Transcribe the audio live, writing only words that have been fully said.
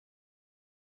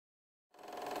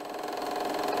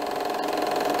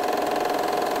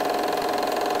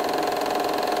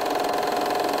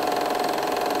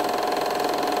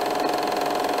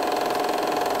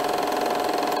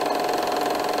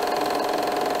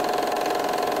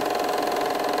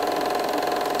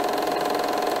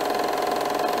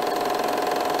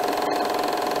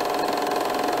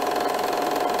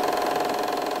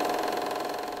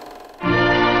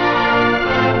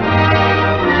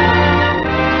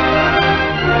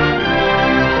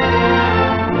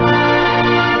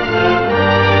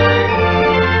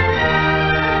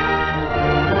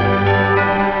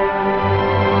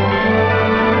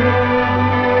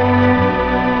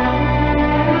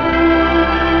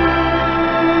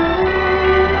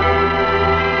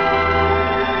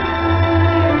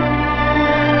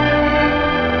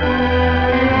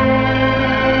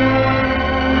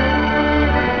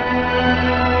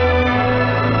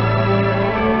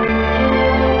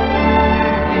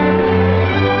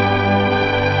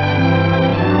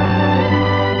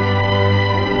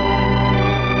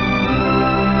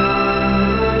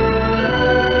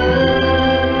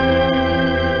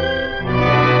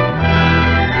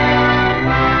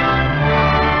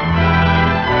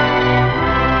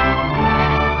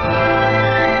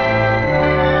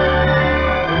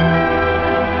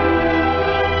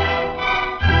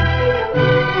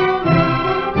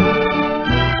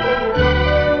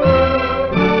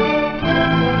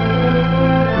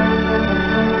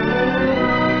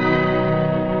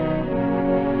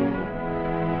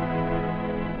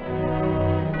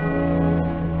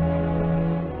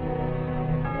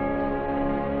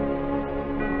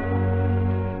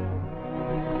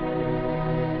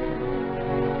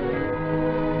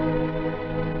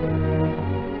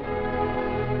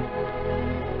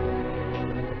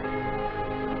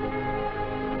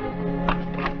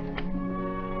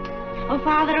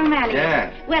O'Malley.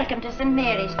 Yes. Welcome to St.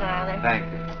 Mary's, Father. Thank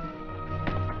you.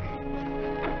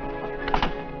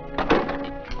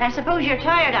 I suppose you're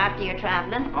tired after your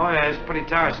traveling. Oh, yeah, it's pretty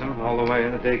tiresome all the way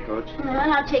in the day coach.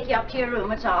 Well, I'll take you up to your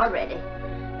room. It's all ready.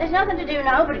 There's nothing to do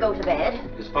now but go to bed.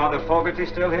 Is Father Fogarty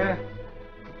still here?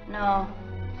 No.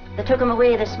 They took him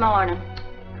away this morning.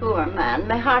 Poor man.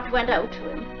 My heart went out to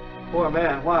him. Poor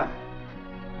man, why?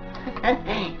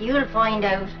 You'll find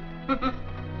out.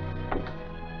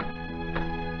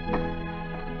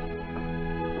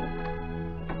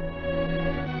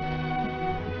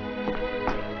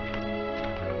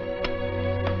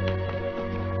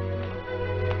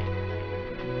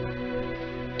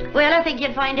 Well, I think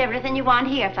you'll find everything you want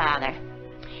here, Father.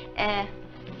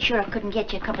 Sure I couldn't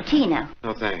get you a cup of tea now.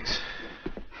 No, thanks.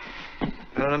 I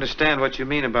don't understand what you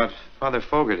mean about Father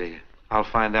Fogarty. I'll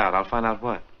find out. I'll find out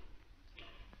what?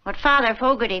 What Father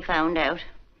Fogarty found out.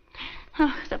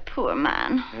 Oh, the poor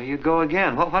man. There you go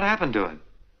again. What happened to him?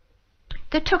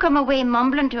 They took him away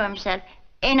mumbling to himself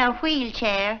in a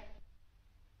wheelchair.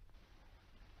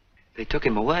 They took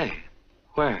him away?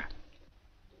 Where?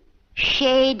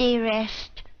 Shady Rest.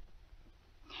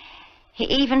 He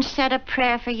even said a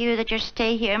prayer for you that your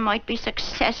stay here might be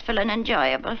successful and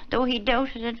enjoyable, though he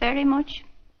doubted it very much.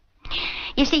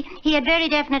 You see, he had very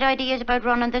definite ideas about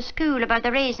running the school, about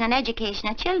the raising and education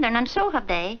of children, and so have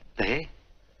they. They?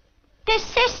 The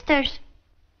sisters.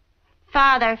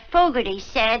 Father Fogarty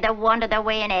said they wanted their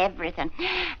way in everything.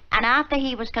 And after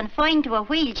he was confined to a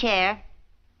wheelchair,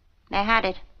 they had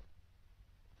it.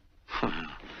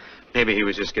 Maybe he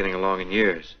was just getting along in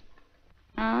years.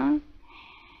 Oh?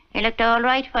 He looked all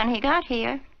right when he got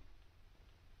here.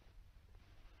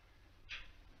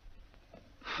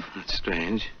 That's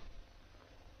strange.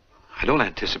 I don't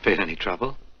anticipate any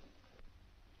trouble.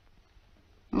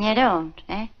 You don't,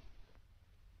 eh?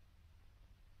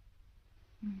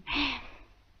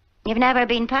 You've never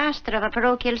been pastor of a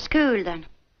parochial school, then?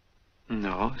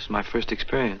 No, it's my first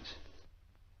experience.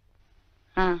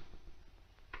 Oh.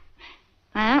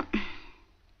 Well,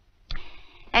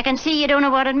 I can see you don't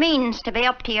know what it means to be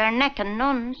up to your neck in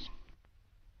nuns.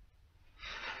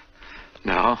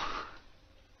 No.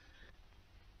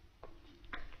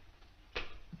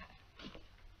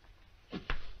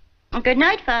 Good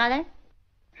night, Father.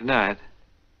 Good night.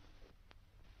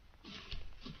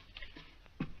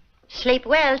 Sleep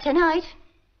well tonight.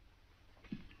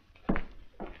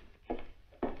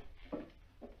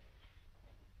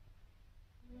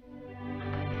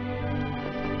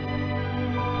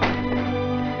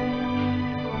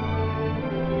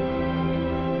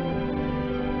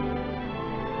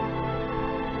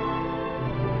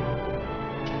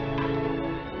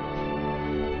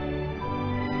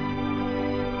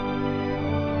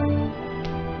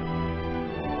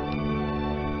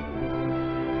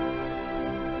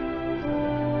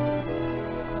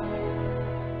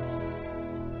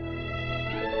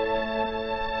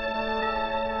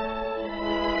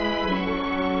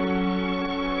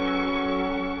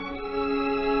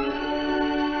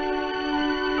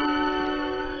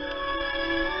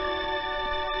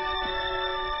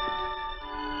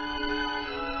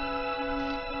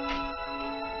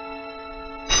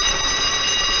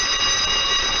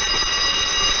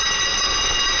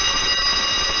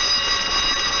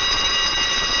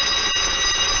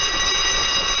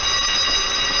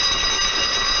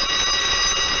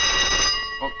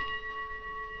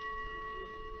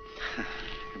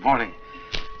 Good morning,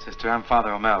 Sister. I'm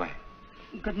Father O'Malley.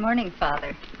 Good morning,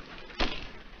 Father.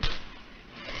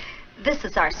 This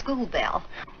is our school bell.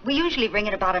 We usually ring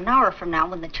it about an hour from now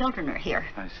when the children are here.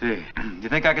 I see. Do you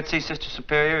think I could see Sister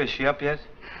Superior? Is she up yet?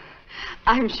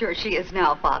 I'm sure she is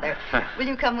now, Father. Will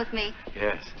you come with me?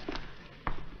 Yes.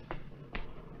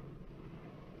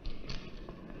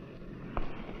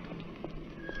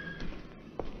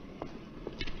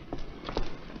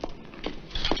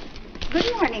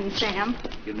 Good morning, Sam.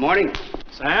 Good morning.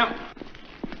 Sam?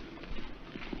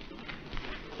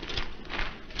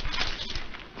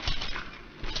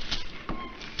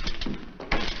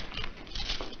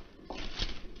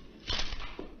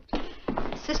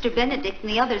 Sister Benedict and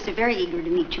the others are very eager to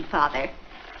meet you, Father.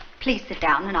 Please sit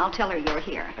down and I'll tell her you're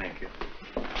here. Thank you.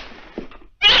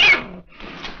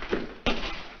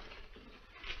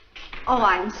 Oh,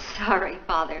 I'm sorry,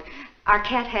 Father. Our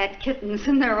cat had kittens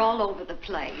and they're all over the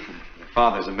place. Your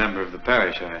father's a member of the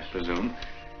parish, I presume.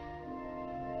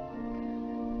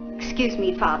 Excuse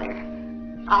me, Father.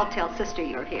 I'll tell Sister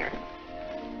you're here.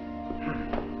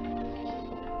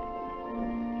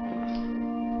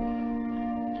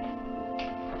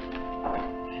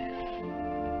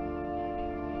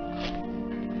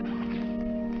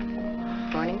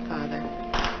 Morning, Father.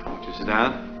 Won't you sit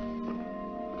down?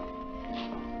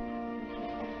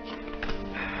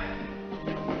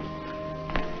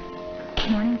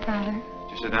 Father.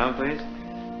 Would you sit down, please?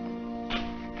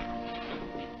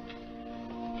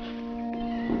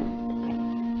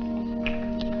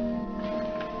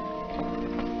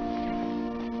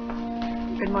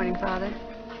 Good morning, Father.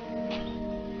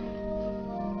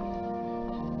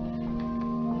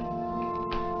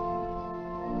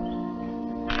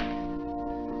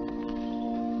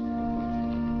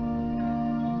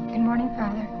 Good morning,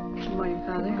 Father. Good morning,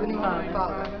 Father. Good morning,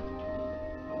 Father.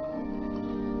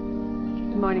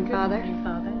 Good morning, Father. Good morning,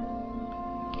 Father.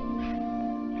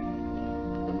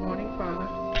 Good morning, Father.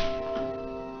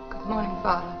 Good morning,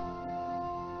 Father.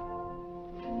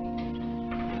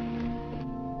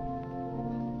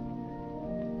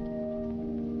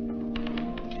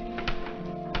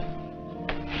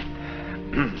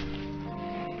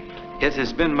 It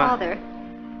has been my... Father,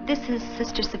 this is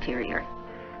Sister Superior.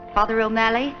 Father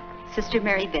O'Malley, Sister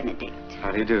Mary Benedict.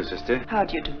 How do you do, sister? How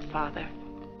do you do, Father?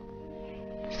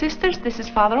 Sisters, this is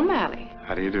Father O'Malley.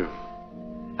 How do you do?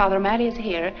 Father O'Malley is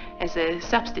here as a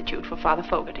substitute for Father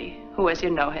Fogarty, who, as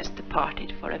you know, has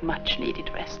departed for a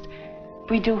much-needed rest.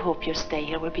 We do hope your stay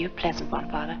here will be a pleasant one,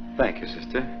 Father. Thank you,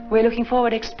 sister. We're looking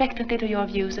forward expectantly to your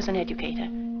views as an educator.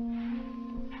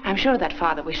 I'm sure that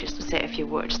Father wishes to say a few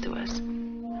words to us.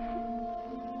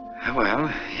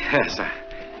 Well, yes,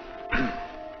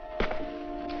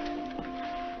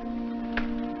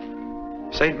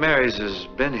 St. Mary's has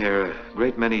been here a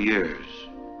great many years.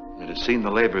 It has seen the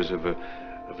labors of a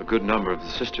good number of the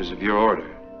sisters of your order.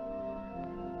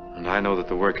 And I know that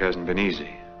the work hasn't been easy.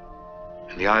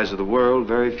 In the eyes of the world,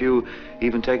 very few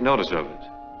even take notice of it.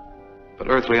 But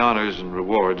earthly honors and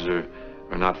rewards are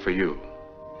not for you.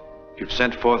 You've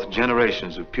sent forth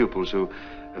generations of pupils who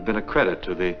have been a credit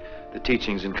to the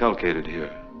teachings inculcated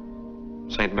here.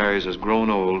 St. Mary's has grown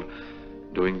old,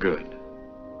 doing good.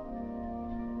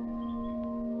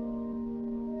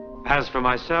 As for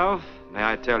myself, may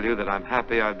I tell you that I'm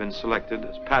happy I've been selected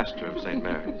as pastor of St.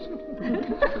 Mary's.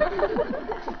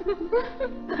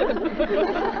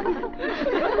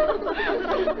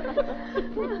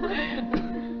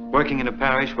 Working in a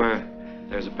parish where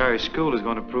there's a parish school is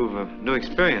going to prove a new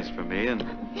experience for me, and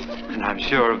I'm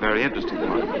sure a very interesting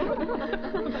one.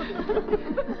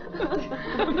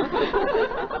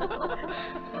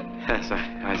 Yes,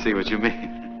 I see what you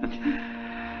mean.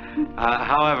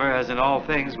 However, as in all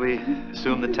things, we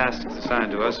assume the tasks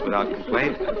assigned to us without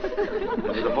complaint, and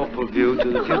with a hopeful view to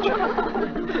the future.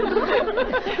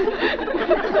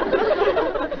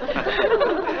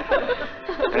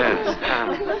 Yes.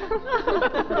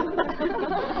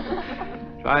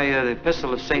 Try the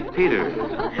Epistle of St. Peter,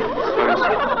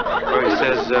 where he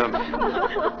says,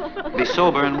 be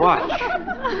sober and watch.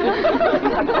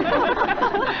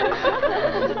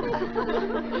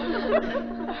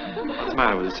 What's the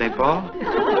matter with it, St. Paul?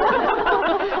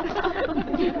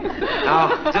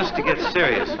 Now, just to get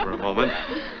serious for a moment,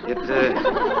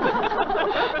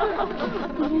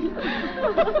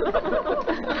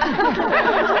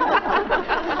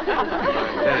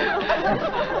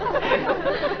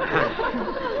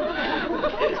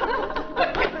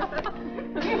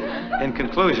 in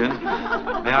conclusion,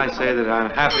 may I say that I'm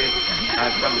happy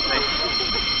I've come to St.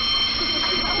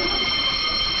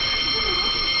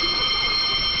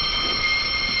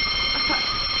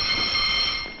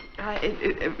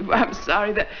 I'm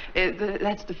sorry,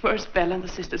 that's the first bell and the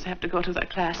sisters have to go to their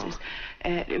classes.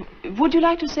 Would you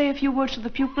like to say a few words to the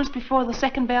pupils before the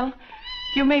second bell?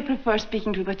 You may prefer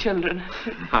speaking to the children.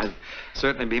 I'd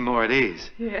certainly be more at ease.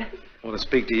 Yes. I want to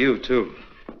speak to you, too.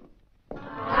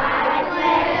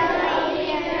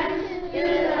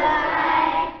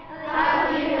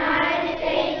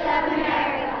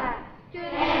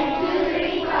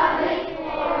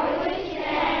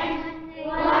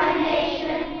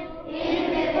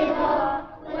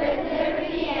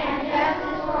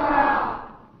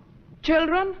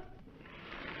 Children,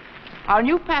 our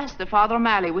new pastor, Father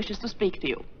O'Malley, wishes to speak to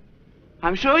you.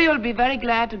 I'm sure you'll be very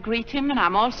glad to greet him, and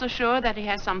I'm also sure that he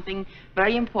has something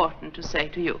very important to say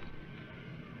to you.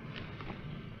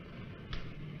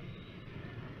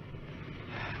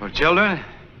 Well, children,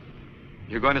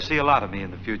 you're going to see a lot of me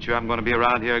in the future. I'm going to be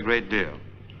around here a great deal.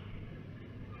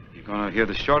 You're going to hear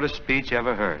the shortest speech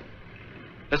ever heard.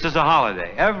 This is a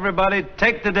holiday. Everybody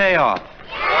take the day off.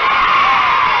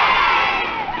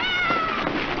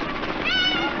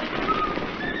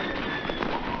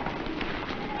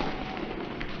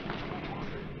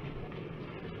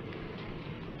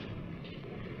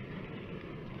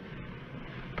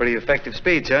 Pretty effective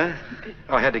speech, huh?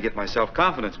 Oh, I had to get my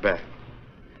self-confidence back.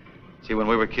 See, when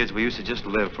we were kids, we used to just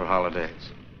live for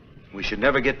holidays. We should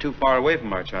never get too far away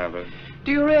from our childhood.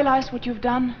 Do you realize what you've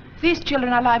done? These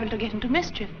children are liable to get into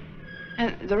mischief.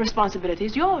 And the responsibility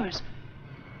is yours.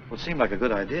 Well, it seemed like a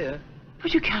good idea.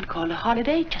 But you can't call a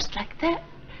holiday just like that.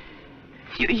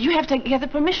 You have to get the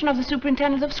permission of the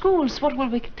superintendent of schools. What will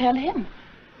we tell him?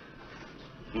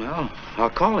 Well,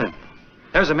 I'll call him.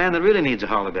 There's a man that really needs a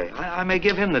holiday. I may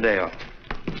give him the day off.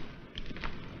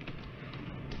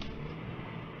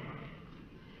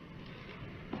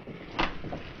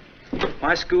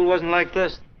 My school wasn't like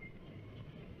this.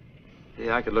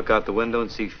 Yeah, I could look out the window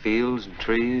and see fields and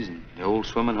trees and the old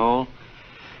swimming hole.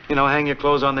 You know, hang your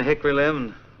clothes on the hickory limb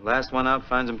and last one out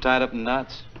finds them tied up in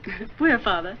knots. Where,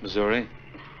 Father? Missouri.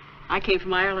 I came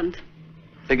from Ireland.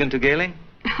 Thinking to Gaelic?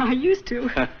 I used to.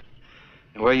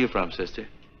 And where are you from, sister?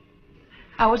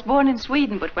 I was born in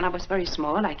Sweden, but when I was very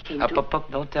small, I came to...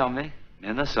 Up, don't tell me.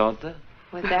 Minnesota.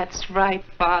 Well, that's right,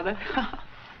 Father.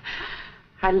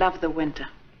 I love the winter.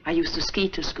 I used to ski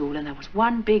to school, and there was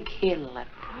one big hill. And...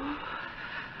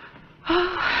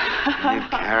 You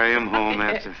carry him home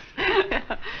after...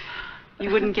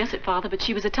 You wouldn't guess it, Father, but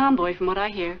she was a tomboy from what I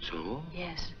hear. So?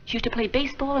 Yes. She used to play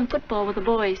baseball and football with the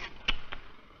boys.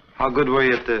 How good were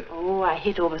you at the... Oh, I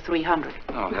hit over 300.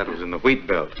 Oh, that was in the wheat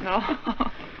belt. No.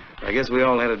 I guess we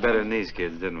all had it better than these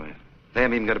kids, didn't we? They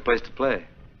haven't even got a place to play.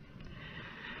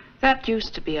 That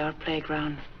used to be our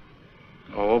playground.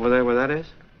 Oh, over there where that is?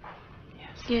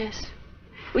 Yes.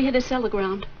 We had to sell the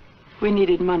ground. We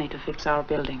needed money to fix our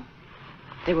building.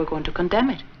 They were going to condemn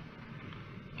it.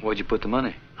 Where'd you put the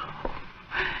money?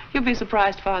 You'd be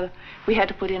surprised, Father. We had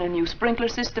to put in a new sprinkler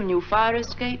system, new fire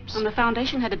escapes. And the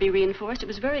foundation had to be reinforced. It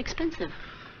was very expensive.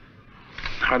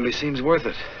 Hardly seems worth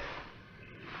it.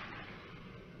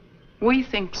 We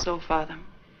think so, Father.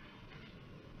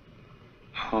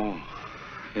 Oh,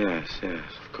 yes,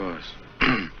 of course.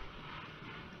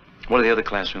 What are the other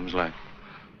classrooms like?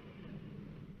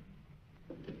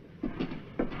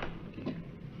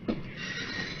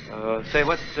 Say,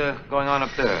 what's going on up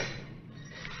there?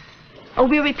 Oh,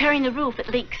 we're repairing the roof. It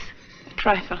leaks. A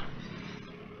trifle.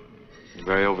 You're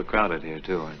very overcrowded here,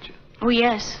 too, aren't you? Oh,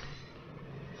 yes.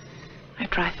 A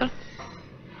trifle.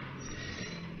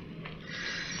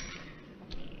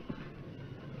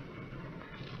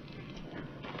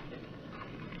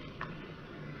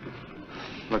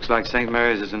 Looks like St.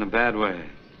 Mary's is in a bad way.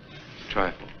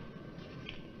 Trifle.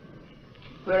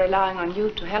 We're relying on you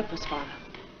to help us, Father.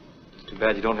 Too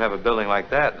bad you don't have a building like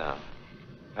that now.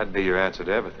 That'd be your answer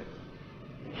to everything.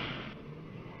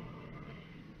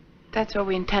 That's where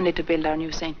we intended to build our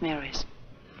new St. Mary's.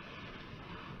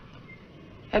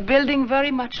 A building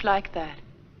very much like that.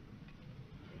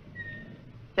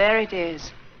 There it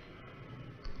is.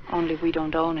 Only we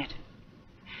don't own it.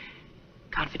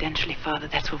 Confidentially, Father,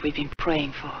 that's what we've been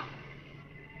praying for.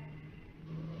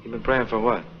 You've been praying for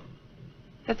what?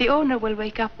 That the owner will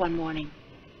wake up one morning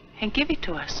and give it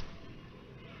to us.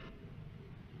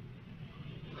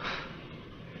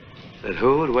 That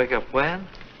who would wake up when?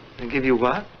 And give you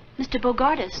what? Mr.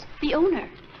 Bogardus, the owner.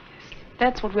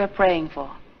 That's what we're praying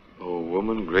for. Oh,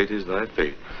 woman, great is thy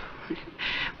faith.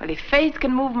 Well, if faith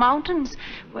can move mountains,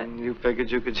 well... You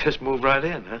figured you could just move right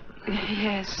in, huh?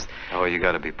 Yes. Oh, you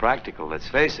gotta be practical, let's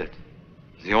face it.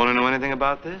 Does the owner know anything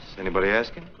about this? Anybody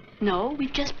ask him? No,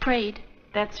 we've just prayed.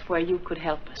 That's where you could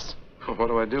help us. What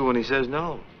do I do when he says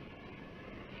no?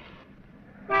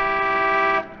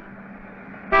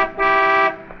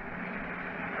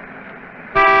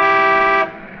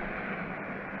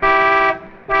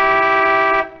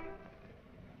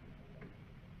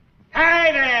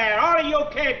 Hey there, all of you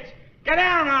kids, get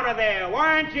down out of there.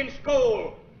 Why aren't you in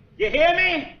school? You hear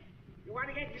me? You want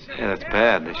to get yourself... Yeah, that's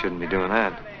bad. They shouldn't be doing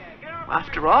that.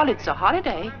 After all, it's a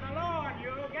holiday.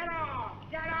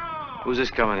 Get off! Who's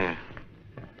this coming here?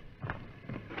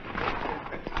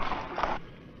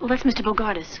 Well, that's Mr.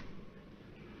 Bogardus.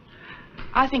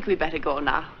 I think we better go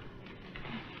now.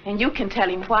 And you can tell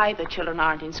him why the children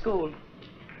aren't in school.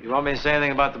 You want me to say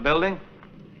anything about the building?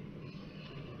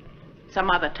 Some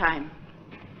other time.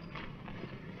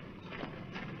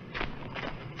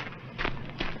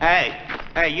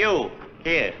 Hey, you,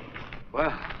 here.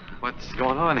 Well, what's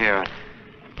going on here?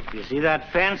 You see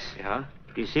that fence? Yeah?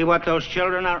 Do you see what those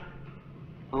children are?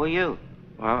 Who are you?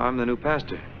 Well, I'm the new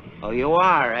pastor. Oh, you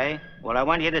are, eh? Well, I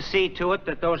want you to see to it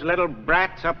that those little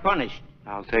brats are punished.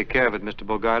 I'll take care of it, Mr.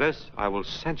 Bogardus. I will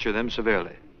censure them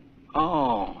severely.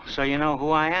 Oh, so you know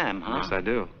who I am, huh? Yes, I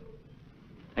do.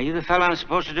 Are you the fellow I'm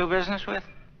supposed to do business with?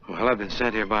 Well, I've been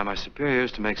sent here by my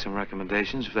superiors to make some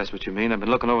recommendations, if that's what you mean. I've been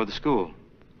looking over the school.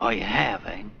 Oh, you have,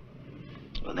 eh?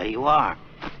 Well, there you are.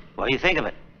 What do you think of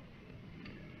it?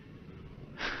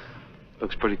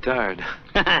 Looks pretty tired.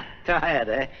 Tired,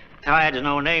 eh? Tired's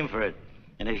no name for it.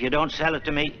 And if you don't sell it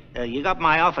to me, you got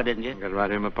my offer, didn't you? I got it right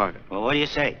here in my pocket. Well, what do you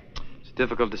say? It's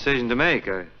difficult decision to make.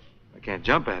 I can't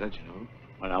jump at it, you know.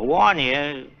 Well, I warn you,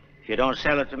 if you don't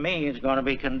sell it to me, it's going to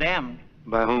be condemned.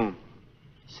 By whom?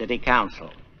 City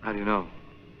Council. How do you know?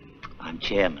 I'm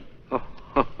chairman.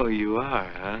 Oh, you are,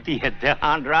 huh? You're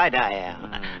darned right I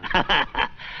am.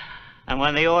 And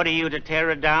when they order you to tear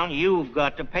it down, you've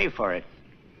got to pay for it.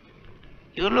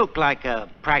 You look like a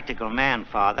practical man,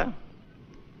 Father.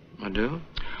 I do?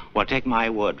 Well, take my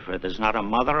word for it. There's not a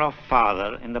mother or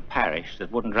father in the parish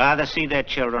that wouldn't rather see their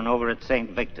children over at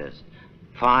St. Victor's.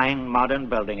 Fine, modern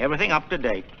building, everything up to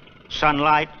date.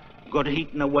 Sunlight, good heat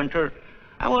in the winter.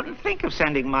 I wouldn't think of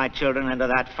sending my children into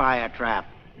that fire trap.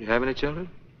 You have any children?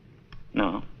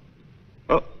 No.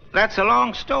 Well, that's a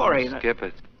long story. Skip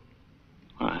it.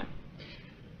 All right.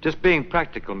 Just being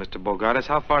practical, Mr. Bogartis,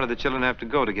 how far do the children have to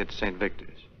go to get to St.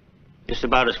 Victor's? Just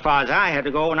about as far as I had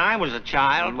to go when I was a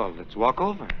child. Well, let's walk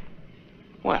over.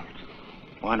 Well,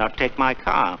 why not take my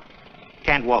car?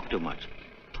 Can't walk too much.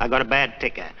 I got a bad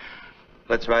ticker.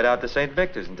 Let's ride out to St.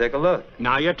 Victor's and take a look.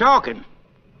 Now you're talking.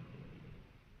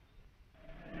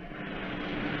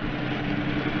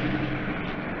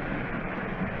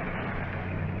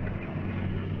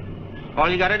 All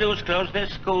you gotta do is close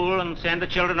this school and send the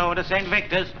children over to St.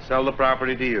 Victor's. Sell the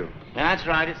property to you. That's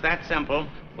right, it's that simple.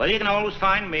 Well, you can always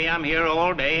find me. I'm here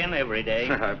all day and every day.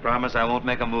 I promise I won't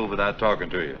make a move without talking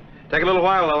to you. Take a little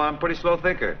while, though. I'm a pretty slow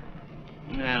thinker.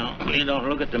 Well, you don't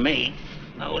look it to me.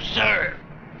 No, sir.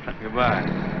 Goodbye.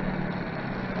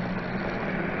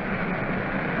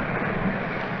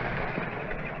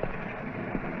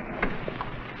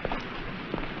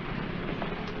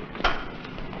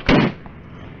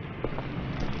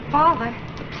 Father,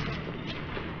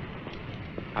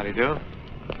 How do you do?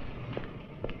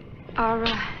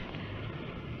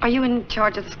 are you in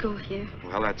charge of the school here?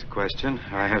 Well, that's a question.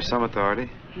 I have some authority.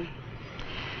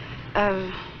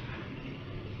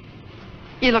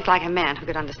 You look like a man who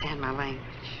could understand my language.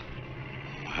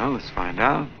 Well, let's find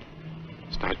out.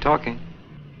 Start talking.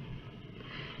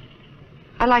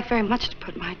 I'd like very much to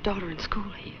put my daughter in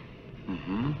school here.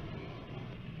 Mm-hmm.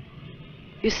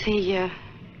 You see,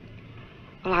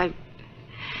 well, I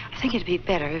think it'd be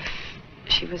better if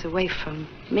she was away from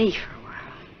me for a while.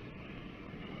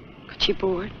 Could she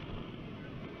board?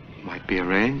 Might be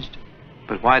arranged.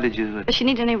 But why did you... Does she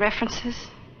need any references?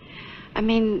 I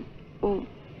mean, well,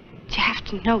 you have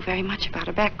to know very much about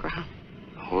her background.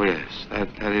 Oh, yes.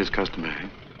 That is customary.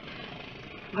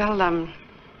 Well,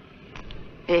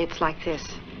 it's like this.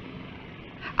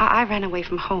 I ran away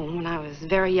from home when I was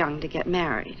very young to get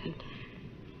married. And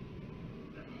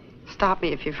stop me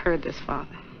if you've heard this,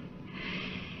 Father.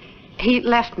 He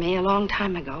left me a long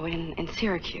time ago in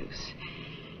Syracuse.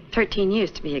 13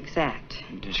 years to be exact.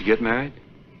 Did you get married?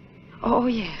 Oh,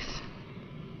 yes.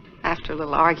 After a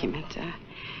little argument.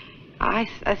 I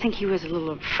think he was a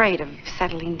little afraid of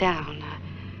settling down.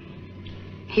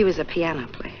 He was a piano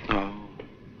player. Oh.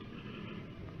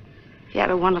 He had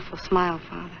a wonderful smile,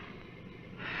 Father.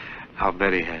 I'll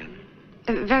bet he had.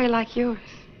 Very like yours.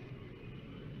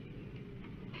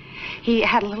 He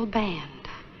had a little band,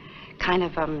 kind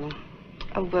of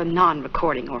a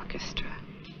non-recording orchestra.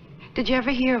 Did you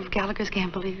ever hear of Gallagher's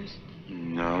Gambliers?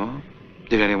 No.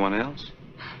 Did anyone else?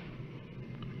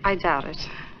 I doubt it.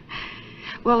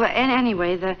 Well,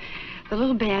 anyway, the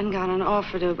little band got an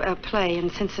offer to play in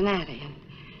Cincinnati,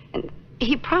 and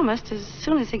he promised as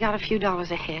soon as he got a few dollars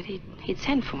ahead, he'd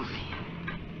send for me.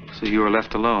 So you were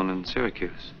left alone in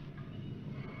Syracuse?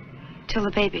 Till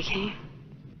the baby came.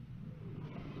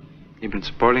 You've been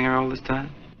supporting her all this time?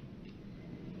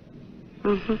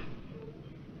 Mm-hmm.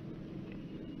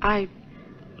 I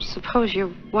suppose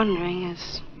you're wondering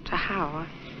as to how.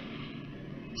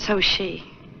 So's she.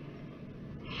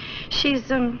 She's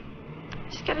getting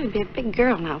to be a big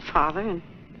girl now, Father, and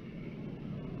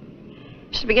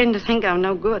she's beginning to think I'm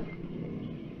no good.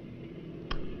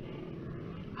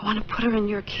 I want to put her in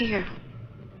your care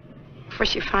before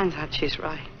she finds out she's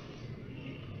right.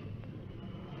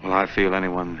 Well, I feel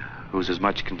anyone who's as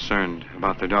much concerned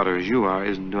about their daughter as you are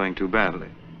isn't doing too badly.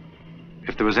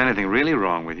 If there was anything really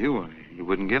wrong with you, you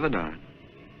wouldn't give a darn.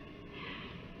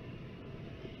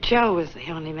 Joe was the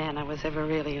only man I was ever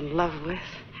really in love with.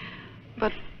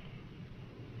 But...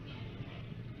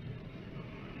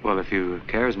 Well, if you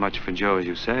care as much for Joe as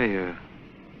you say,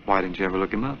 why didn't you ever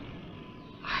look him up?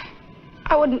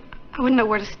 I wouldn't know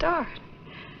where to start.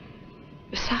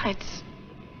 Besides,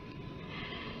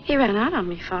 he ran out on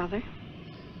me, Father.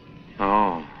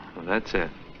 Oh, well, that's it.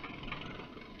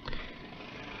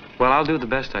 Well, I'll do the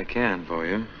best I can for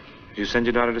you. You send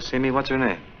your daughter to see me. What's her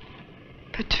name?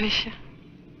 Patricia.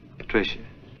 Patricia.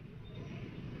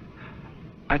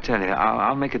 I tell you,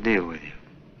 I'll make a deal with you.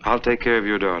 I'll take care of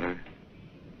your daughter.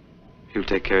 You'll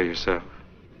take care of yourself.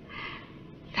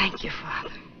 Thank you, Father.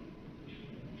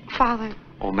 Father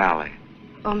O'Malley.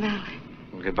 O'Malley.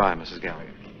 Well, goodbye, Mrs.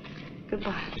 Gallagher.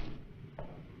 Goodbye.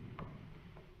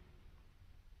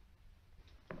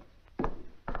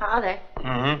 Father,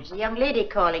 there's a young lady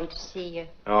calling to see you.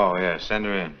 Oh, yeah, send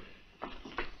her in.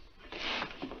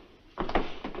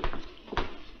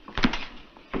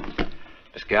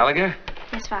 Miss Gallagher?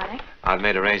 Yes, Father. I've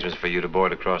made arrangements for you to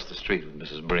board across the street with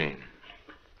Mrs. Breen.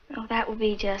 Oh, that would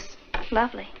be just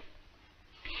lovely.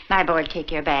 My boy,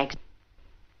 take your bags.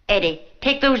 Eddie,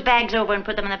 take those bags over and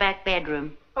put them in the back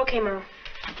bedroom. Okay, Mom.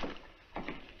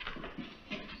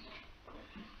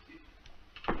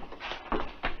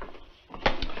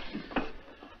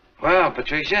 Well,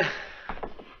 Patricia,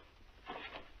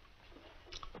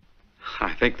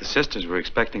 I think the sisters were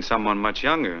expecting someone much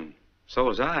younger, and so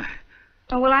was I.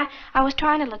 Oh, well, I was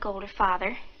trying to look older,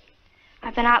 Father.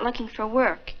 I've been out looking for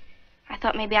work. I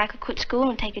thought maybe I could quit school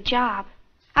and take a job.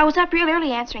 I was up real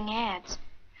early answering ads.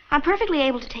 I'm perfectly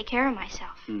able to take care of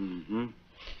myself. Mm-hmm.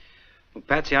 Well,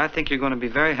 Patsy, I think you're going to be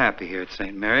very happy here at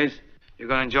St. Mary's. You're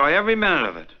going to enjoy every minute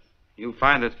of it. You'll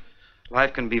find that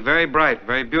life can be very bright,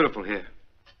 very beautiful here.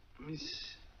 Let me see.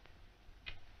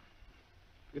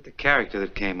 Look at the character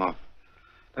that came off.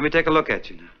 Let me take a look at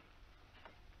you now.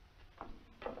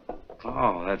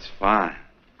 Oh, that's fine.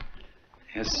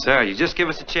 Yes, sir. You just give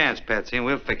us a chance, Patsy, and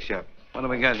we'll fix you up. What do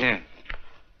we got here?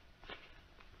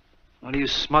 What are you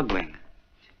smuggling?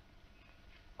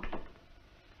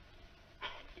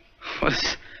 What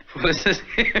is this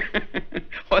here?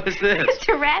 What is this? It's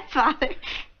a rat, Father.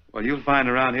 Well, you'll find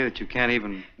around here that you can't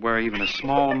even wear even a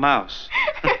small mouse.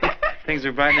 Things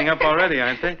are brightening up already,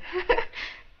 aren't they?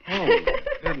 Oh,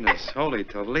 goodness. Holy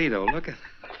Toledo. Look at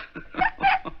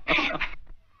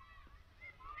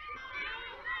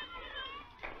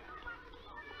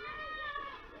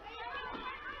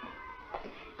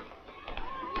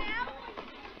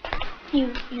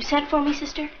You sent for me,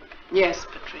 sister? Yes,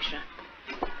 Patricia.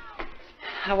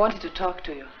 I wanted to talk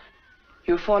to you.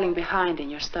 You're falling behind in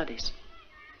your studies.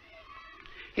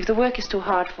 If the work is too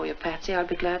hard for you, Patsy, I'll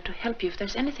be glad to help you if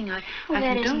there's anything I Well,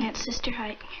 can that do. isn't it, sister.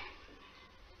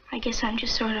 I guess I'm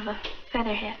just sort of a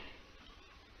featherhead.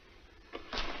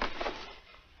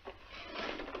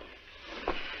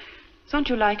 Don't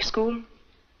you like school?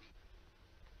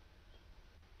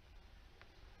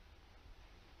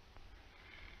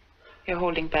 You're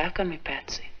holding back on me,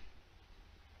 Patsy.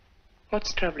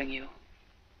 What's troubling you?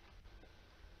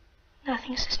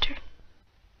 Nothing, sister.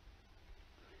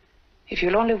 If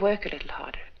you'll only work a little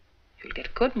harder, you'll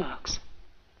get good marks.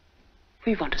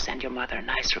 We want to send your mother a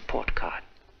nice report card.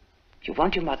 You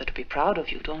want your mother to be proud of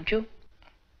you, don't you?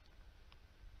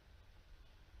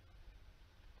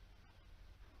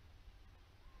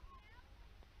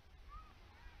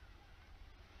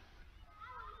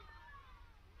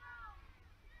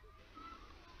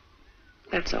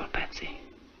 That's all, Patsy.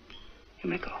 You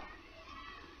may go.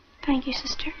 Thank you,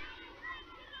 sister.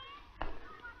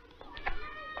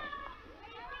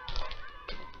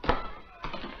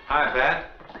 Hi, Pat.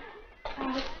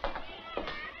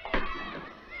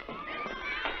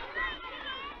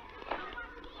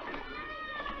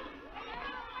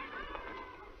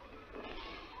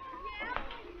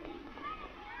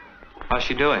 How's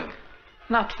she doing?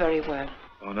 Not very well.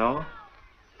 Oh, no?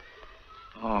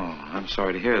 Oh, I'm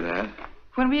sorry to hear that.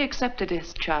 When we accepted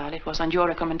this child, it was on your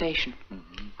recommendation.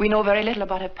 We know very little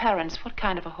about her parents. What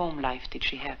kind of a home life did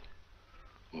she have?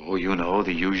 Oh, you know,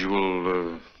 the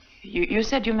usual, You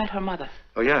said you met her mother.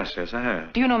 Oh, yes, I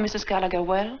have. Do you know Mrs. Gallagher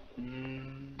well?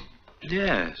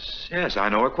 Yes, I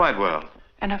know her quite well.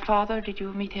 And her father, did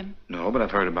you meet him? No, but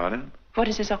I've heard about him. What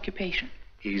is his occupation?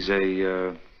 He's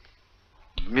a,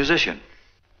 musician.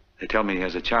 They tell me he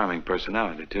has a charming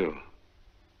personality, too.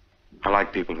 I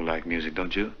like people who like music,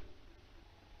 don't you?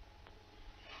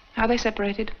 Are they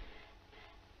separated?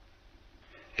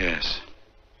 Yes.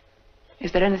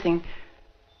 Is there anything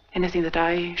that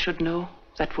I should know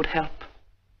that would help?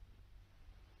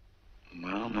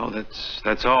 Well, no,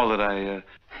 that's all that I,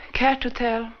 Care to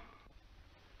tell?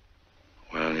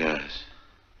 Well, yes.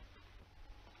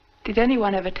 Did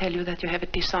anyone ever tell you that you have a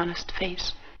dishonest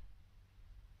face?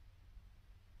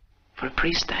 For a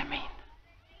priest, I mean.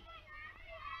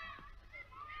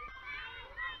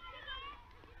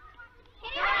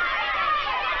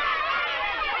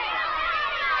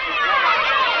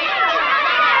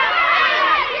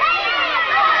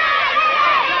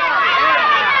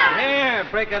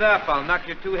 Break it up. I'll knock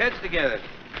your two heads together.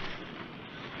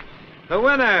 The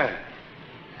winner.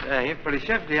 Yeah, you're pretty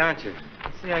shifty, aren't you?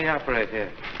 Let's see how you operate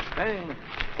here. Hey,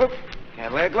 whoop.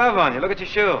 Can't lay a glove on you. Look at your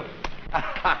shoe.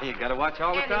 You gotta watch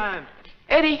all the time.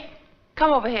 Eddie,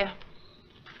 Come over here.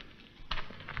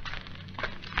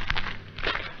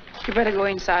 You better go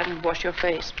inside and wash your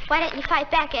face. Why don't you fight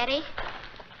back, Eddie?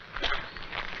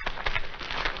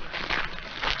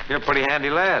 You're a pretty handy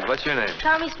lad. What's your name?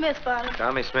 Tommy Smith, Father.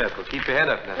 Tommy Smith. Well, keep your head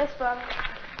up now. Yes, Father.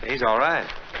 He's all right.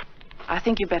 I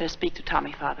think you better speak to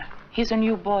Tommy, Father. He's a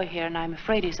new boy here, and I'm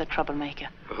afraid he's a troublemaker.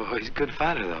 Oh, he's a good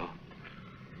fighter, though.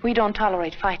 We don't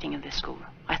tolerate fighting in this school.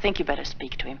 I think you better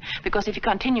speak to him, because if he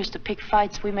continues to pick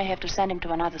fights, we may have to send him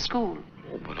to another school.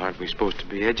 Oh, but aren't we supposed to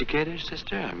be educators,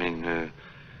 sister? I mean,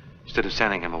 instead of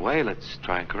sending him away, let's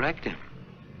try and correct him.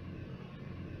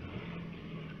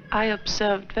 I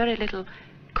observed very little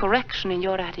correction in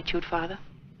your attitude, Father.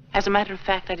 As a matter of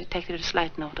fact, I detected a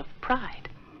slight note of pride.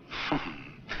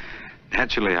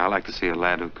 Naturally, I like to see a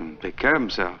lad who can take care of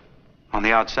himself. On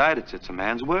the outside, it's a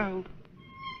man's world.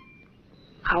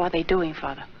 How are they doing,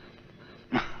 Father?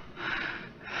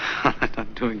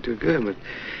 Not doing too good,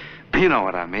 but you know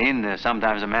what I mean.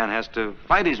 Sometimes a man has to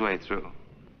fight his way through.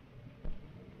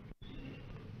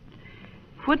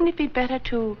 Wouldn't it be better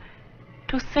to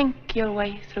think your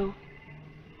way through?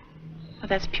 Well,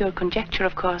 that's pure conjecture,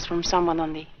 of course, from someone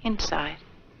on the inside.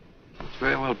 It's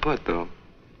very well put, though.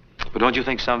 But don't you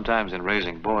think sometimes in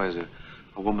raising boys,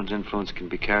 a woman's influence can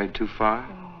be carried too far?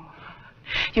 Oh.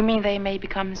 You mean they may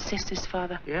become sisters,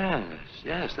 Father? Yes,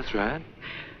 that's right.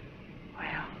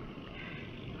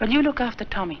 Well, you look after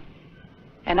Tommy,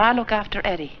 and I look after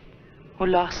Eddie, who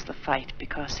lost the fight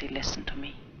because he listened to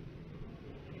me.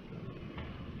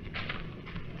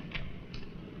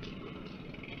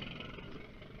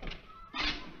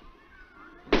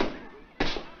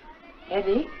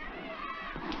 Eddie?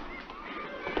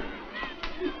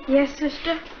 Yes,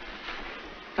 sister?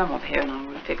 Come up here and I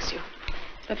will fix you.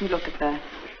 Let me look at that.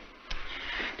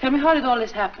 Tell me, how did all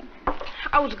this happen?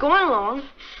 I was going along,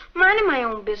 minding my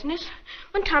own business,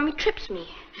 when Tommy trips me.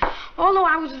 Although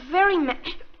I was very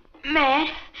mad,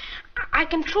 I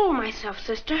controlled myself,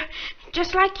 sister,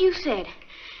 just like you said.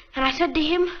 And I said to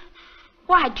him,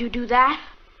 "Why'd you do that?"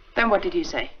 Then what did he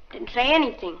say? Didn't say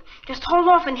anything. Just hauled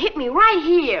off and hit me right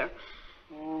here.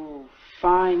 Oh,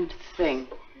 fine thing.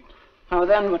 Now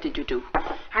then, what did you do?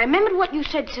 I remembered what you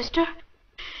said, sister,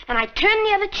 and I turned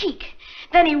the other cheek.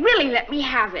 Then he really let me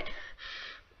have it.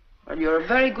 Well, you're a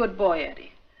very good boy,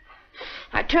 Eddie.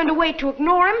 I turned away to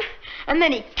ignore him, and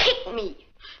then he kicked me.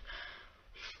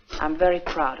 I'm very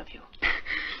proud of you.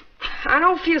 I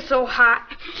don't feel so hot.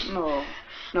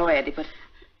 No, Eddie,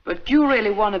 but you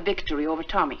really won a victory over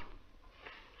Tommy.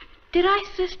 Did I,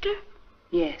 sister?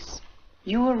 Yes.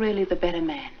 You were really the better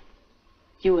man.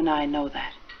 You and I know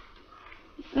that.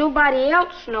 Nobody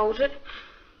else knows it.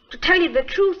 To tell you the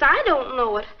truth, I don't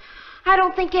know it. I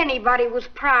don't think anybody was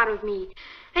proud of me.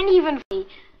 And even me.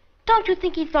 Don't you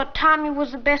think he thought Tommy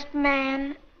was the best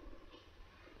man?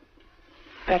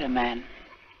 Better man.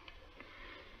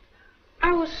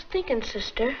 I was thinking,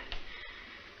 sister,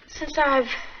 since I've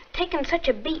taken such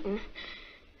a beating,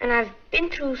 and I've been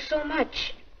through so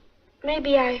much,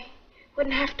 maybe I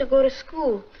wouldn't have to go to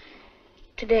school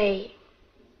today.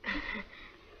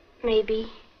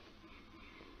 Maybe.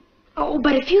 Oh,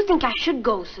 but if you think I should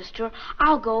go, sister,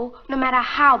 I'll go no matter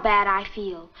how bad I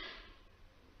feel.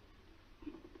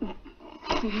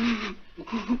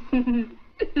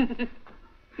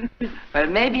 Well,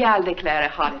 maybe I'll declare a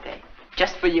holiday.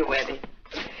 Just for you, Eddie.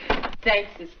 Thanks,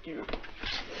 sister.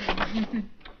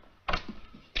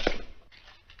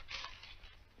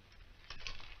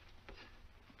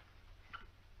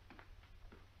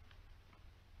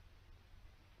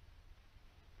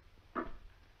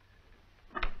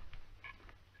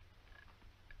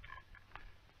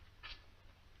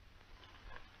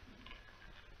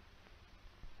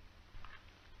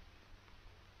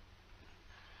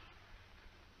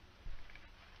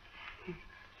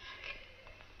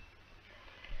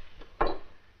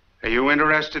 Are you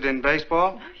interested in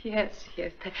baseball? Yes.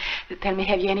 Tell me,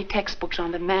 have you any textbooks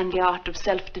on the manly art of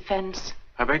self-defense?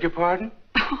 I beg your pardon?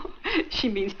 She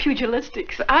means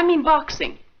pugilistics. I mean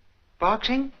boxing.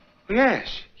 Boxing?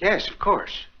 Yes, of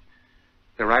course.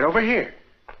 They're right over here.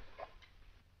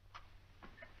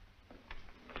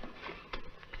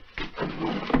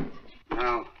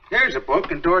 Now, here's a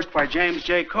book endorsed by James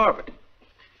J. Corbett.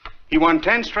 He won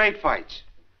 10 straight fights.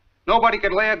 Nobody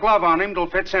could lay a glove on him till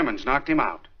Fitzsimmons knocked him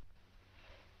out.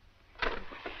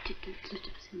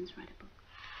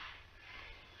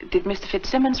 Did Mr.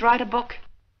 Fitzsimmons write a book?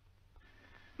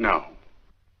 No.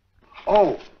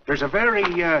 Oh, there's a very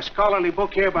scholarly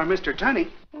book here by Mr. Tunney.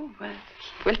 Oh, well,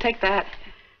 we'll take that.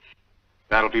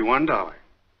 That'll be $1.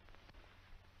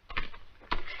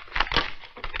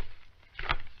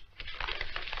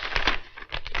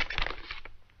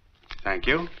 Thank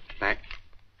you. Thank.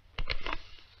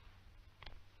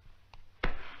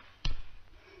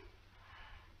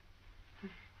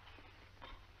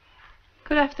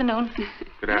 Good afternoon.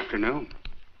 Good afternoon.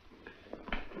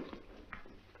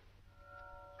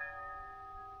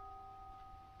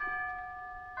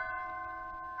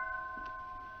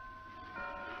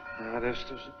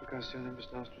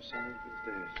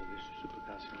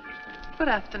 Good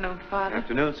afternoon, Father.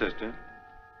 Afternoon, sister.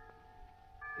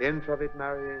 Infravit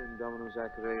Maria in Dominum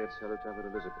Zachary et salutabat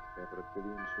Elizabeth, Caperat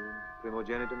Filium sum,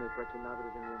 primogenitum et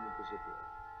pretinavit in Roman Principio.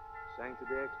 Sancta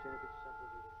Dei ex genitus Sancta.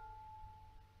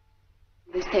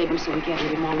 This table so we get a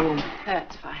little more room.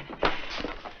 That's fine.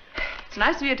 It's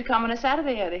nice of you to come on a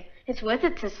Saturday, Eddie. It's worth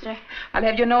it, sister. I'll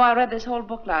have you know I read this whole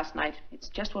book last night. It's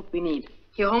just what we need.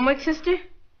 Your homework, sister?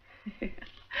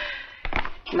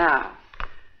 Now,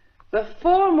 the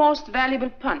 4 most valuable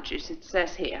punches, it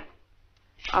says here,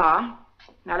 are,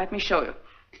 now let me show you,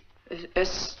 a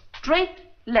straight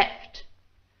left,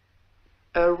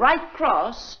 a right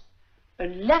cross, a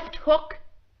left hook,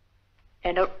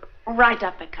 and a right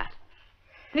uppercut.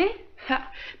 See?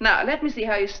 Now, let me see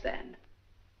how you stand.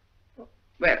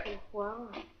 Well, Wow.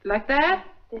 like that?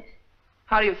 This.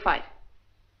 How do you fight?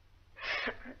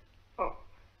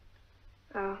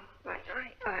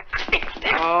 Right.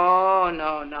 Oh,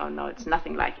 no, it's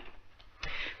nothing like it.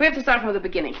 We have to start from the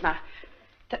beginning. Now,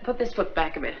 put this foot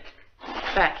back a bit.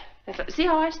 Back. That's right. See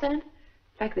how I stand?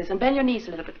 Like this. And bend your knees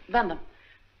a little bit. Bend them.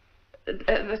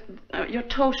 Your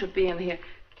toe should be in here.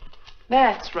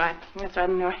 That's right. That's right.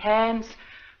 And your hands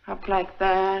up like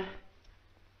that.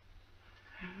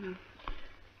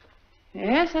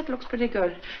 Yes, that looks pretty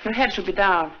good. Your head should be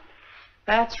down.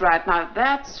 That's right. Now,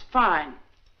 that's fine.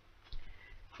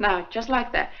 Now, just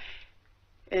like that.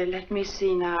 Let me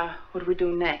see now what we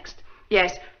do next.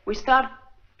 Yes, we start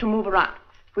to move around.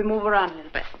 We move around a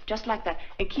little bit, just like that.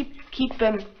 And keep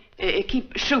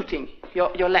shooting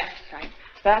your left, right?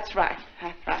 That's right.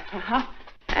 That's right.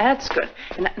 That's good.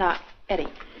 And now, Eddie,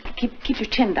 keep your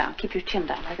chin down. Keep your chin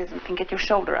down like this and get your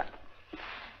shoulder up.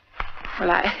 Well,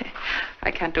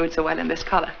 I can't do it so well in this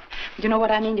color. But you know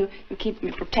what I mean? You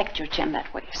protect your chin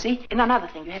that way, see? And another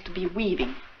thing, you have to be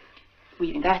weaving.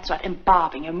 Weaving, that's right, and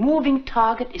bobbing. A moving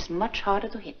target is much harder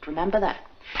to hit. Remember that.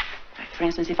 Like, for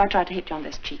instance, if I try to hit you on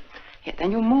this cheek, here,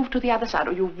 then you move to the other side,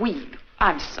 or you weave.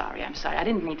 I'm sorry. I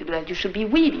didn't mean to do that. You should be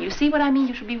weaving. You see what I mean?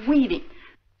 You should be weaving.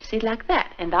 See, like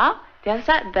that. And now, the other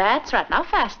side. That's right. Now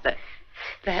faster.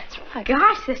 That's right.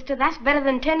 Gosh, sister, that's better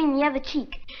than turning the other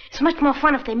cheek. It's much more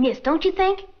fun if they miss, don't you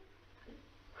think?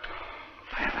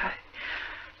 Well,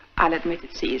 I'll admit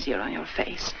it's easier on your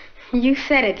face. You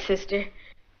said it, sister.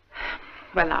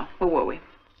 Well, now, where were we?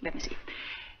 Let me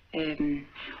see.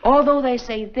 Although they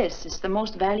say this is the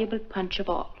most valuable punch of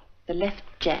all, the left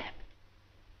jab,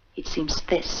 it seems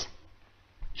this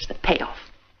is the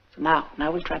payoff. So now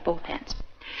we'll try both hands.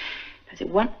 I say,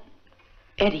 1,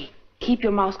 Eddie, keep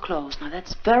your mouth closed. Now,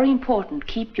 that's very important.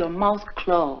 Keep your mouth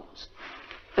closed.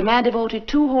 The man devoted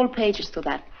 2 whole pages to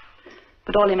that.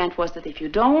 But all he meant was that if you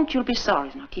don't, you'll be sorry.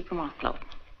 Now, keep your mouth closed.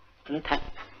 Do it tight.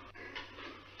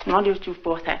 Now, you do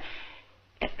both hands.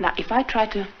 Now, if I try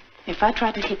to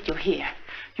hit you here,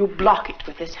 you block it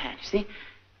with this hand, you see?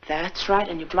 That's right,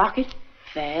 and you block it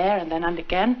there, and then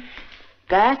again.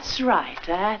 That's right,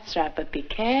 but be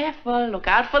careful, look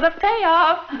out for the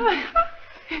payoff.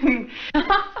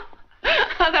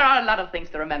 There are a lot of things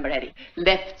to remember, Eddie.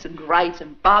 Lefts and rights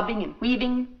and bobbing and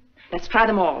weaving. Let's try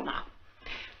them all now.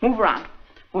 Move around.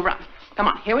 Come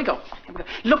on, here we go.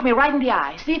 Look me right in the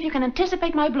eye. See if you can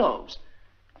anticipate my blows.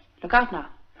 Look out now.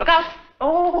 Look out.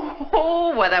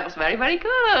 Oh, well, that was very, very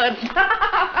good.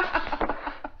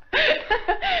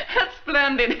 That's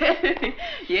splendid.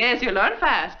 Yes, you learn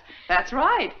fast. That's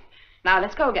right. Now,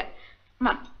 let's go again. Come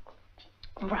on.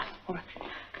 All right.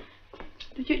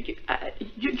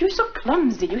 You're so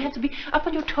clumsy. You have to be up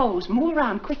on your toes. Move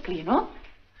around quickly, you know.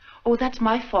 Oh, that's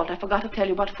my fault. I forgot to tell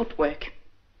you about footwork.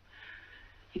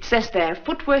 It says there,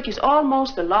 footwork is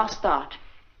almost the lost art.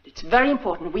 It's very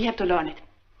important. We have to learn it.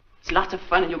 It's lots of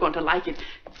fun, and you're going to like it.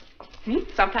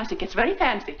 Sometimes it gets very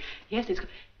fancy. Yes, it's...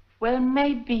 Well,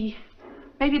 maybe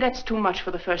that's too much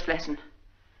for the first lesson.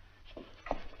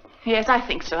 Yes, I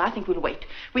think so. I think we'll wait.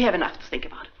 We have enough to think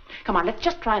about. Come on, let's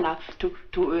just try now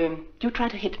you try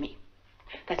to hit me.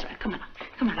 That's right. Come on,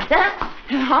 like that.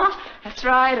 That's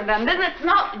right. And then it's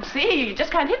not. See, you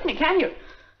just can't hit me, can you?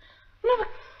 No, but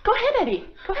go ahead, Eddie.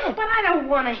 Go ahead. But I don't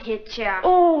want to hit you.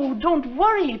 Oh, don't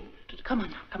worry. Come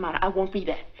on. I won't be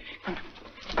there. Come on.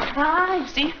 Ah, you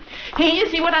see? Hey, you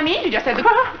see what I mean? You just have to...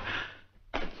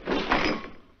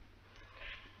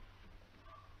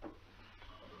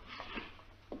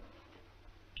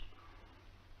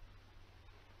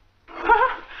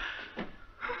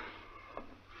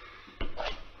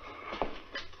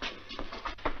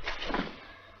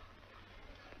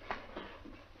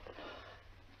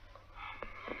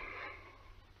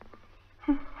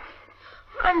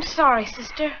 I'm sorry,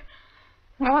 sister.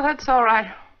 No, that's all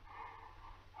right.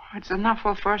 It's enough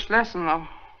for first lesson, though.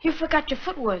 You forgot your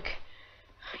footwork.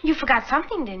 You forgot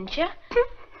something, didn't you?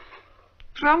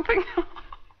 Something?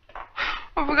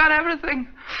 I forgot everything.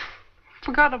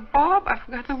 Forgot a bob. I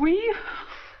forgot to weave.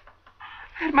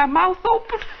 I had my mouth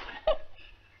open.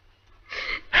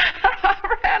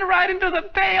 I ran right into the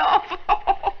payoff.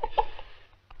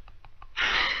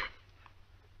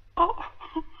 Oh.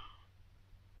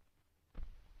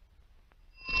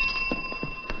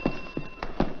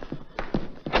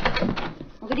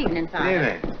 Good evening, Father.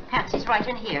 Good evening. Patsy's right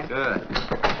in here. Good.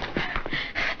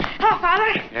 Oh,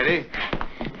 Father. Eddie,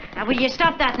 Now, will you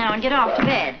stop that now and get off to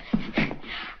bed?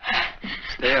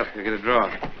 stay up. You'll get a draw.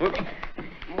 Whoop.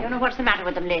 I don't know what's the matter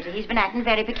with him lately. He's been acting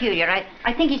very peculiar.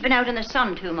 I think he's been out in the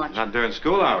sun too much. Not during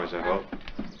school hours, I hope.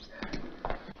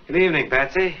 Good evening,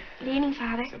 Patsy. Good evening,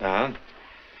 Father. Sit down.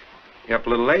 You're up a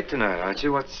little late tonight, aren't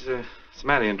you? What's the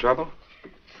matter? You in trouble?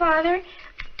 Father,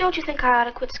 don't you think I ought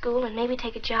to quit school and maybe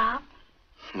take a job?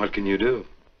 What can you do?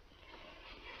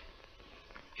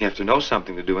 You have to know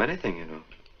something to do anything, you know.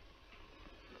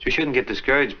 You shouldn't get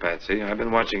discouraged, Patsy. I've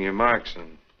been watching your marks,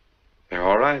 and they're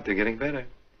all right. They're getting better.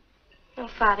 Oh,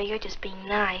 Father, you're just being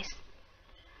nice.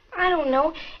 I don't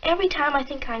know. Every time I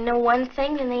think I know one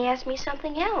thing, then they ask me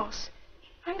something else.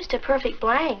 I'm just a perfect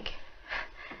blank.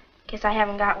 Guess I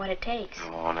haven't got what it takes.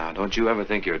 Oh, now, don't you ever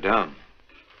think you're dumb.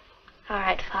 All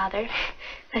right, Father.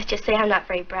 Let's just say I'm not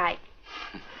very bright.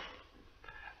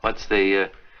 What's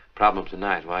the problem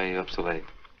tonight? Why are you up so late?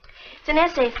 It's an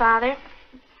essay, Father.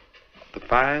 The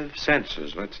 5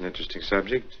 senses. That's an interesting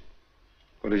subject.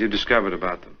 What have you discovered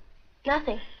about them?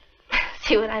 Nothing.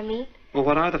 See what I mean? Well,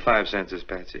 what are the 5 senses,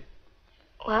 Patsy?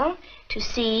 Well, to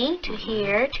see, to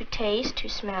hear, to taste, to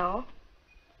smell,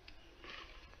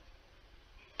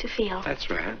 to feel. That's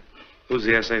right. Who's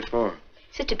the essay for?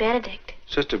 Sister Benedict.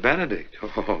 Sister Benedict.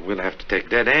 Oh, we'll have to take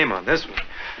dead aim on this one.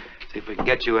 See if we can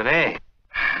get you an A.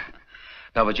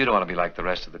 No, but you don't want to be like the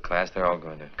rest of the class. They're all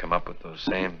going to come up with those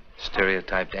same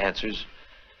stereotyped answers.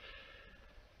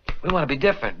 We want to be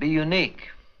different, be unique.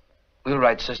 We'll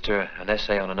write Sister an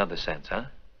essay on another sense, huh?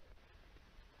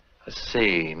 Let's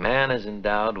see. Man is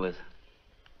endowed with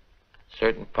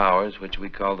certain powers which we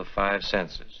call the 5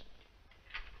 senses.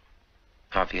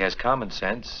 Now, if he has common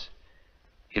sense,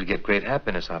 he'll get great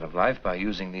happiness out of life by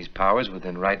using these powers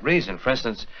within right reason. For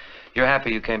instance, you're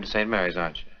happy you came to St. Mary's,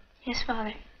 aren't you? Yes,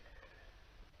 Father.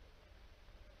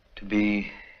 To be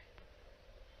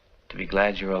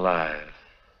glad you're alive.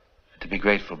 To be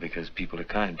grateful because people are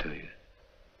kind to you.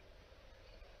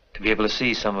 To be able to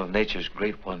see some of nature's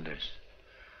great wonders.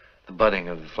 The budding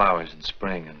of the flowers in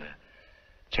spring and the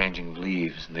changing of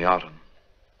leaves in the autumn.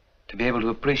 To be able to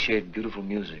appreciate beautiful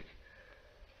music.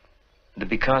 And to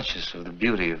be conscious of the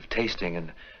beauty of tasting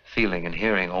and feeling and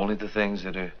hearing only the things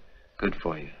that are good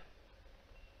for you.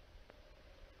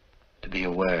 To be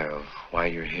aware of why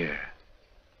you're here.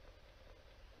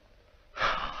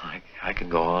 I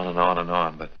could go on and on and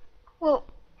on, but... Well,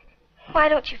 why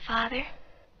don't you, Father?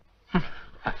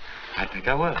 I think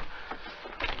I will.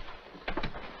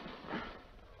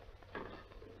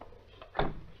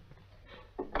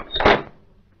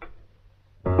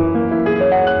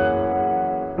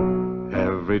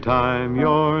 Every time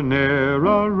you're near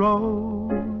a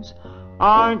rose,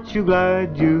 aren't you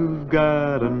glad you've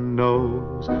got a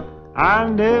nose?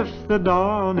 And if the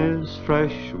dawn is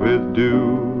fresh with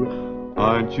dew,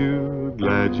 aren't you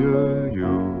glad you're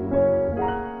you?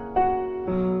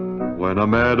 When a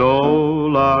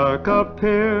meadowlark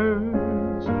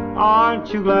appears,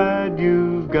 aren't you glad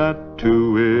you've got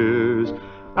 2 ears?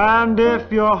 And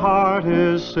if your heart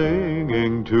is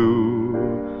singing too,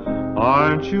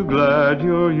 aren't you glad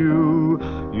you're you?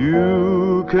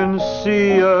 You can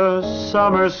see a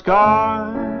summer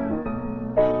sky,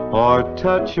 or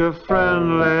touch a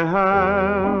friendly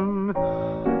hand,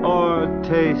 or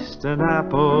taste an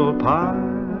apple pie.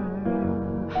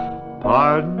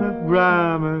 Pardon the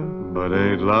grammar, but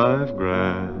ain't life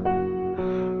grand?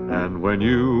 And when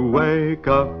you wake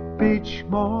up each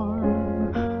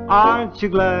morn, aren't you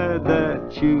glad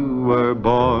that you were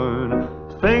born?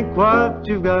 Think what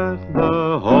you've got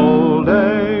the whole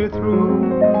day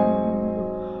through.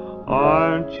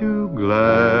 Aren't you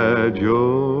glad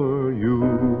you're you?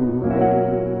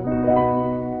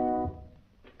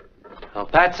 Well,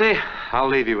 Patsy, I'll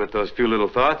leave you with those few little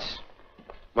thoughts.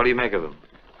 What do you make of them?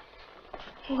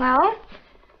 Well,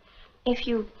 if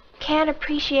you can't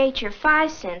appreciate your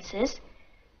 5 senses,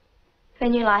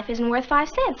 then your life isn't worth 5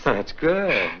 cents. That's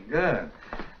good, good.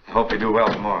 I hope you do well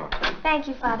tomorrow. Thank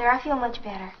you, Father. I feel much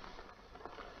better.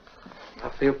 I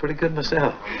feel pretty good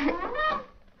myself.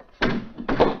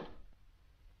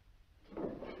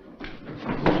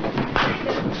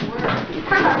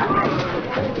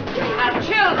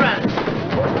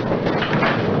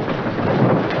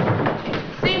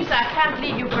 can't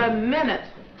leave you for a minute.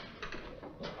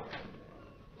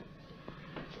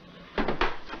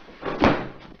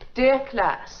 Dear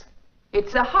class,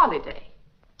 it's a holiday.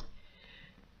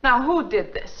 Now, who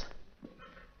did this?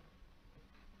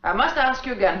 I must ask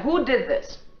you again, who did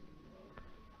this?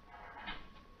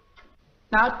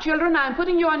 Now, children, I'm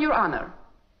putting you on your honor.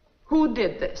 Who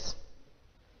did this?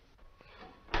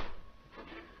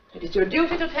 It is your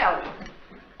duty to tell me.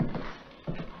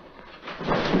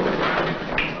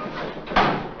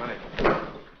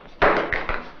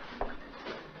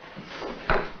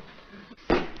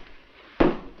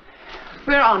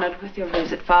 We're honored with your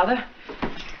visit, Father.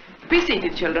 Be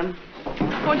seated, children.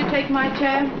 Won't you take my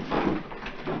chair?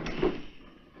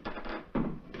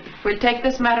 We'll take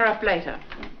this matter up later.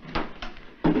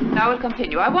 Now we'll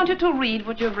continue. I want you to read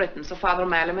what you've written so Father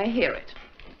O'Malley may hear it.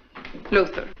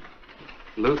 Luther.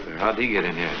 Luther? How'd he get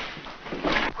in here?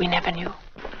 We never knew.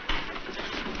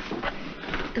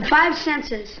 The Five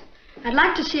Senses. I'd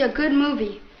like to see a good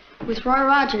movie with Roy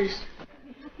Rogers.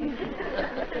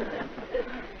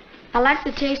 I like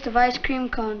the taste of ice cream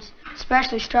cones,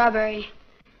 especially strawberry.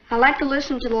 I like to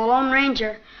listen to the Lone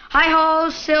Ranger. Hi-ho,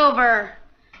 Silver!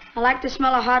 I like the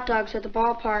smell of hot dogs at the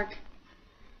ballpark.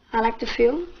 I like to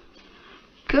feel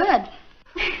good.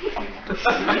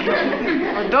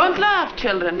 Oh, don't laugh,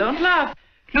 children, don't laugh.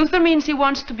 Luther means he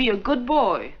wants to be a good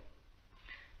boy.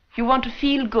 You want to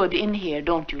feel good in here,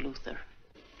 don't you, Luther?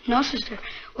 No, sister.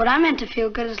 What I meant to feel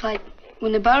good is like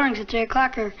when the bell rings at 3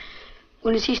 o'clock or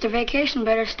when it's Easter vacation,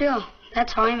 better still.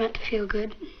 That's how I meant to feel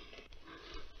good.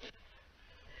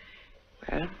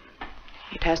 Well,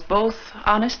 it has both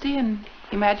honesty and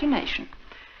imagination.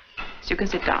 So you can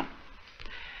sit down.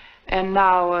 And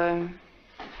now,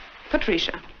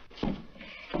 Patricia.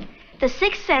 The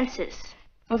 6 senses.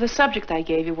 Well, the subject I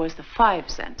gave you was the 5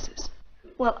 senses.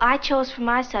 Well, I chose for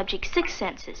my subject 6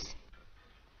 senses.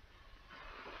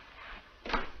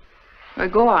 Well,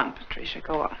 go on, Patricia,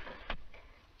 go on.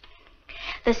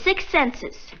 The 6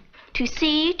 senses. To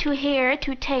see, to hear,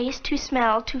 to taste, to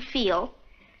smell, to feel,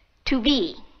 to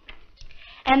be.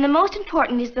 And the most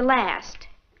important is the last.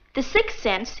 The 6th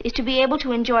sense is to be able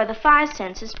to enjoy the 5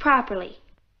 senses properly.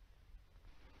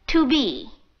 To be.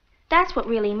 That's what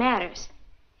really matters.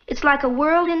 It's like a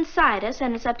world inside us,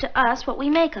 and it's up to us what we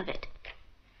make of it.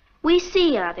 We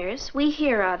see others, we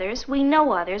hear others, we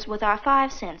know others with our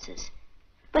 5 senses.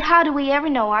 But how do we ever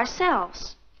know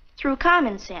ourselves? Through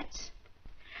common sense.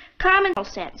 Common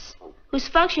sense, whose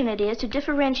function it is to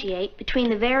differentiate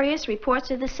between the various reports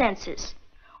of the senses,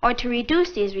 or to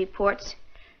reduce these reports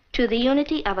to the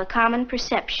unity of a common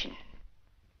perception.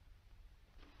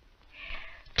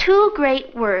 2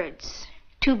 great words,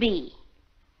 to be.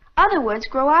 Other words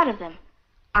grow out of them.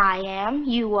 I am,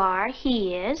 you are,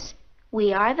 he is,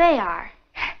 we are, they are.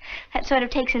 That sort of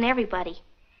takes in everybody.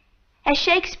 As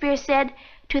Shakespeare said,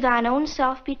 to thine own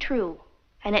self be true,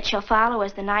 and it shall follow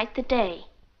as the night the day.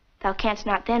 Thou canst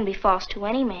not then be false to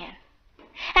any man.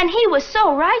 And he was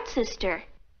so right, sister.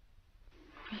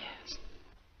 Yes.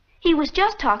 He was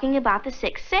just talking about the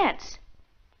 6th sense.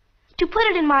 To put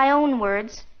it in my own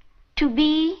words, to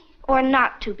be or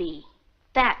not to be,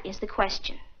 that is the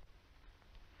question.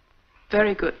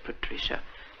 Very good, Patricia.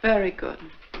 Very good.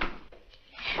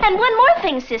 And one more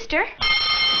thing, sister.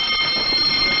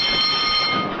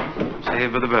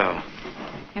 Saved by the bell.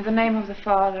 In the name of the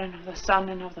Father, and of the Son,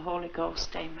 and of the Holy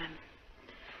Ghost, amen.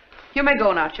 You may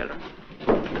go now, children.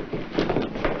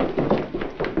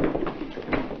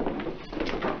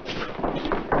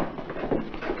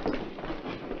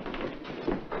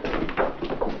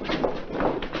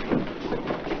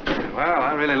 Well,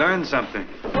 I really learned something.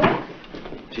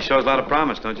 She shows a lot of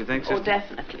promise, don't you think, sister? Oh,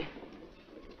 definitely.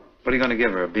 What are you going to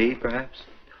give her, a B, perhaps?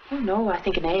 Oh, no, I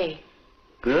think an A.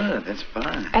 Good, that's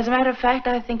fine. As a matter of fact,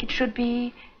 I think it should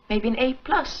be maybe an A+,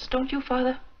 don't you,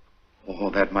 Father?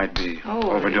 Oh, that might be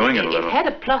overdoing it a little. It had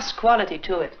a plus quality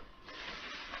to it.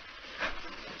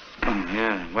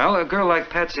 Yeah. Well, a girl like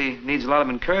Patsy needs a lot of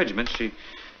encouragement. She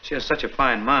has such a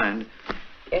fine mind.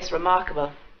 Yes,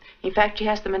 remarkable. In fact, she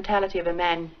has the mentality of a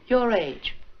man your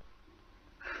age.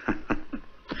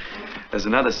 There's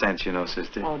another sense, you know,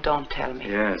 sister. Oh, don't tell me.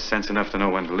 Yeah, sense enough to know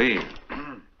when to leave.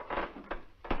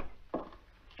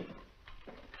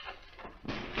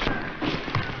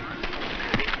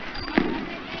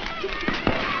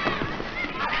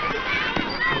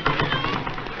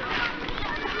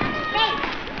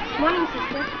 Morning,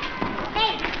 sister.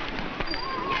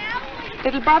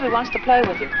 Little Bobby wants to play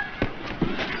with you.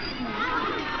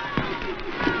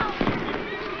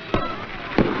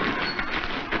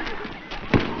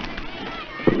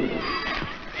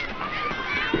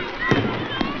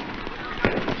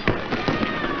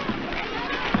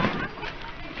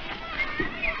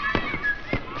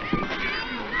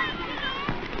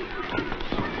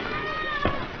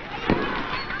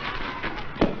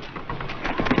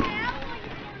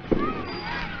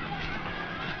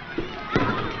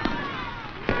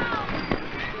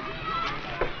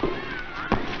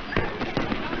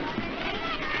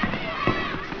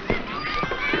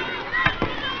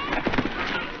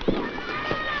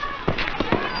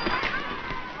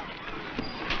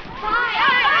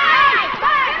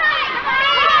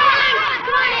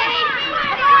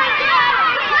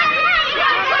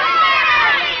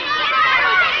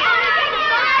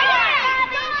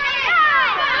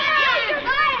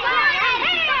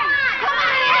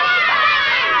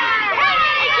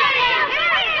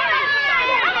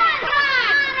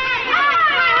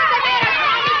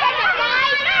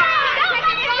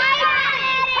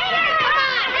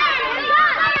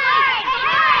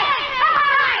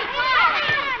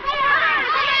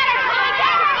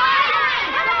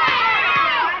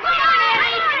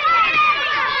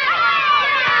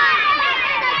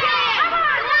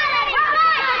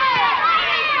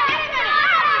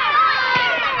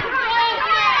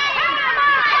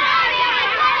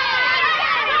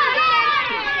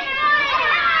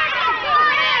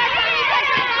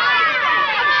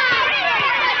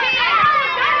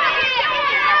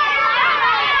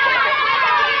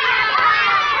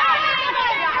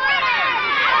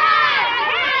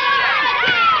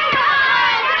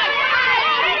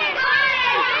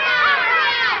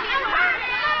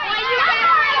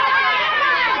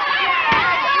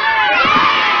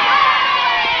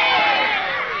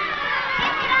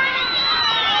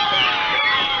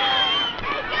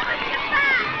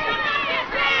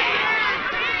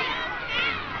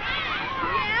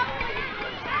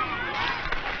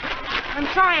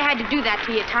 sorry I had to do that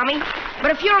to you, Tommy.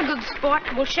 But if you're a good sport,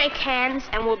 we'll shake hands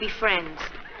and we'll be friends.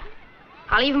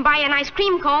 I'll even buy you an ice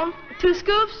cream cone. 2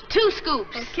 scoops? 2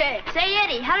 scoops. Okay. Say,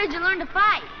 Eddie, how did you learn to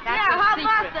fight? That's how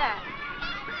about that?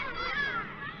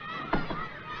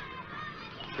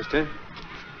 Sister,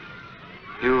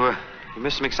 you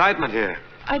missed some excitement here.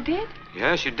 I did?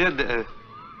 Yes, you did.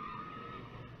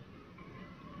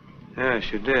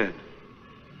 Yes, you did.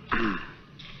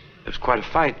 It was quite a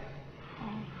fight.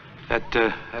 That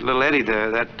little Eddie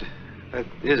there, that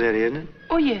is Eddie, isn't it?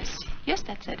 Oh, yes. Yes,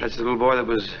 that's Eddie. That's the little boy that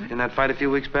was in that fight a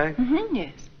few weeks back? Mm-hmm,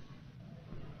 yes.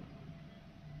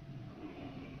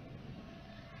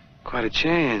 Quite a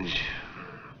change.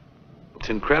 It's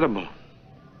incredible.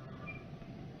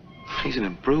 He's an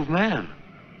improved man.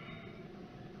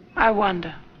 I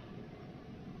wonder.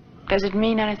 Does it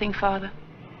mean anything, Father?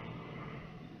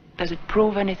 Does it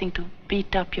prove anything to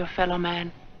beat up your fellow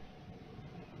man?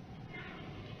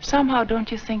 Somehow,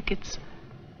 don't you think it's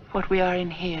what we are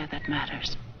in here that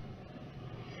matters?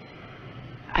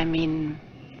 I mean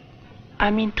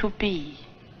to be.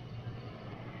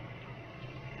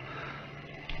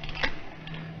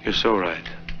 You're so right.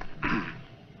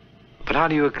 But how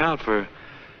do you account for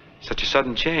such a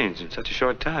sudden change in such a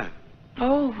short time?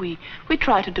 Oh, we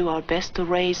try to do our best to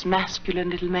raise masculine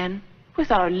little men with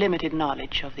our limited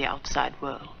knowledge of the outside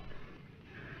world.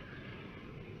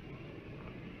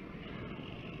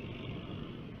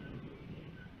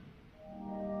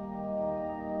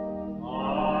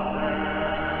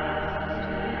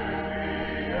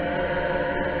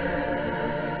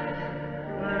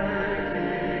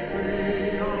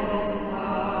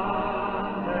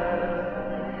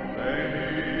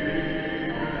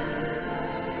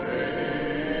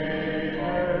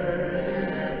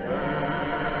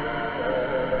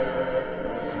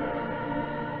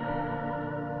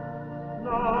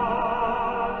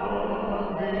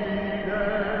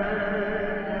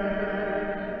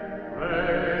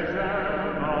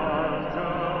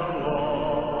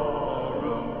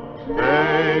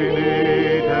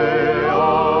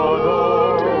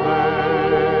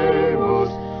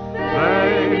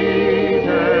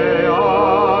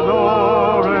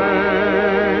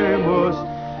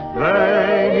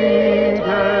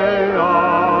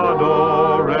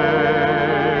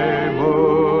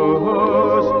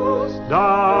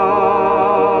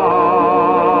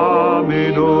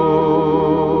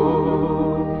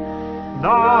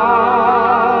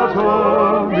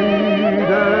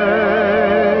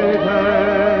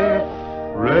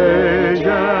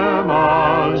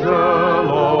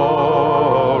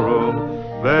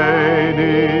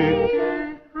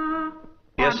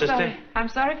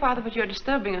 Father, but you're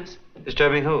disturbing us.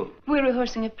 Disturbing who? We're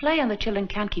rehearsing a play and the children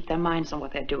can't keep their minds on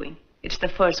what they're doing. It's the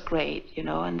first grade, you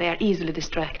know, and they're easily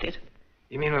distracted.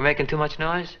 You mean we're making too much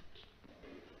noise?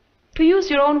 To use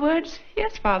your own words,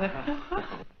 yes, Father.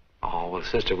 Oh, well,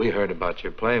 Sister, we heard about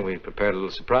your play and we prepared a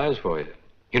little surprise for you.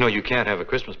 You know, you can't have a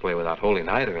Christmas play without Holy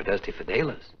Night or a Dusty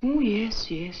Fidelis. Oh, yes,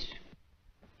 yes.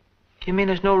 You mean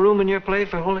there's no room in your play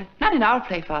for Holy? Not in our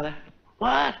play, Father.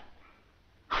 What?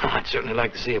 I'd certainly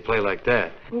like to see a play like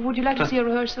that. Well, would you like to see a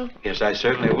rehearsal? Yes, I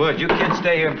certainly would. You kids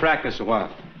stay here and practice a while.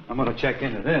 I'm going to check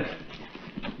into this.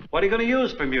 What are you going to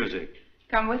use for music?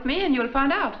 Come with me and you'll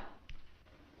find out.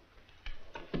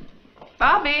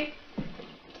 Bobby!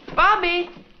 Bobby!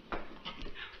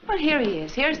 Well, here he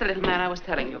is. Here's the little man I was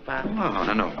telling you about.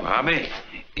 Oh, no, Bobby.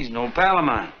 He's an old pal of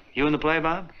mine. You in the play,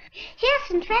 Bob?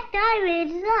 Yes, in fact, I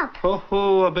made it up.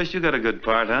 Oh, I bet you got a good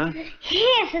part, huh?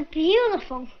 Yes, it's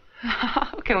beautiful.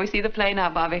 Can we see the play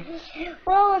now, Bobby?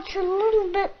 Well, it's a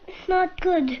little bit not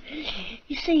good.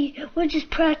 You see, we're just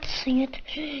practicing it.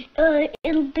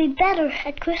 It'll be better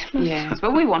at Christmas. Yes,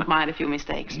 but we won't mind a few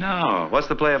mistakes. No. What's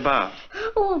the play about?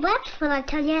 Oh, that's what I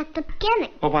tell you at the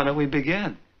beginning. Well, why don't we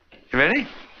begin? You ready?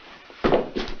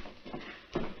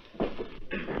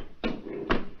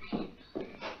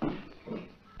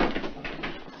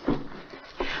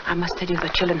 I must tell you, the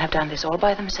children have done this all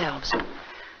by themselves.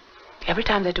 Every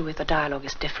time they do it, the dialogue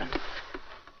is different.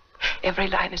 Every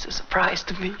line is a surprise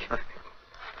to me.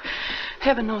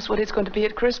 Heaven knows what it's going to be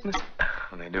at Christmas.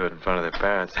 When they do it in front of their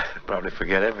parents, they probably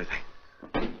forget everything.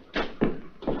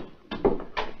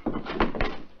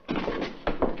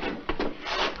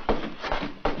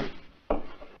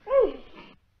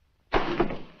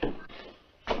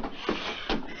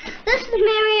 This is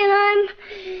Mary and I'm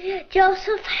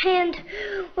Joseph, and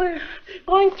we're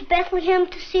going to Bethlehem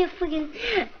to see if we can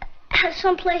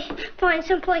find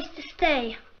someplace to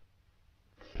stay.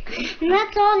 And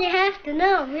that's all you have to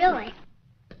know, really.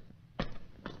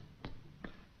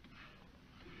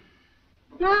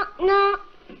 Knock, knock.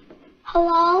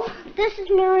 Hello, this is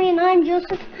Mary and I'm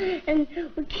Joseph, and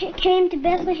we came to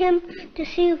Bethlehem to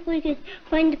see if we could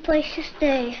find a place to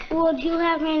stay. Well, do you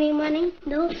have any money?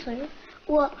 No, sir.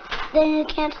 Well, then you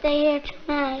can't stay here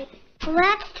tonight. Well,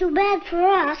 that's too bad for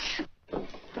us.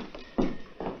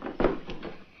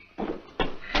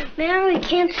 Mary, we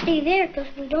can't stay there because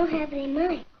we don't have any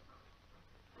money.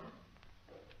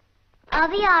 I'll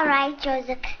be all right,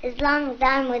 Joseph, as long as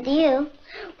I'm with you.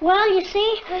 Well, you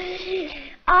see,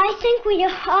 I think we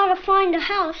ought to find a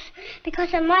house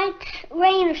because it might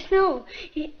rain or snow.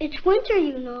 It's winter,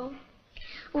 you know.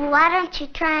 Well, why don't you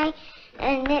try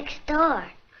next door?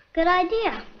 Good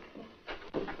idea.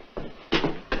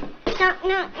 Knock,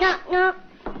 knock, knock, knock.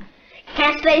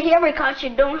 Can't stay here because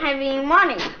you don't have any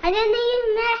money. I didn't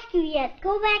even ask you yet.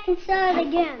 Go back and start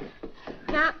again.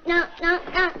 Knock, knock,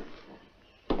 knock, knock.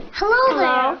 Hello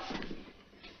there.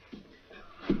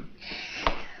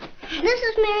 This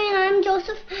is Mary and I'm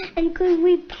Joseph, and could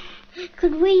we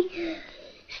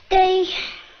stay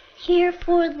here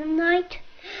for the night,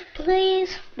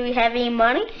 please? Do we have any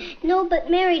money? No, but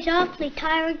Mary's awfully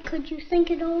tired. Could you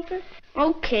think it over?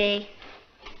 Okay.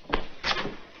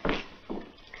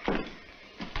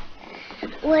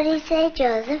 What did he say,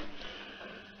 Joseph?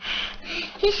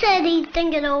 He said he'd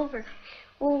think it over.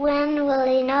 Well, when will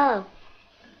he know?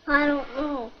 I don't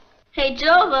know. Hey,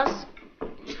 Joseph.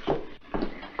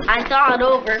 I thought it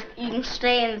over. You can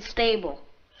stay in the stable.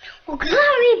 Well,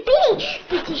 glory be!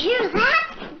 Did you hear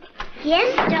that?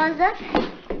 Yes, Joseph.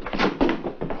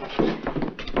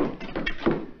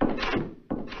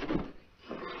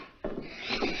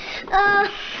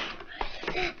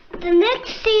 The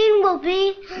next scene will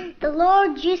be the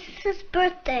Lord Jesus'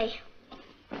 birthday.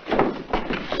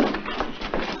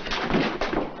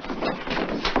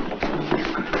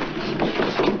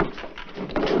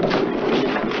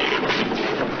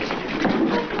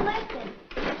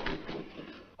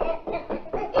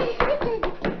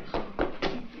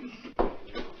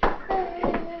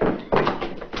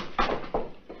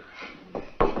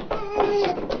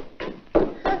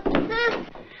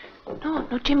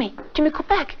 No, Jimmy. Jimmy, go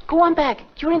back. Go on back.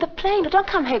 You're in the plane. No, don't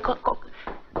come here. Go.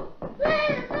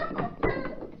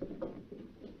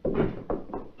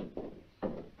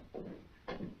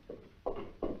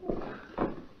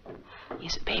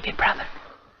 He's a baby brother.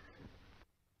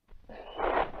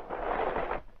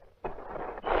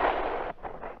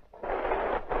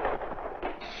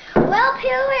 Well,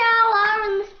 here we all are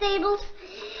in the stables,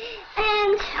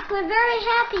 and we're very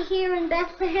happy here in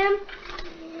Bethlehem.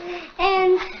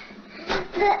 And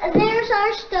there's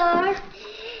our star,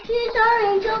 here's our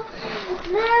angel,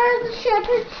 there are the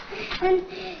shepherds, and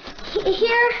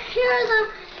here are the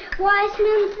wise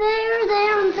men,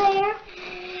 there, and there.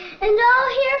 And all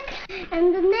here, and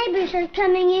the neighbors are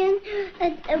coming in,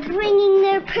 bringing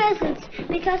their presents,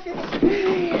 because it's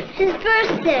his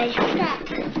birthday.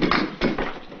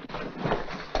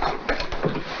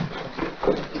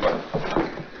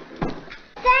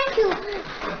 Thank you.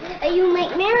 You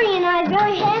make Mary and I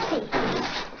very happy.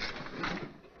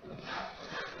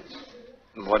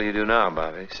 What do you do now,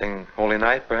 Bobby? Sing Holy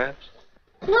Night, perhaps?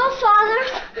 No, Father.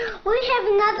 We have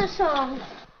another song.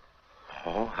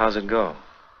 Oh, how's it go?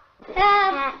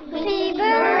 Happy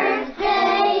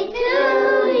birthday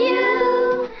to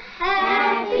you.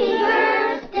 Happy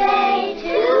birthday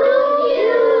to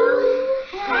you.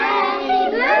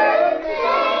 Happy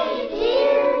birthday,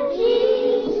 dear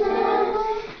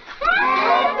Jesus.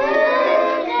 Happy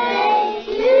birthday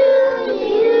to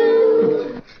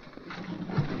you.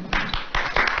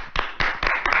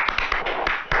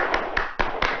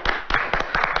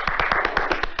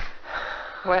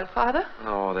 Well, Father?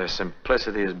 Oh, their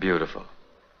simplicity is beautiful.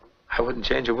 I wouldn't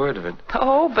change a word of it.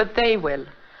 Oh, but they will.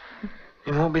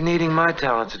 You won't be needing my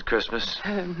talents at Christmas.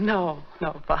 No,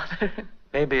 Father.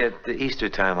 Maybe at the Easter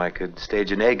time I could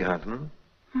stage an egg hunt, hmm?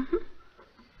 Mm-hmm.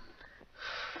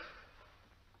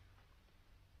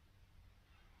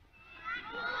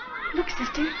 Look,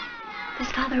 sister.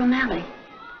 There's Father O'Malley.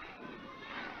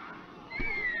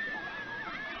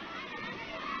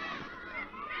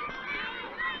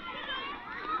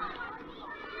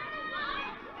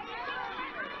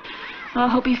 I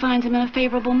hope he finds him in a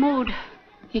favorable mood.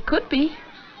 He could be.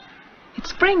 It's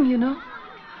spring, you know.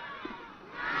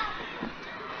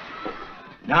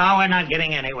 No, we're not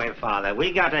getting anywhere, Father.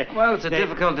 We got to... Well, it's a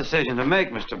difficult decision to make,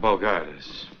 Mr. Bogart,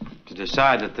 is to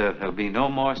decide that there'll be no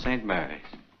more St. Mary's.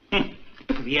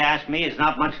 If you ask me, it's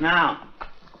not much now.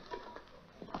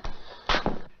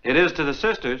 It is to the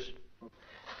sisters.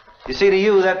 You see, to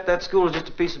you, that school is just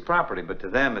a piece of property, but to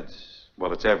them, it's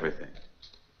everything.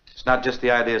 It's not just the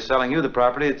idea of selling you the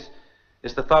property,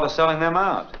 it's the thought of selling them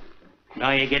out.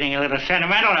 Now you're getting a little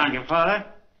sentimental, aren't you, Father?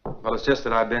 Well, it's just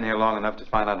that I've been here long enough to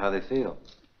find out how they feel.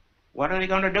 What are they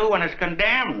going to do when it's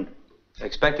condemned?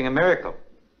 Expecting a miracle.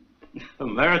 A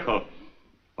miracle?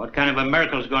 What kind of a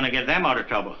miracle is going to get them out of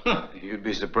trouble? You'd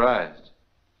be surprised.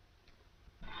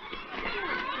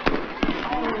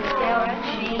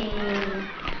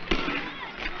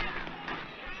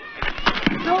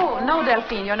 No,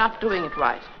 Delphine, you're not doing it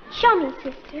right. Show me,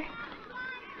 sister.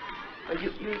 Well,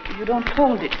 you don't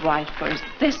hold it right first.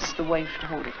 This is the way to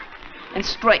hold it. And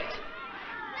straight.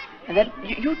 And then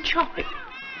you chop it.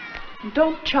 And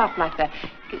don't chop like that.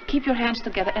 Keep your hands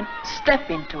together and step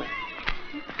into it.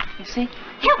 You see?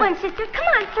 Hit one, sister. Come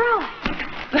on, throw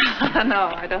it.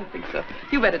 No, I don't think so.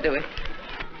 You better do it.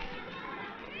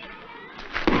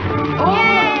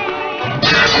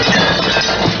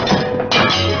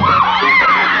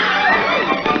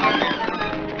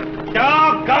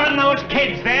 Doggone those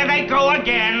kids. There they go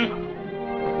again.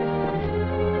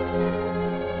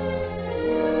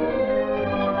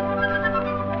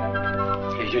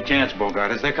 Here's your chance,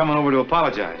 Bogartis. They're coming over to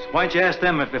apologize. Why don't you ask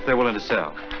them if they're willing to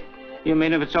sell? You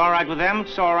mean if it's all right with them,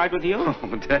 it's all right with you?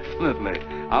 Oh, definitely.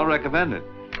 I'll recommend it.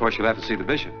 Of course, you'll have to see the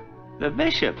bishop. The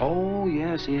bishop? Oh,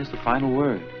 yes, he has the final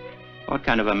word. What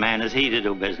kind of a man is he to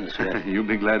do business with? You'll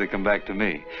be glad to come back to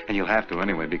me. And you'll have to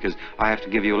anyway, because I have to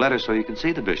give you a letter so you can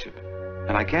see the bishop.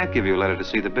 And I can't give you a letter to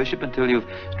see the bishop until you've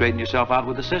straightened yourself out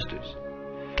with the sisters.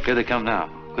 Here they come now.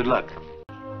 Good luck.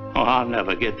 Oh, I'll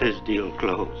never get this deal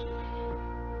closed.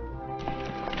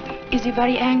 Is he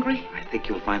very angry? I think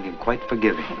you'll find him quite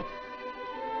forgiving.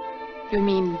 You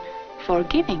mean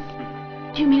forgiving?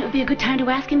 Do you mean it would be a good time to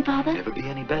ask him, Father? Never be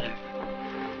any better.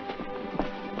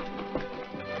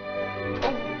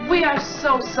 We are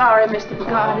so sorry, Mr.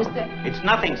 Bogart. It's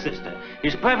nothing, sister.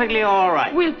 He's perfectly all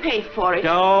right. We'll pay for it.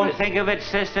 Don't think of it,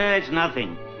 sister. It's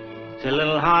nothing. It's a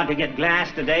little hard to get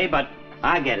glass today, but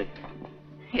I get it.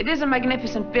 It is a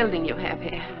magnificent building you have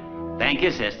here. Thank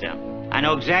you, sister. I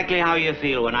know exactly how you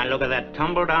feel when I look at that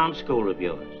tumble-down school of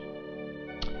yours.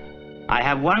 I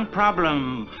have one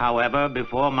problem, however,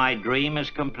 before my dream is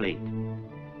complete.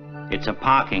 It's a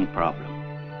parking problem.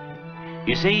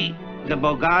 You see, the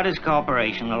Bogartis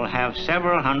Corporation will have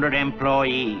several hundred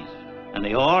employees, and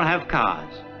they all have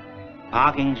cars.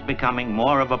 Parking's becoming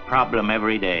more of a problem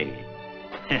every day.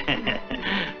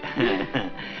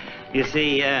 You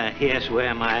see, here's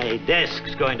where my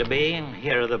desk's going to be, and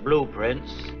here are the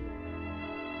blueprints.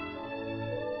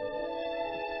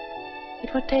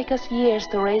 It would take us years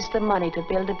to raise the money to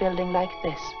build a building like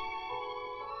this.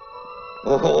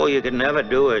 Oh, you could never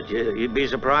do it. You'd be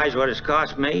surprised what it's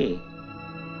cost me.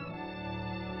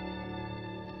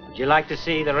 Would you like to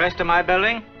see the rest of my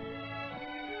building?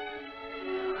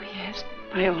 Oh, yes,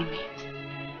 by all means.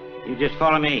 You just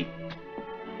follow me.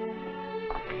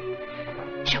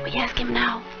 Shall we ask him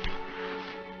now?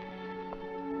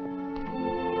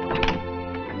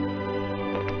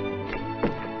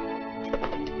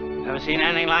 Ever seen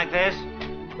anything like this?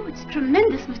 Oh, it's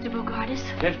tremendous, Mr. Bogartis.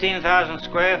 15,000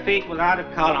 square feet without a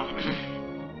column.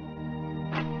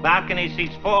 Balcony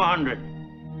seats 400.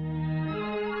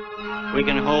 We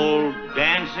can hold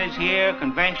dances here,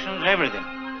 conventions, everything.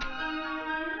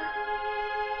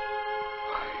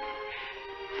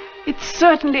 It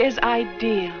certainly is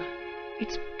ideal.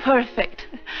 It's perfect.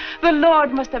 The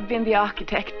Lord must have been the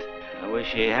architect. I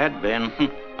wish he had been.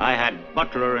 I had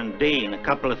Butler and Dean, a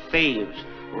couple of thieves.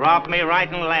 Robbed me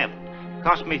right and left.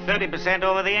 Cost me 30%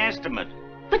 over the estimate.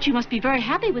 But you must be very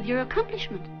happy with your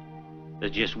accomplishment.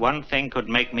 There's just one thing could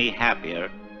make me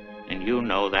happier, and you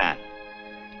know that.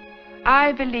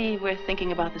 I believe we're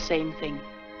thinking about the same thing.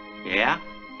 Yeah?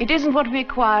 It isn't what we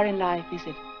acquire in life, is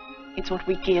it? It's what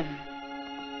we give.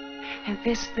 And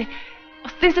this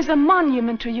is a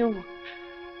monument to you.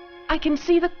 I can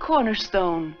see the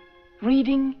cornerstone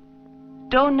reading,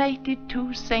 donated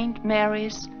to St.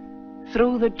 Mary's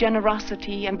through the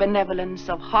generosity and benevolence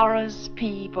of Horace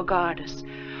P. Bogartis.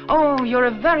 Oh, you're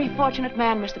a very fortunate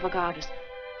man, Mr. Bogartis.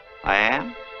 I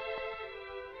am?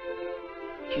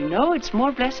 You know, it's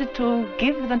more blessed to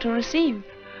give than to receive.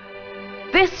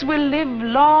 This will live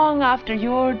long after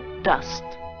you're dust.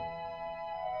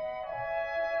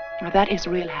 Now, that is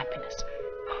real happiness.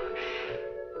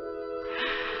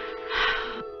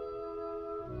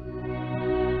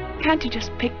 Can't you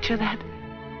just picture that?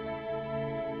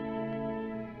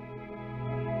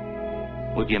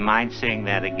 Would you mind saying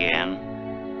that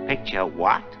again? Picture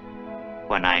what?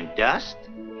 When I'm dust?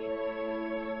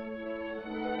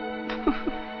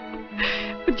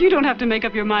 But you don't have to make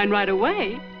up your mind right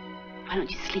away. Why don't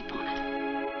you sleep on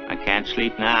it? I can't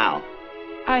sleep now.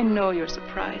 I know you're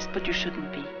surprised, but you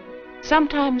shouldn't be.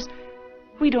 Sometimes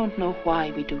We don't know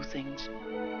why we do things.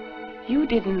 You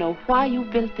didn't know why you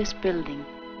built this building.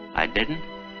 I didn't?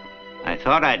 I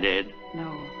thought I did.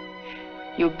 No.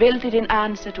 You built it in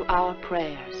answer to our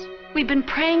prayers. We've been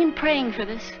praying and praying for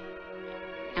this.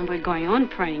 And we're going on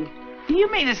praying. Do you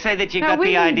mean to say that you Now, got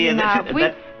the idea now.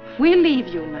 that... We'll leave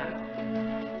you now.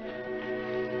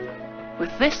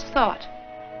 With this thought,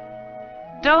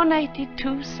 donated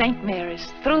to St.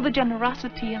 Mary's through the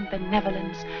generosity and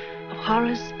benevolence of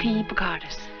Horace P.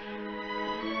 Bogardus.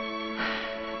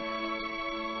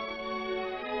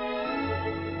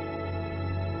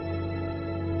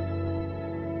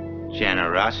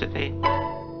 Generosity,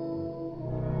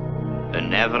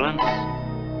 benevolence,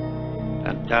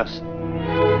 and dust.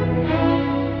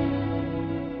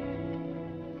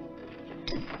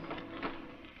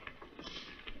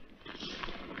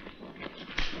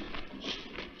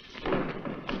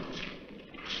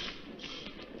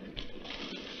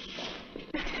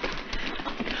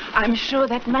 I'm sure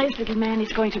that nice little man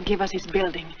is going to give us his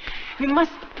building. We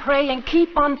must pray and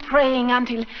keep on praying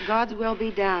until... God's will be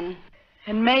done.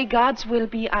 And may God's will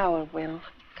be our will.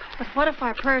 But what if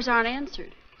our prayers aren't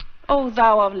answered? O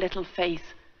thou of little faith,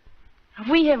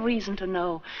 we have reason to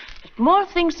know that more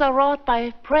things are wrought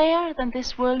by prayer than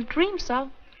this world dreams of.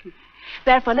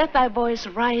 Therefore let thy voice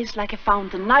rise like a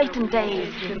fountain night and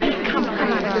day. Come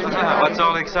on. What's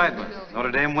all the excitement?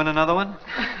 Notre Dame win another one?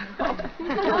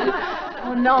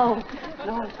 Oh, no.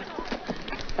 No.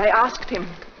 I asked him.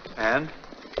 And?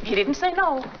 He didn't say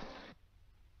no.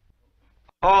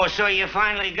 Oh, so you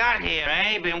finally got here,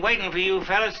 eh? Been waiting for you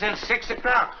fellas since 6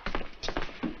 o'clock.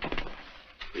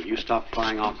 Will you stop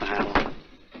flying off the handle?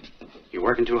 You're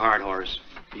working too hard, Horace.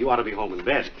 You ought to be home in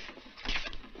bed.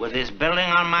 With this building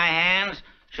on my hands,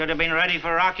 should have been ready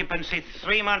for occupancy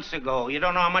 3 months ago. You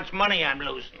don't know how much money I'm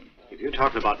losing. If you're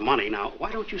talking about money now,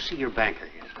 why don't you see your banker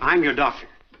here? I'm your doctor.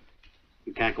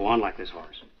 You can't go on like this,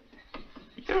 Horace.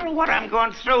 You don't know what I'm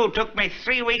going through. Took me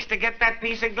 3 weeks to get that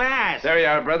piece of glass. There you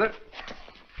are, brother.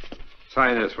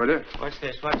 Sign this, will you? What's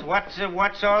this? What's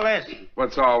all this?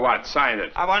 What's all what? Sign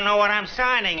it. I want to know what I'm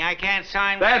signing. I can't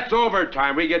sign... That's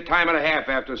overtime. We get time and a half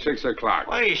after 6 o'clock.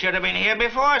 Well, you should have been here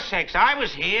before 6. I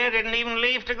was here. Didn't even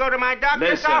leave to go to my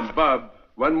doctor's office. Listen, Bub.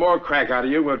 One more crack out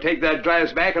of you. We'll take that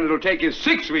glass back, and it'll take you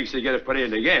 6 weeks to get it put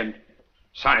in again.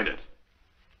 Sign it.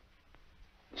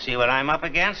 See what I'm up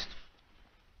against?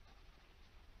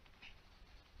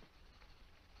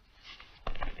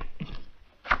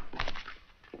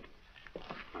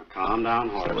 Calm down,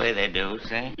 Horace. That's the way they do,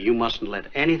 see? You mustn't let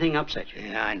anything upset you.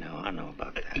 Yeah, I know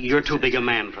about that. You're too big a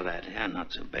man for that. Yeah,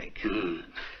 not so big.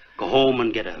 Go home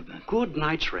and get a good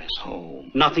night's rest. Home.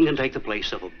 Nothing can take the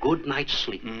place of a good night's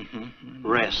sleep.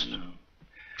 Rest.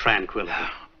 Tranquility.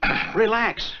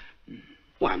 Relax.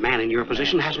 Why, a man in your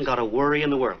position hasn't got a worry in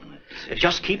the world.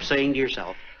 Just keep saying to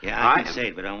yourself... Yeah, I can say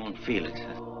it, but I won't feel it.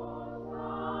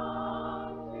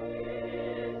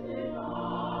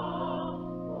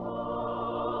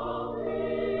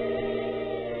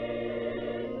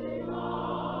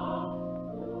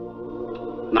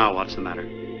 Now what's the matter? You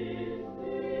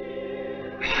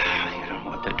don't know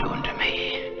what they're doing to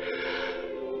me.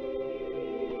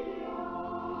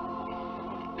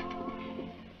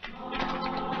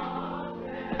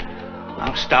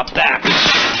 I'll stop that.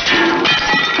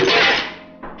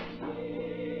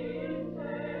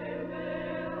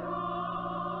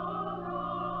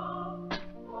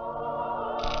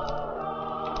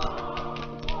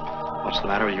 What's the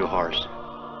matter with you, Horace?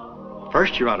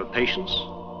 First you're out of patience,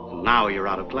 and now you're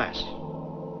out of class.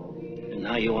 And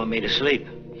now you want me to sleep.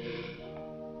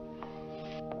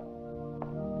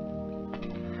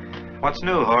 What's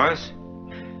new, Horace?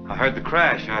 I heard the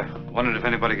crash. I wondered if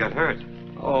anybody got hurt.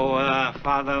 Oh,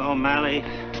 Father O'Malley,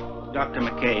 Dr.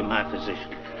 McKay, my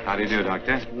physician. How do you do,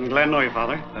 Doctor? Glad to know you,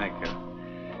 Father. Thank you.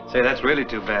 Say, that's really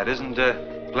too bad. Isn't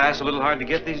glass a little hard to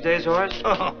get these days, Horace?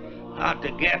 Oh, hard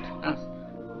to get.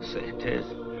 Say it is.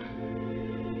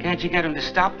 Can't you get him to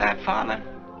stop that, Father?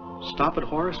 Stop it,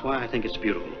 Horace? Why, I think it's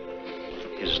beautiful.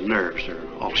 His nerves are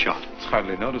all shot. It's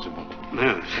hardly noticeable.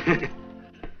 Yeah.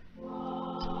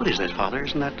 What is that, Father?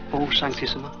 Isn't that O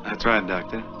Sanctissima? That's right,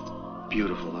 Doctor.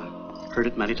 Beautiful. I've heard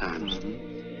it many times.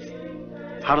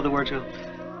 How do the words go?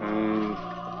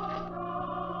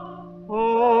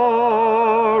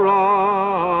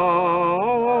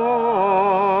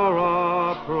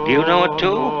 Do you know it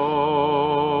too?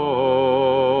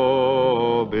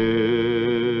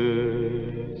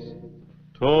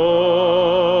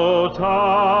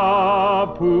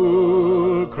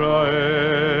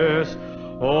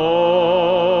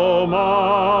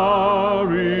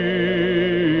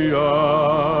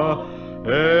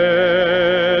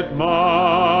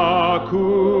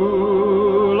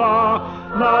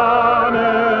 non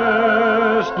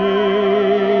est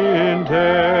in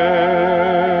te.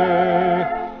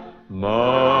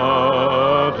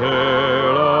 Mater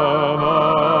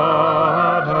amata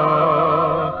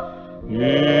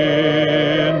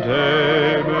in te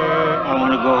me. I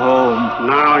want to go home.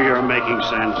 Now you're making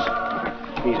sense.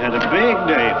 He's had a big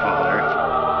day, Father.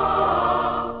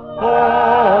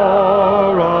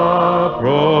 Ora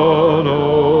pro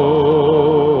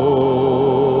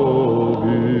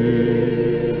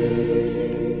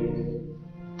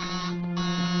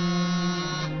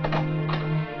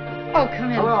Oh, come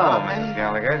in, Hello, Father. Mrs.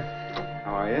 Gallagher.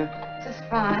 How are you? Just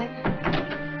fine.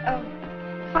 Oh,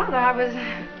 Father, I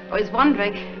was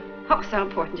wondering. Oh, so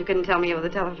important you couldn't tell me over the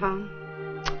telephone.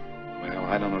 Well,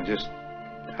 I don't know just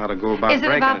how to go about Is it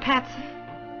breaking about Patsy?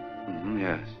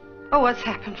 Yes. Oh, what's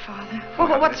happened, Father?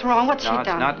 Oh, what's wrong? What's she No, it's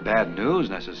done? not bad news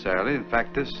necessarily. In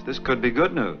fact, this could be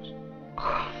good news.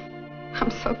 I'm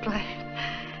so glad.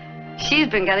 She's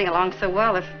been getting along so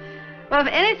well. If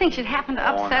anything should happen to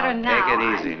upset her now. Take it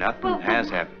easy. Nothing has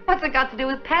happened. What's it got to do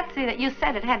with Patsy that you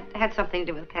said it had something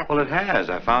to do with Patsy? Well, it has.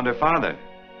 I found her father.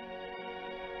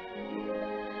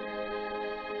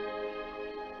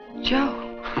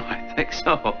 Joe. I think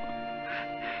so.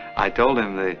 I told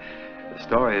him the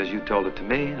story as you told it to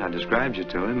me, and I described you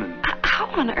to him, and... How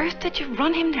on earth did you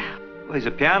run him down? Well, he's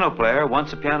a piano player.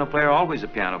 Once a piano player, always a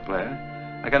piano player.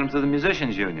 I got him through the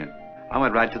Musicians Union. I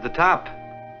went right to the top.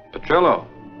 Petrillo.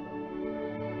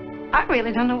 I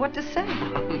really don't know what to say.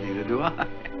 Neither do I.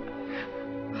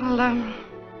 Well,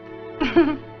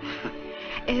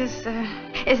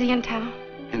 is he in town?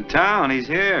 In town, he's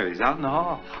here. He's out in the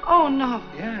hall. Oh, no.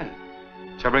 Yeah.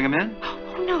 Shall I bring him in?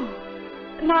 Oh, no.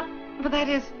 Not, but that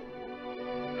is...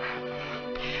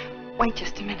 Wait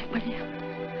just a minute, will you?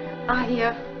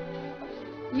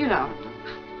 You know.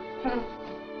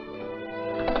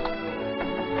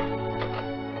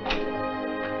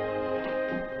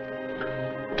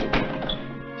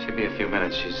 She'll be a few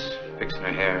minutes. She's fixing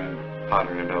her hair and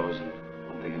powdering her nose and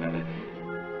one thing and another.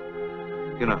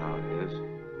 You know how it is.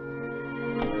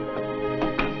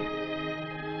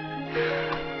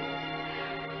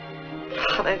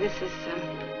 Father, this is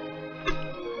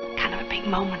kind of a big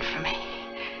moment for me.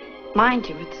 Mind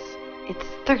you, it's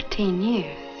 13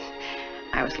 years.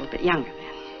 I was a little bit younger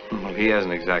then. Well, he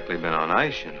hasn't exactly been on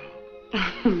ice, you know.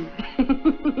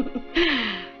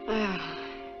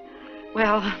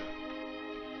 Well,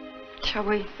 shall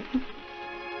we?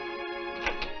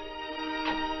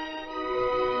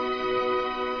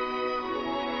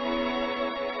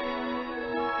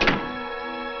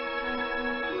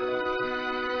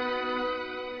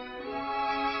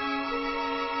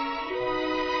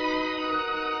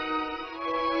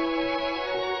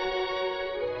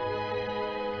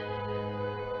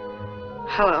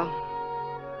 Hello.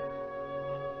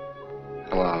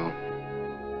 Hello.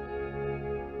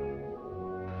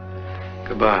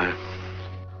 Goodbye.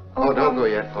 Oh, don't go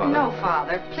yet, Father. No,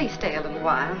 Father. Please stay a little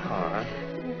while. All right.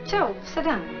 Joe, sit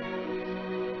down.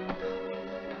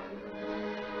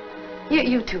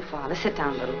 You too, Father. Sit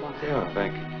down a little while. Yeah,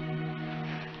 thank you.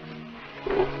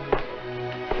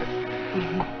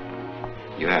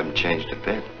 You haven't changed a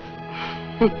bit.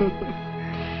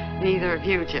 Neither of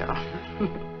you, Joe.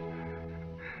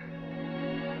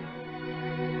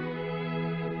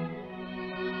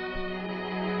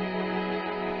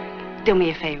 Do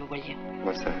me a favor, will you?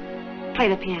 What's that? Play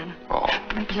the piano. Oh.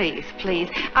 Please,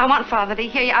 please. I want Father to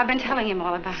hear you. I've been telling him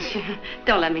all about you.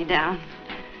 Don't let me down.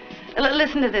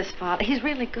 Listen to this, Father. He's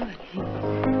really good.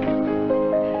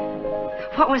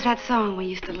 What was that song we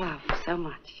used to love so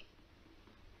much?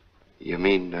 You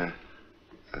mean,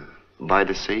 By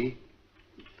the Sea?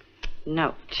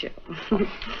 No, Joe.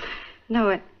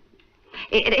 No,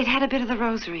 it had a bit of the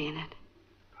rosary in it.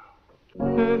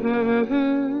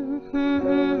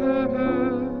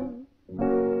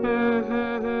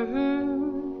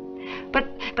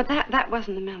 But that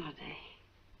wasn't the melody.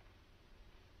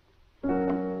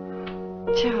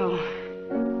 Joe,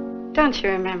 don't you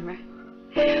remember?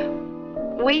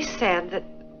 We said that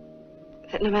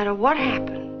no matter what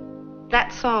happened,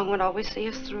 that song would always see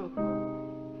us through.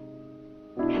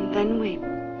 And then we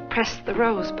pressed the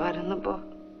rosebud in the book.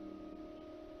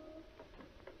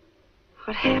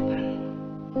 What happened?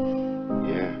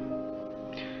 Yeah.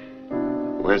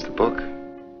 Where's the book?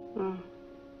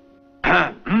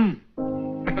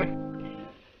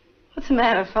 What's the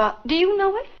matter, Father? Do you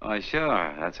know it? Oh,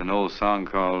 sure. That's an old song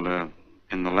called,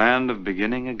 In the Land of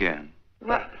Beginning Again.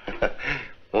 What?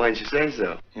 Why didn't you say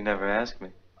so? You never asked me.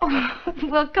 Oh,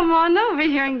 well, come on over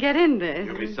here and get in this.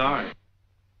 You'll be sorry.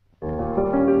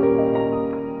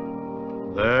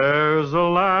 There's a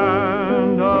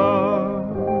land of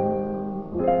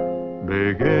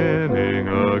beginning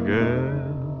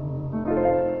again,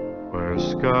 where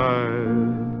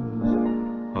skies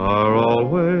are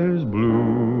always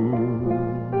blue.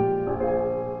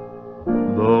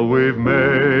 Though we've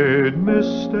made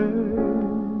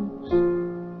mistakes,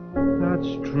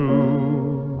 that's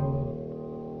true.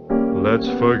 Let's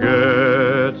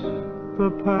forget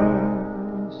the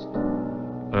past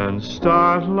and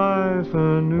start life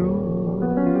anew.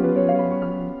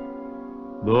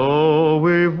 Though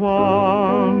we've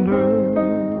wandered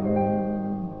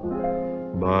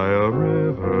by a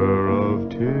river of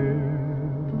tears,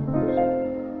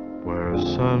 where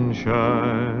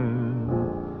sunshine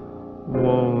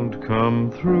won't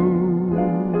come through,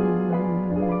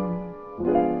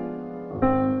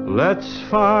 let's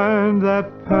find that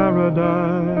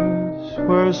paradise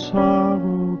where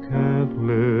sorrow can't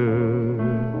live,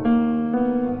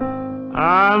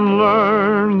 and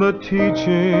learn the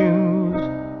teachings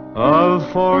of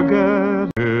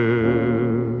forgetting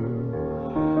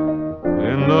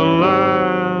in the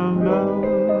land of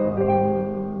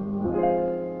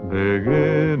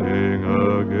beginning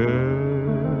again,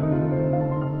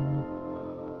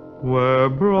 where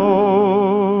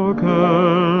broken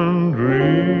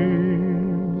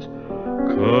dreams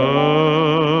come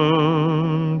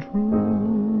true.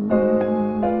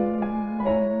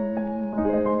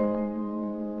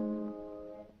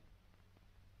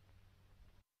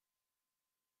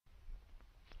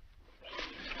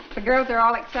 The girls are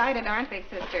all excited, aren't they,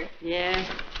 sister? Yes.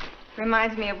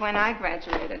 Reminds me of when I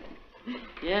graduated.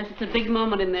 Yes, it's a big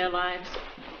moment in their lives.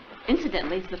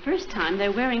 Incidentally, it's the first time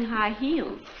they're wearing high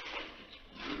heels.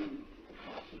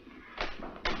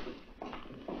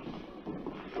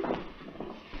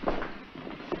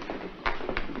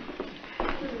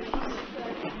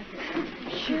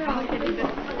 Sure, I'll get it.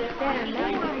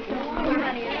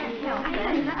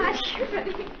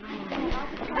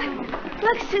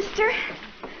 Look, sister.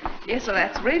 Yes, well,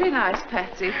 that's really nice,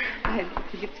 Patsy. I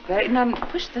think it's very... Now,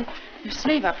 push your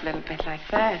sleeve up a little bit like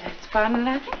that. That's fine, and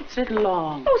I think it's a little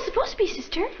long. Oh, it's supposed to be,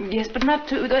 sister. Yes, but not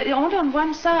too... Only on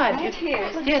one side. Right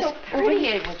here. Yes, So over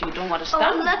here. Well, you don't want to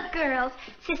stop. Oh, look, girls.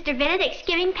 Sister Benedict's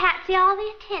giving Patsy all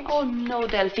the attention. Oh, no,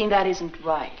 Delphine, that isn't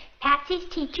right. Patsy's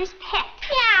teacher's pet.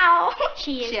 Meow.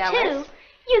 She is, Jealous. too.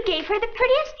 You gave her the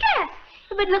prettiest dress.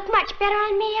 It would look much better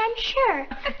on me, I'm sure.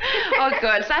 Oh,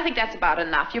 girls, I think that's about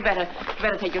enough. You better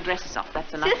take your dresses off.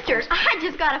 That's enough. Sister, I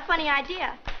just got a funny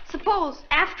idea. Suppose,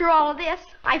 after all of this,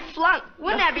 I flunk.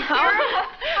 Wouldn't that be terrible?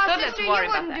 Don't let's Sister, worry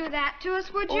you about wouldn't do that to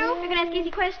us, would you? You're going to ask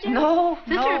easy questions? No,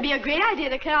 Sister, no. it'd be a great idea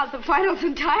to cut out the finals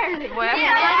entirely. Well,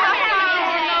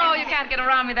 no, you can't get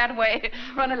around me that way.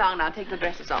 Run along now. Take the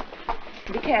dresses off.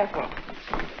 Be careful.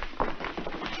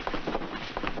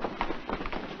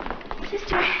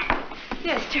 Sister.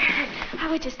 Yes. Sister, I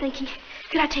was just thinking,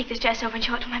 could I take this dress over and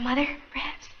show it to my mother,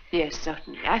 perhaps? Yes,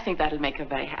 certainly. I think that'll make her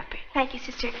very happy. Thank you,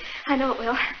 sister. I know it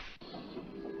will.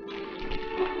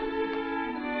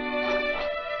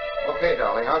 Okay,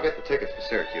 darling, I'll get the tickets for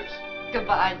Syracuse.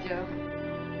 Goodbye, Joe.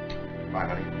 Bye,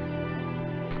 honey.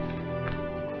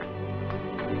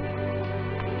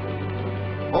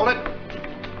 Hold it.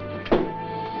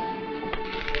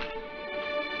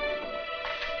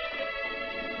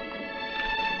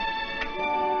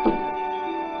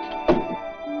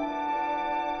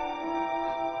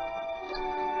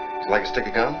 Would you like a stick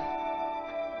of gum?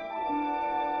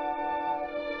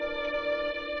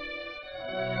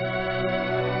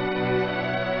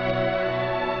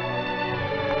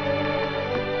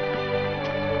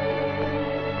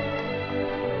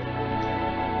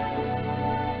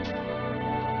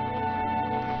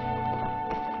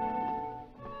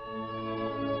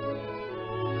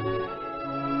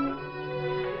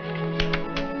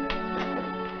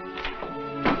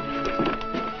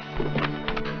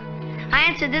 I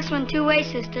answered this one 2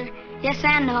 ways, sister. Yes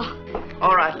and no.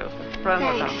 All right, Luther. Run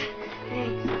along.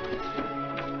 Thanks. Thanks.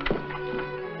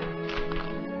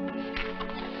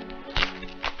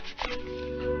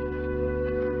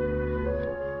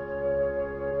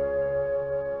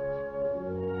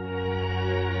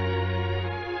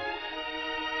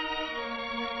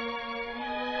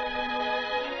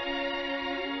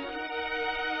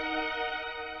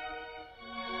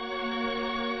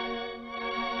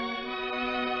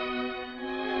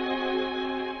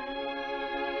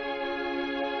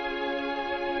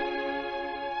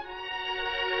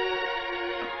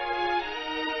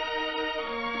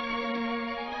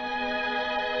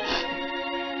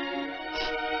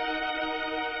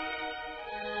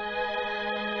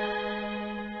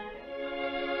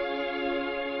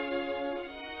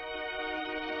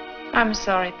 I'm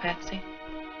sorry, Patsy.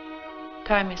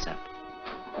 Time is up.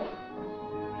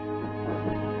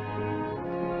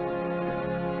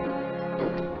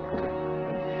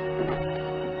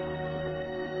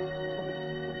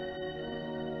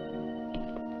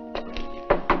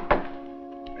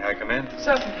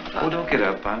 Certainly, Oh, Father. don't get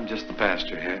up. I'm just the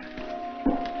pastor here.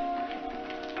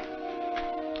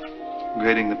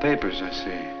 Grading the papers, I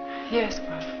see. Yes,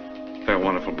 Father. They're a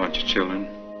wonderful bunch of children.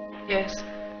 Yes,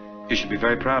 You should be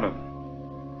very proud of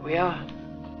them. we are.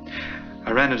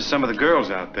 I ran into some of the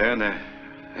girls out there, and they're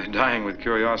dying with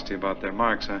curiosity about their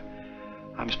marks.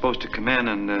 I'm supposed to come in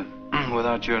and,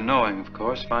 without your knowing, of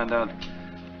course, find out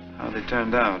how they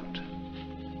turned out.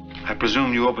 I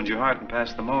presume you opened your heart and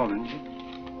passed them all, didn't you?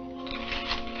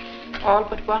 All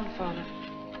but one, Father.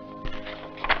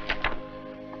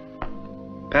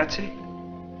 Patsy?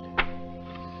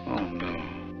 Oh, no.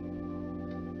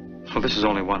 Well, this is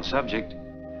only one subject.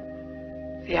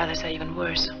 The others are even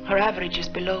worse. Her average is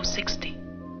below 60.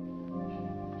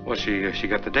 Well, she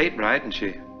got the date right, and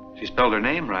she spelled her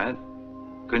name right.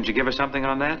 Couldn't you give her something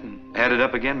on that and add it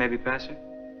up again, maybe pass her?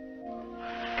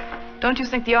 Don't you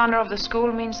think the honor of the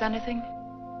school means anything?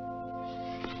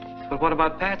 But what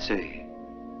about Patsy?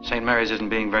 St. Mary's isn't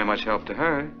being very much help to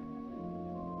her.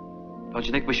 Don't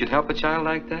you think we should help a child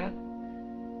like that?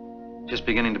 Just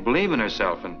beginning to believe in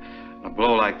herself, and a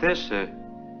blow like this, a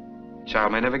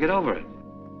child may never get over it.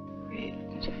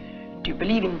 Do you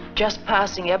believe in just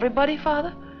passing everybody,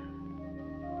 Father?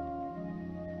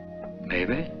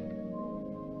 Maybe.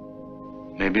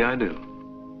 Maybe I do.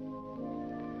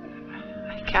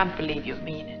 I can't believe you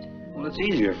mean it. Well, it's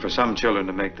easier for some children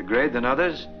to make the grade than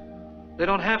others. They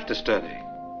don't have to study.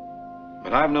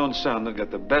 But I've known some that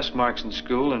got the best marks in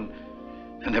school and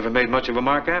never made much of a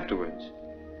mark afterwards.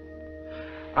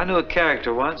 I knew a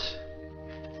character once,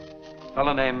 a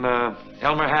fellow named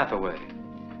Elmer Hathaway.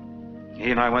 He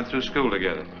and I went through school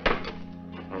together.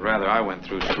 Or rather, I went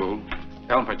through school.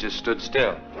 Elmer just stood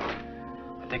still.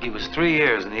 I think he was 3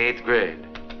 years in the 8th grade.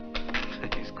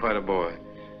 He's quite a boy.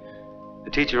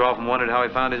 The teacher often wondered how he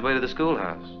found his way to the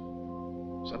schoolhouse.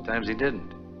 Sometimes he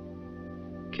didn't.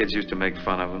 Kids used to make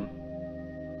fun of him.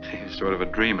 He was sort of a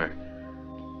dreamer.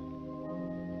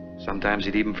 Sometimes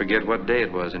he'd even forget what day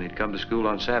it was, and he'd come to school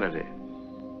on Saturday.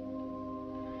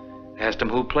 I asked him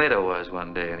who Plato was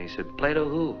one day, and he said, "Plato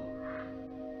who?"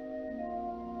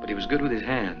 But he was good with his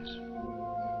hands.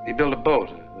 He built a boat,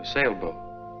 a sailboat.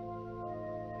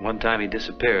 One time he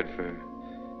disappeared for,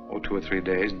 2 or 3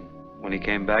 days, and when he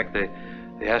came back, they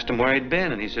asked him where he'd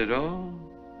been, and he said, "Oh,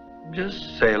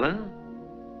 just sailing."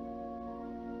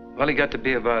 Well, he got to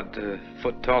be about a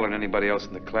foot taller than anybody else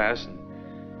in the class, and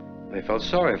they felt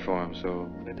sorry for him, so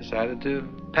they decided to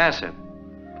pass him.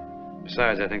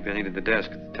 Besides, I think they needed the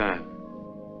desk at the time.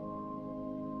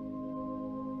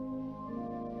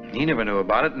 He never knew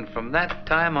about it, and from that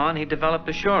time on, he developed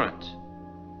assurance.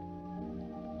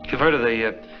 You've heard of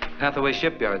the Hathaway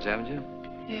shipyards, haven't you?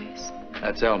 Yes.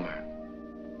 That's Elmer.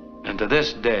 And to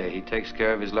this day, he takes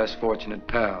care of his less fortunate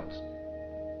pals.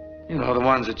 You know, the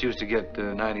ones that used to get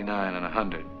 99 and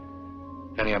 100.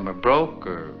 If any of them are broke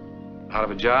or out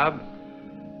of a job,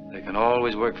 they can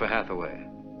always work for Hathaway.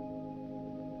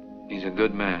 He's a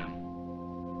good man.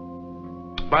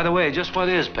 By the way, just what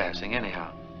is passing,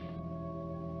 anyhow?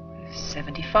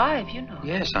 75, you know.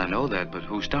 Yes, I know that, but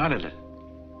who started it?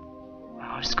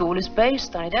 Our school is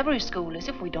based on it. Every school is.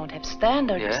 If we don't have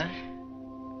standards. Yeah?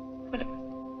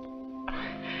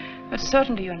 But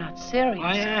certainly you're not serious.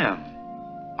 I am.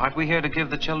 Aren't we here to give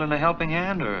the children a helping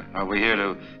hand, or are we here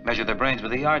to measure their brains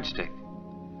with a yardstick?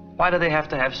 Why do they have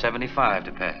to have 75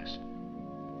 to pass?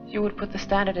 You would put the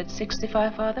standard at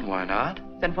 65, Father? Why not?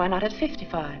 Then why not at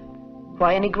 55?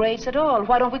 Why any grades at all?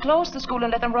 Why don't we close the school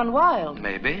and let them run wild?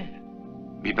 Maybe.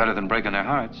 Be better than breaking their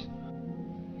hearts.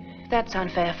 That's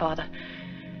unfair, Father.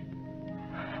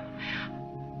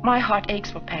 My heart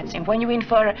aches for Patsy, and when you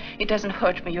infer it doesn't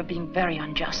hurt me, you're being very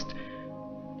unjust.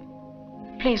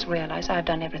 Please realize I've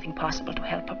done everything possible to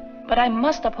help her, but I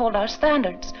must uphold our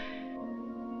standards.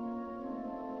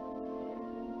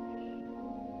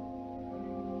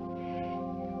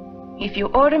 If you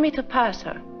order me to pass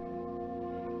her,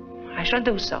 I shall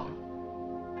do so.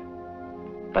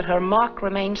 But her mark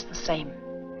remains the same.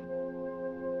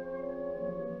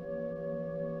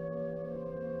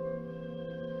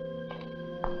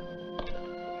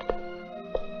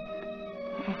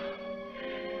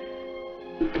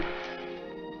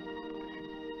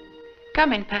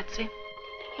 Come in, Patsy.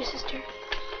 Your sister.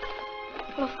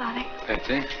 Hello, Father.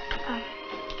 Patsy?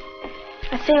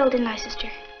 I failed, didn't I, sister?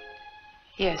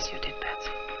 Yes, you did,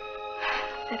 Patsy.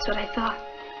 That's what I thought.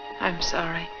 I'm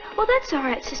sorry. Well, that's all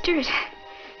right, sister. It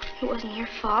wasn't your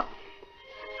fault.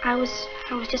 I was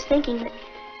just thinking that,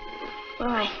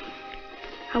 well, I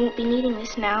won't be needing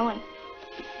this now, and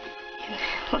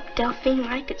look, Delphine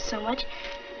liked it so much.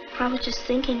 I was just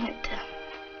thinking that,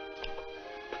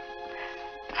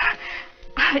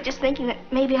 I was just thinking that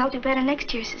maybe I'll do better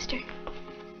next year, Sister.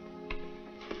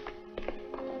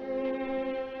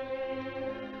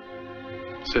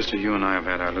 Sister, you and I have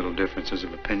had our little differences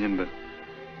of opinion, but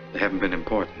they haven't been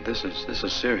important. This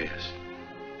is serious.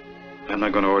 I'm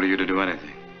not going to order you to do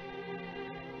anything.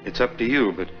 It's up to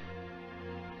you, but...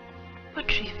 But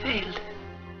she failed.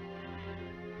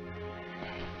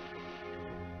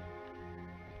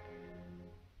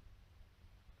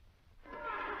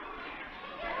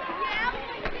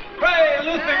 Pray,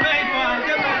 Luther made one.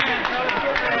 Give him a hand, fellas.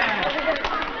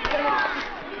 Give him a hand.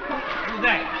 Who's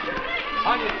that?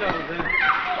 On your toes, then.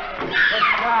 Good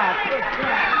try. Good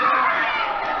try.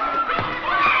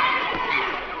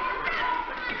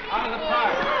 Out of the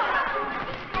park.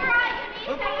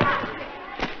 Oop.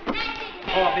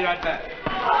 Oh, I'll be right back.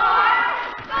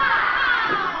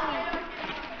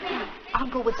 I'll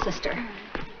go with Sister.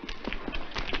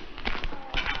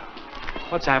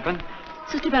 What's happened?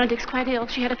 Sister Benedict's quite ill.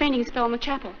 She had a fainting spell in the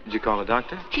chapel. Did you call a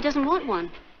doctor? She doesn't want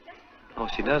one. Oh,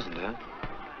 she doesn't, huh?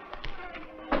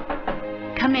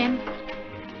 Come in.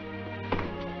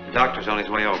 The doctor's on his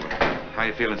way over. How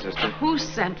you feeling, sister? Who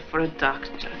sent for a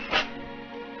doctor?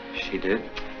 She did.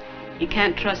 You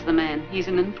can't trust the man. He's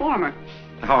an informer.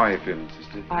 How are you feeling,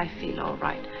 sister? I feel all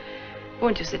right.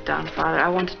 Won't you sit down, Father? I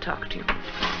want to talk to you.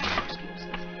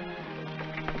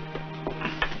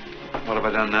 What have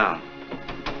I done now?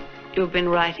 You've been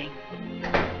writing.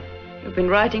 You've been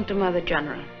writing to Mother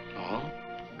General. Oh?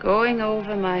 Going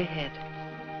over my head.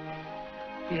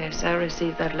 Yes, I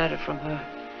received that letter from her.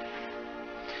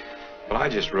 Well, I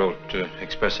just wrote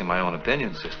expressing my own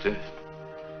opinion, sister.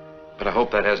 But I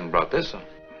hope that hasn't brought this on.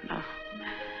 No.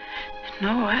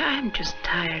 No, I'm just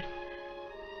tired.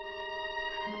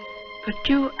 But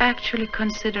you actually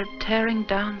considered tearing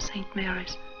down St.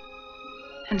 Mary's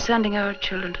and sending our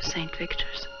children to St.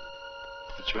 Victor's.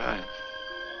 That's right.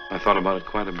 I thought about it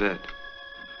quite a bit.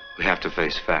 We have to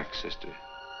face facts, sister.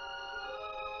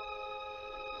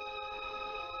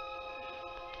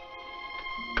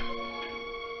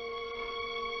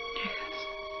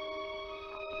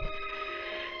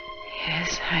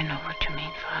 Yes, I know what you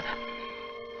mean, Father.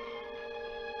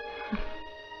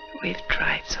 We've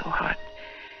tried so hard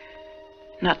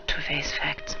not to face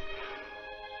facts.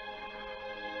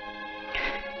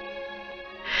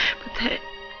 But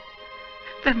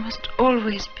there must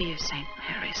always be a St.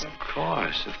 Mary's. Of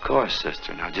course,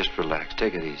 sister. Now just relax.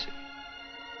 Take it easy.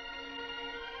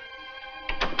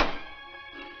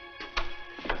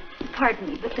 Pardon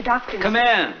me, but the doctor... Come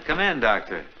in,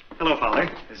 Doctor. Hello, Father.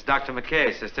 It's Dr.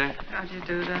 McKay, sister. How do you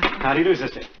do that? How do you do,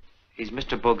 sister? He's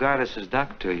Mr. Bogardus'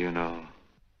 doctor, you know.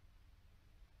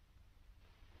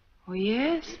 Oh,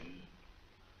 yes?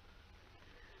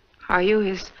 Are you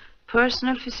his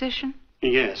personal physician?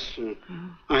 Yes.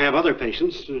 I have other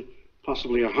patients,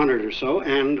 possibly 100 or so,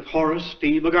 and Horace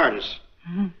D. Bogardus.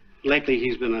 Lately,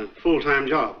 he's been a full-time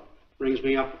job. Brings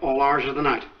me up all hours of the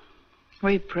night.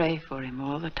 We pray for him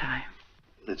all the time.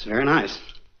 That's very nice.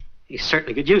 He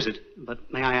certainly could use it, but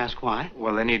may I ask why?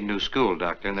 Well, they need a new school,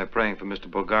 Doctor, and they're praying for Mr.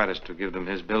 Bogardus to give them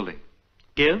his building.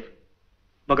 Give?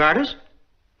 Bogardus?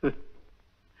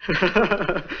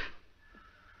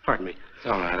 Pardon me. It's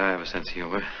all right. I have a sense of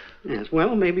humor. Yes,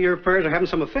 well, maybe your prayers are having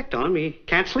some effect on him. He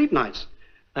can't sleep nights.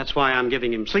 That's why I'm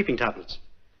giving him sleeping tablets.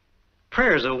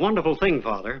 Prayer's a wonderful thing,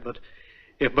 Father, but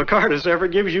if Bogardus ever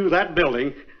gives you that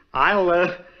building,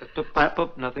 I'll,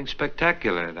 Nothing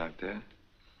spectacular, Doctor.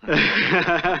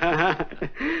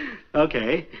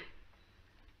 Okay.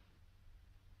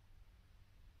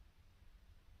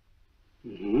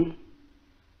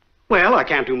 Well, I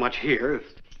can't do much here.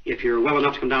 If you're well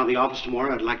enough to come down to the office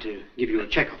tomorrow, I'd like to give you a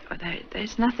checkup.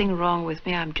 There's nothing wrong with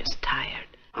me. I'm just tired.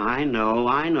 I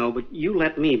know, but you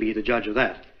let me be the judge of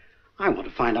that. I want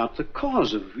to find out the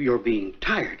cause of your being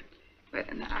tired.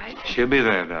 She'll be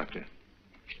there, Doctor.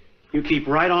 You keep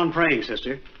right on praying,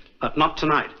 sister, but not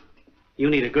tonight. You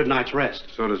need a good night's rest.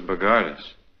 So does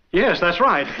Bogardus. Yes, that's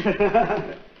right.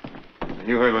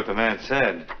 You heard what the man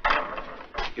said.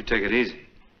 You take it easy.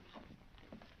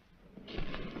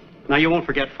 Now, you won't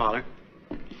forget, Father.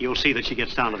 You'll see that she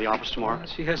gets down to the office tomorrow. Well,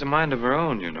 she has a mind of her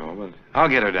own, you know, but I'll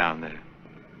get her down there.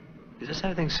 Is this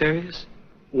anything serious?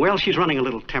 Well, she's running a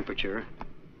little temperature.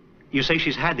 You say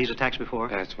she's had these attacks before?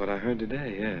 That's what I heard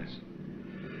today, yes.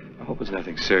 I hope it's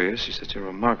nothing serious. She's such a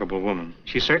remarkable woman.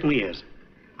 She certainly is.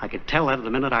 I could tell that the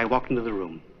minute I walked into the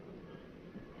room.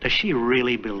 Does she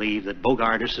really believe that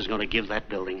Bogardus is going to give that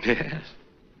building? Yes.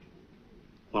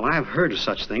 Well, I've heard of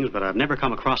such things, but I've never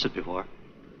come across it before.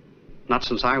 Not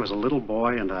since I was a little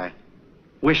boy and I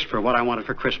wished for what I wanted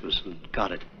for Christmas and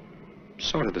got it.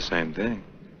 Sort of the same thing.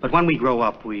 But when we grow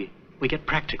up, we get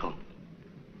practical.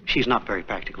 She's not very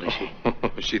practical, is she?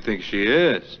 She thinks she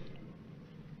is.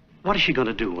 What is she going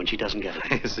to do when she doesn't get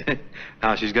it? Is it?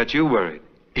 Now she's got you worried.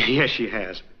 Yes, she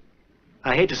has.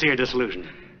 I hate to see her disillusioned.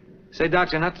 Say,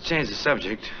 Doctor, not to change the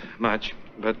subject much,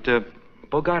 but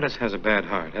Bogartis has a bad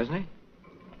heart, hasn't he?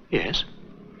 Yes.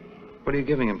 What are you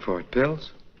giving him for it?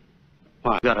 Pills?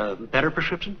 Why, got a better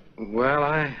prescription? Well,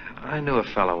 I knew a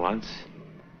fellow once.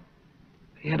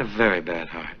 He had a very bad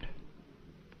heart.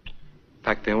 In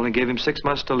fact, they only gave him 6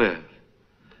 months to live.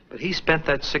 But he spent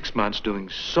that 6 months doing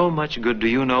so much good. Do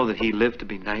you know that he lived to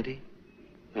be 90?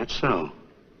 That's so.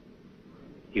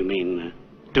 You mean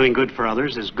doing good for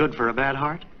others is good for a bad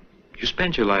heart? You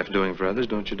spend your life doing for others,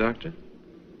 don't you, Doctor?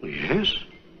 Yes.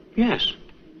 Yes.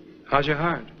 How's your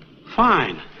heart?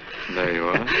 Fine. There you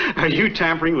are. Are you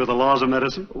tampering with the laws of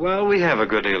medicine? Well, we have a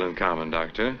good deal in common,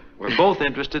 Doctor. We're both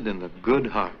interested in the good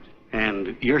heart.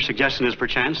 And your suggestion is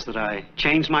perchance that I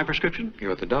change my prescription?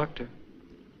 You're the doctor.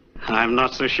 I'm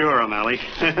not so sure, O'Malley.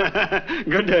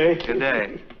 Good day. Good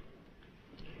day.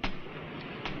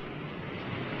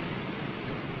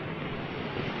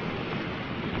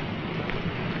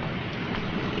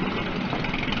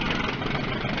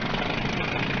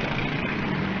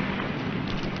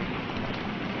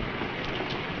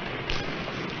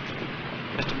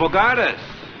 Mr. Bogartis.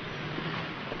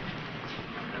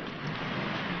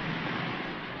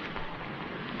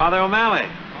 Father O'Malley.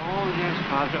 Oh, yes,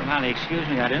 Father O'Malley. Excuse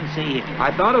me, I didn't see you.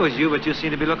 I thought it was you, but you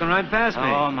seem to be looking right past me.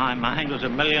 Oh, my mind was a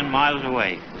million miles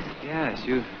away. Yes,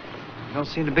 you don't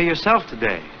seem to be yourself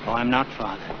today. Oh, I'm not,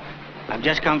 Father. I've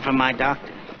just come from my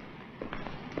doctor.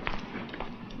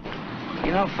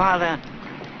 You know, Father,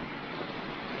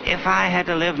 if I had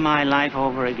to live my life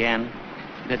over again,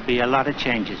 there'd be a lot of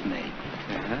changes made.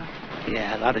 Yeah?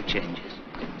 Yeah, a lot of changes.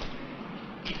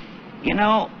 You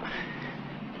know,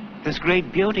 there's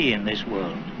great beauty in this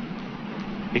world.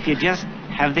 If you just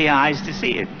have the eyes to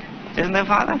see it. Isn't there,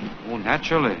 Father? Oh,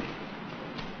 naturally.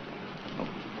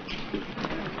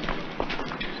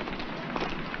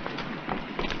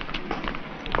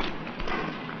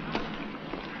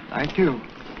 Thank you.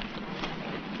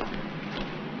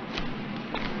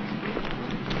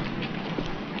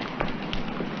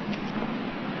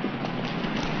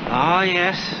 Oh,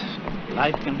 yes.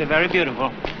 Life can be very beautiful.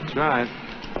 That's right.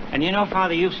 And you know,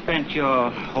 Father, you've spent your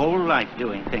whole life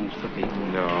doing things for people.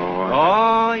 No.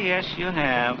 Oh, yes, you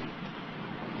have.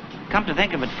 Come to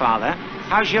think of it, Father,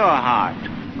 how's your heart?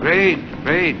 Great,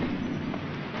 great.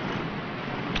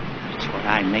 That's what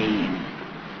I mean.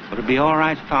 Would it be all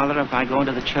right, Father, if I go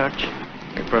into the church?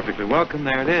 You're perfectly welcome.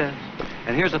 There it is.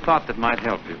 And here's a thought that might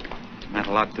help you. It meant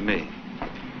a lot to me.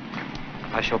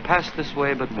 I shall pass this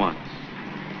way but once.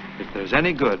 If there's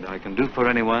any good I can do for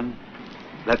anyone,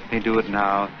 let me do it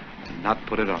now and not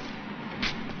put it off.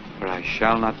 For I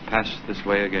shall not pass this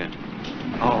way again.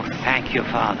 Oh, thank you,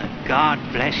 Father. God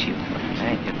bless you.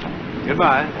 Thank you.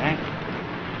 Goodbye. Thank you.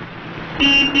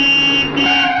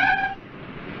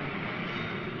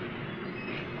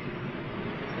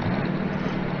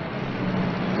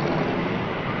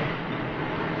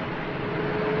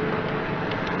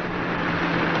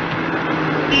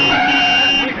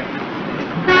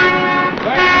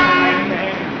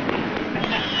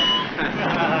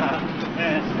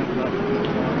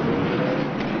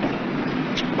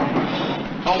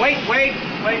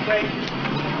 Wait.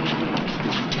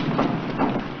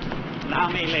 Allow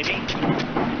me, lady.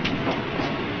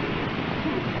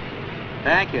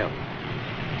 Thank you.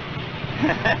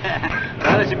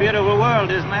 Well, it's a beautiful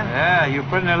world, isn't it? Yeah, you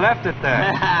couldn't have left it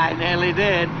there. I nearly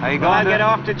did. Are you Well, I'll going to... get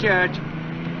off to church.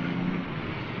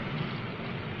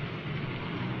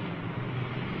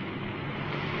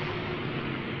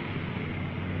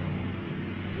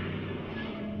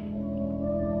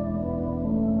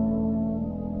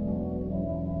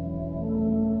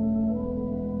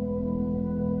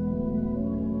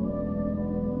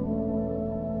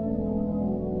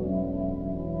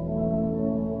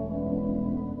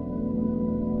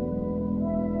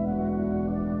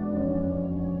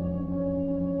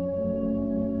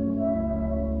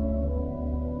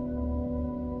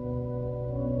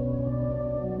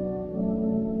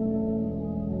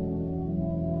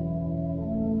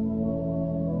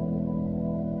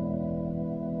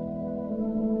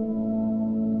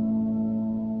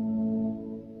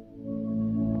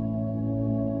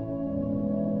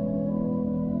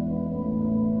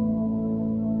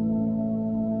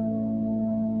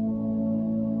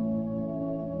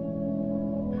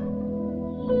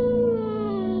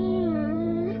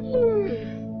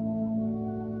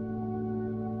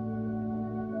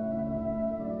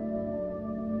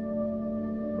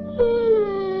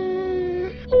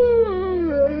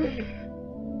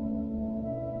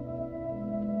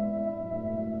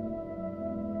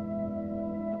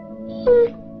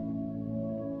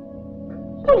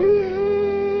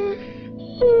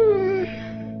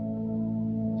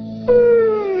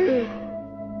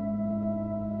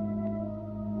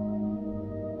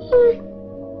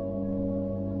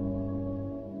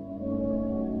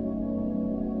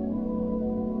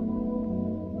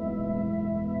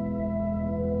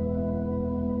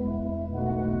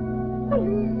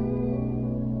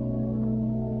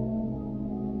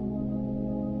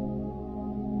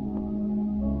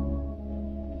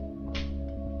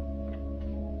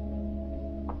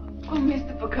 Oh,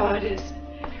 Mr. Bogardus.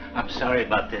 I'm sorry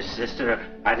about this, sister.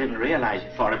 I didn't realize you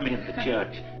followed me into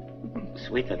church.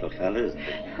 Sweet little fellow, isn't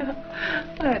he?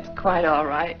 That's quite all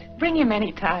right. Bring him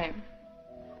any time.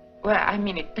 Well, I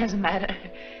mean, it doesn't matter.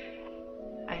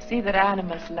 I see that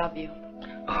animals love you.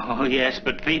 Oh, yes,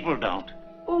 but people don't.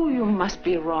 Oh, you must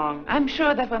be wrong. I'm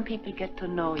sure that when people get to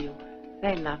know you,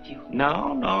 they love you.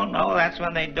 No, that's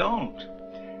when they don't.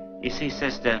 You see,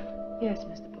 sister, Yes,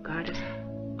 Mr. Bogardus.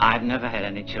 I've never had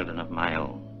any children of my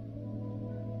own.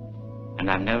 And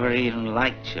I've never even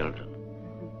liked children.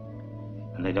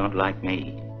 And they don't like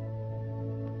me.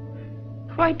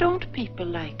 Why don't people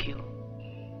like you?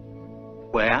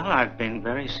 Well, I've been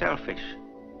very selfish.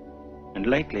 And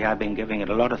lately I've been giving it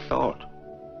a lot of thought.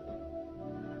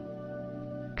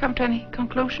 Come to any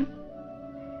conclusion?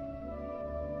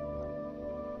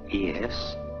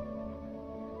 Yes.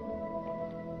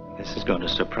 This is going to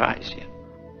surprise you.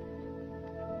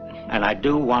 And I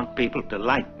do want people to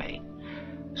like me.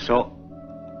 So,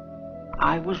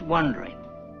 I was wondering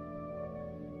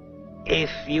if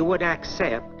you would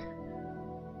accept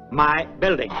my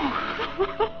building.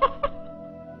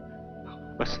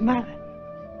 What's the matter?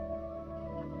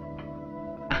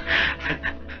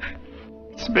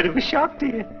 It's a bit of a shock to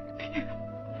you.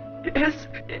 Yes.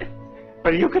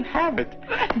 Well, you can have it.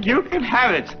 You can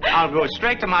have it. I'll go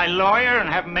straight to my lawyer and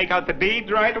have him make out the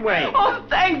deed right away. Oh,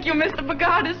 thank you, Mr.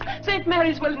 Bogardus. St.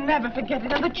 Mary's will never forget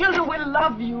it, and the children will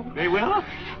love you. They will?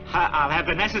 I'll have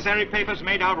the necessary papers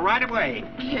made out right away.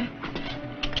 Yeah.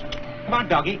 Come on,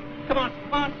 doggy. Come on.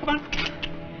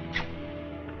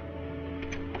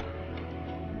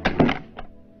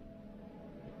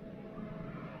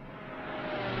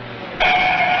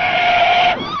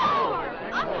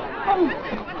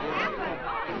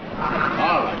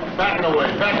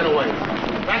 Backing away.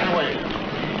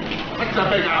 What's the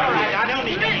big idea? All right, I don't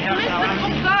need any help now.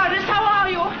 Mr. Bogardus, how are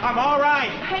you? I'm all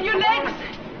right. And your legs?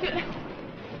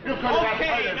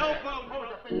 Okay, no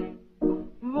problem.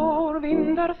 Vår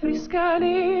vindar friska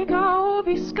leka och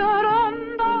viskar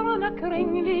andarna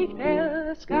kring likt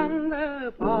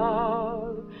älskande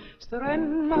par.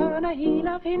 Strömmarna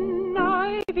hila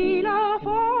finna i vila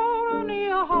för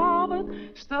nya havet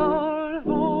stör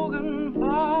vågen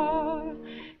far.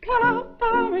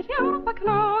 Klappa mitt hjärta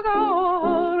klaga och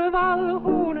hör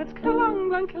vallhornets klang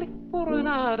bland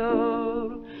klipporna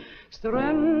dör.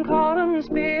 Strömkaren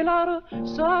spelar,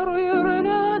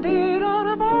 sorgerna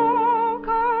delar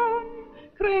bakom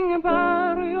kring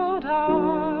berg och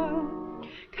dal.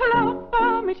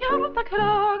 Klappa mitt hjärta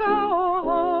klaga och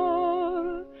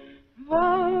hör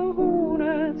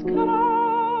vallhornets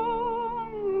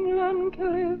klang bland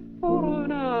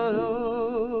klipporna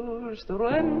dör.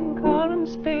 Strömkaren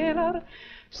spelar,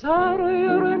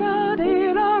 sorgerna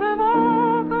delar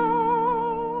bakom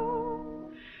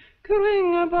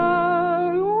kring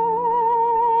berg och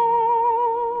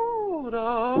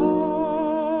dal.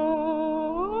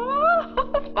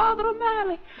 Father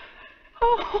O'Malley.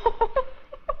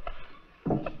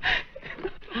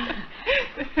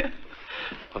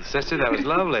 Well, sister, that was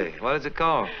lovely. What does it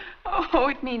call? Oh,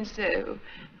 it means,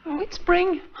 it's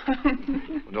spring. Well,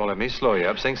 don't let me slow you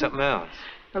up. Sing something else.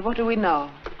 But what do we know?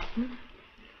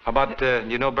 How about,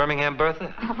 you know Birmingham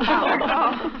Bertha?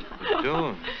 Oh,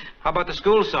 Tune. How about the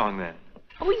school song, then?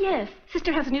 Oh, yes.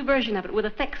 Sister has a new version of it with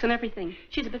effects and everything.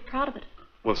 She's a bit proud of it.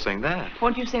 We'll sing that.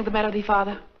 Won't you sing the melody,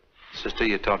 Father? Sister,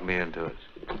 you talked me into it.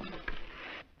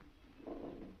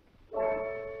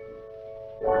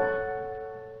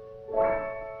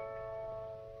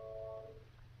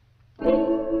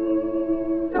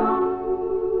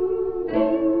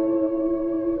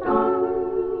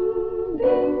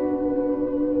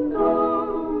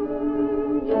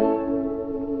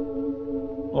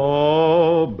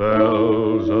 Oh,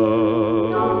 bells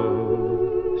of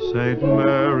St.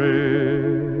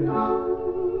 Mary,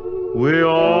 we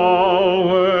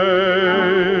always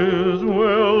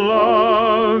will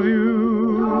love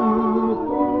you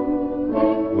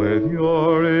with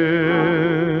your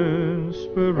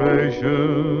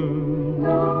inspiration.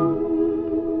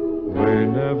 We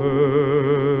never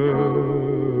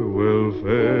will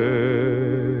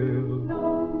fail.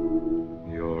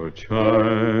 Your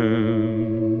chimes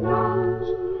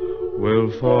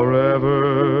will forever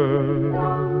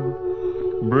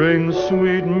bring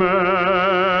sweet memories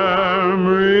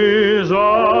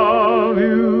of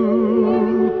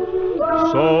you.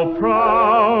 So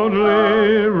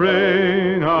proudly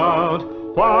ring out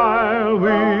while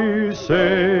we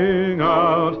sing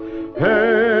out,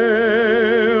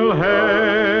 hail,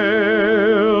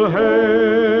 hail,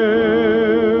 hail.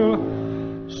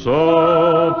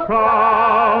 So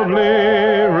proudly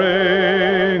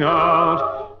ring out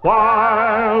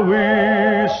while we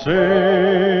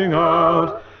sing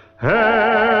out,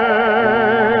 hail,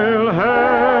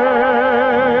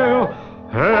 hail,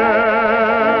 hail.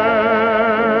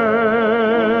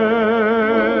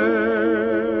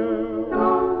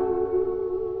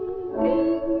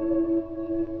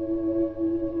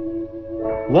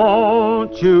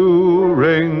 Won't you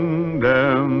ring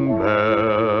them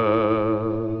bells?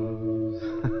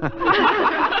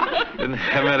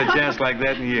 Haven't had a chance like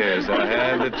that in years. I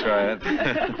had to try it.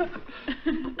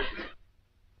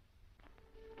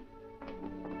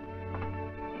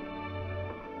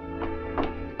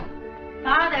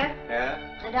 Father, Yeah?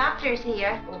 the doctor's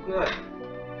here. Oh, good.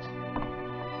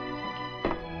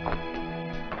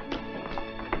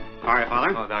 All right,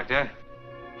 Father. Oh, Doctor.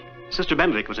 Sister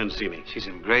Benedict was in to see me. She's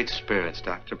in great spirits,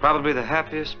 Doctor. Probably the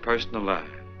happiest person alive.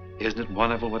 Isn't it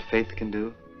wonderful what faith can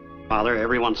do? Father,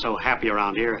 everyone's so happy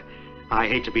around here. I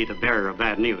hate to be the bearer of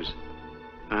bad news.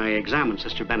 I examined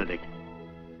Sister Benedict.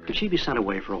 Could she be sent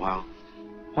away for a while?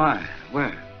 Why?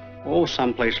 Where? Oh,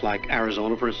 someplace like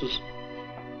Arizona, for instance.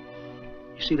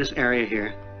 You see this area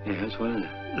here? Yes, what is it?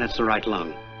 That's the right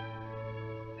lung.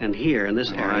 And here, in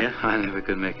this area... I never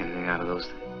could make anything out of those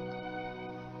things.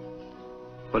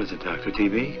 What is it, Doctor?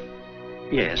 TB?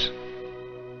 Yes.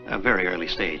 A very early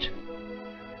stage.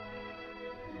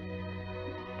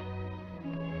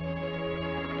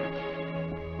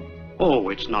 Oh,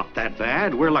 it's not that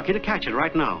bad. We're lucky to catch it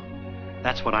right now.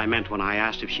 That's what I meant when I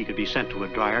asked if she could be sent to a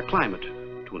drier climate,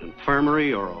 to an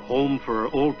infirmary or a home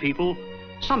for old people,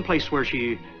 someplace where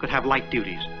she could have light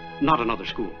duties, not another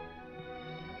school.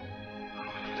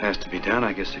 If it has to be done,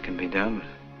 I guess it can be done.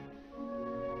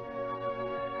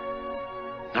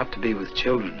 Not to be with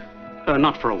children.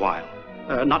 Not for a while.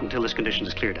 Not until this condition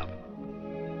is cleared up.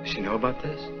 Does she know about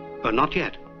this? Not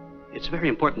yet. It's very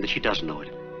important that she does know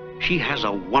it. She has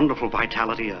a wonderful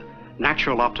vitality, a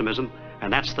natural optimism,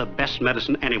 and that's the best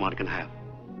medicine anyone can have.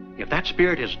 If that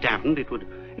spirit is dampened, it would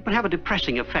have a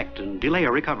depressing effect and delay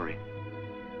her recovery.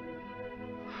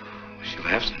 She'll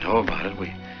have to know about it.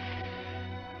 We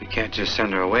can't just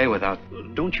send her away without...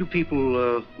 Don't you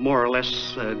people more or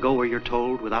less go where you're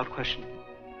told without question?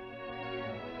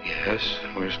 Yes,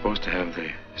 we're supposed to have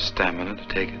the stamina to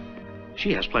take it.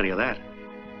 She has plenty of that.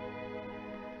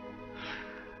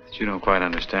 But you don't quite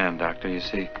understand, Doctor. You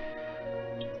see,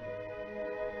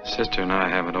 Sister and I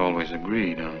haven't always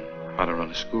agreed on how to run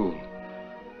a school.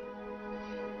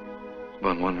 There's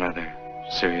been one rather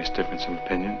serious difference of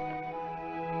opinion.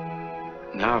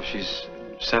 Now, if she's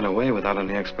sent away without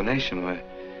any explanation, why,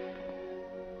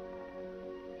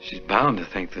 she's bound to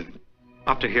think that...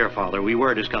 Up to here, Father, we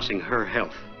were discussing her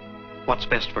health. What's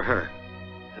best for her.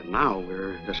 And now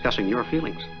we're discussing your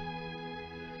feelings.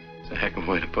 It's a heck of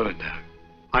a way to put it, Doc.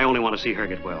 I only want to see her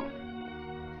get well.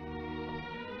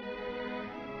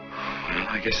 Well,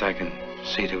 I guess I can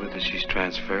see to it that she's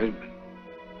transferred, but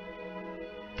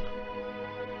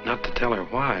not to tell her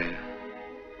why.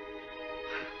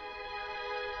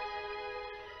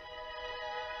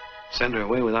 Send her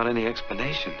away without any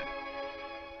explanation.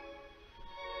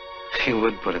 He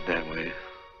would put it that way.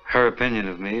 Her opinion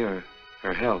of me or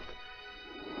her health.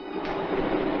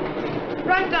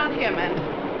 Right down here, man.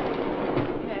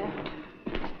 Yeah.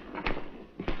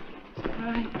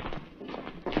 Right.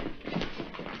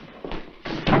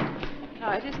 No,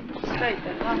 it isn't straight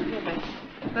then. Down here, man.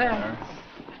 There.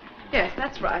 Yes,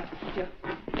 that's right. Yeah.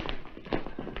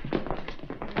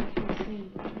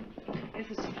 Yes,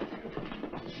 it's...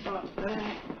 Oh, there.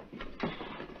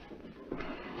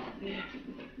 There.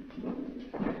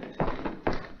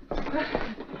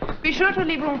 Be sure to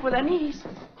leave room for their knees.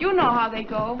 You know how they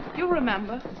go. You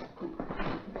remember.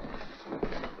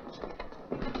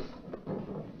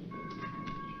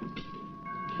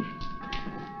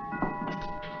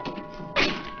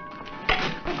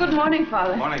 Oh, good morning,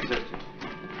 Father. Morning, Sister.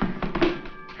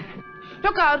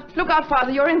 Look out,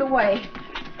 Father. You're in the way.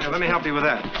 Here, let me help you with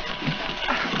that.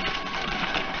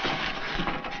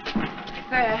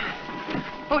 There.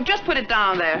 Oh, just put it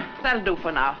down there. That'll do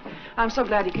for now. I'm so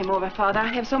glad you came over, Father. I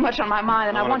have so much on my mind,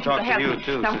 and I want you to help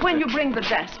me. Now, when you bring the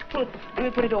desk, let me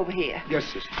put it over here. Yes,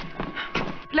 Sister.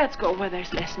 Let's go where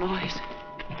there's less noise.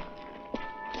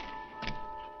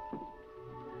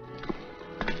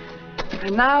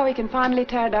 And now we can finally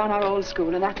tear down our old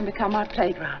school, and that can become our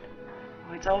playground.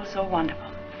 Oh, it's all so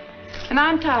wonderful. And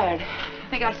I'm tired. I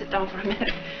think I'll sit down for a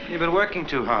minute. You've been working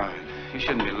too hard. You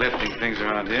shouldn't be lifting things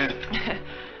around here.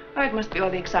 Oh, it must be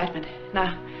all the excitement.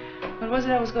 Now, what was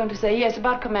it I was going to say? Yes,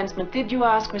 about commencement. Did you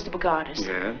ask Mr. Bogardus?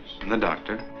 Yes, and the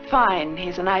doctor. Fine.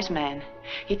 He's a nice man.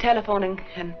 He telephoned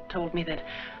and told me that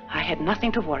I had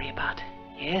nothing to worry about.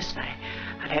 Yes,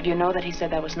 I'll have you know that he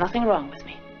said there was nothing wrong with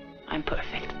me. I'm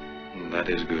perfect. That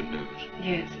is good news.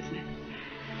 Yes, isn't it?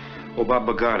 Oh, Bob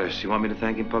Bogardus, you want me to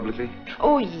thank him publicly?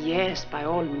 Oh, yes, by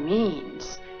all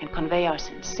means. And convey our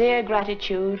sincere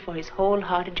gratitude for his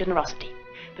wholehearted generosity.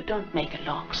 But don't make a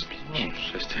long speech. Oh,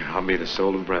 sister, I'll be the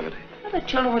soul of brevity. Well, the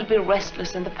children will be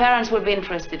restless and the parents will be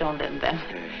interested only in them.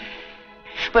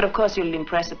 But of course you'll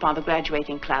impress upon the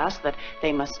graduating class that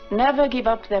they must never give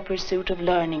up their pursuit of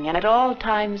learning and at all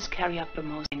times carry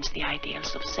uppermost the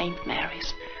ideals of St.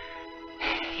 Mary's.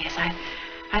 Yes,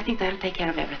 I think that'll take care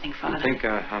of everything, Father. I think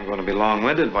I'm going to be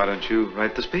long-winded. Why don't you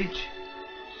write the speech?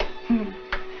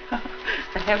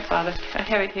 I have, Father. I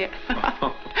have it here.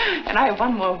 And I have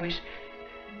one more wish.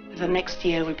 The next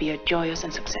year will be a joyous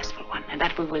and successful one, and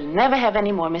that we will never have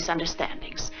any more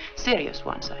misunderstandings. Serious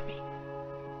ones, I mean.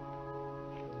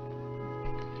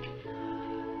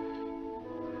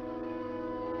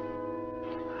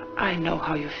 I know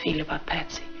how you feel about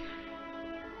Patsy.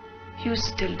 You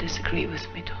still disagree with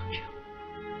me, don't you?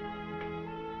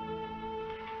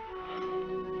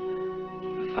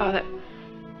 Father,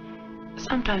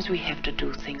 sometimes we have to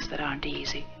do things that aren't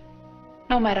easy.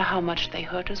 No matter how much they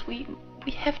hurt us, we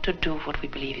have to do what we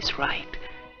believe is right.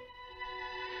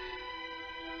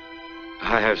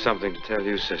 I have something to tell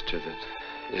you, sister,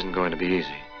 that isn't going to be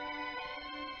easy.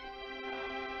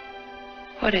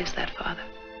 What is that, Father?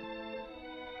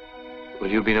 Will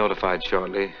you be notified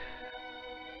shortly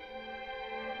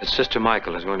that Sister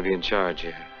Michael is going to be in charge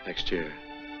here next year?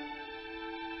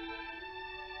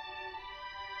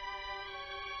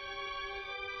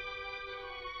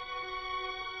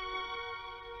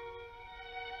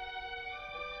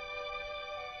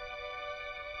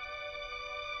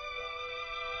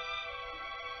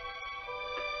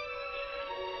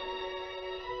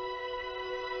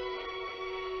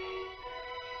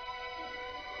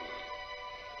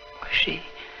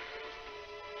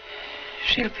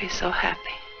 She'll be so happy.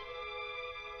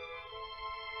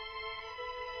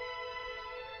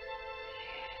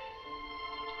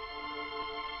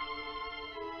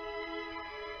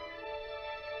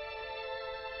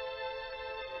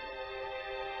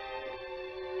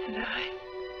 And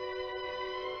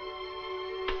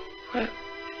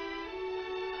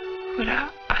will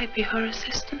I be her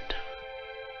assistant?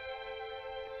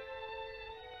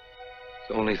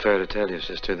 It's only fair to tell you,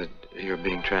 sister, that you're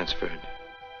being transferred.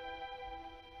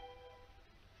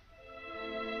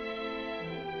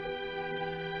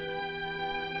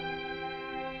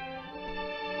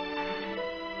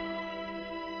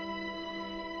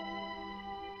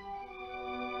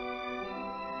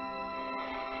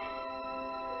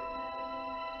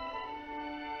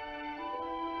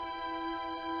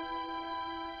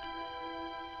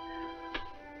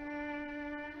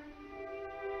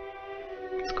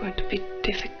 It's going to be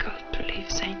difficult to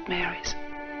leave St. Mary's.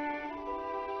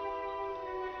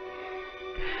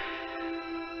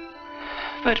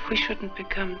 But we shouldn't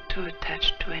become too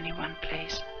attached to any one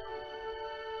place.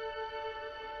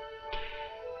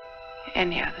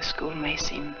 Any other school may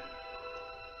seem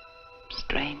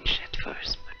strange at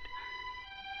first,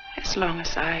 but as long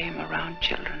as I am around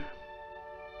children,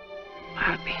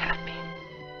 I'll be happy.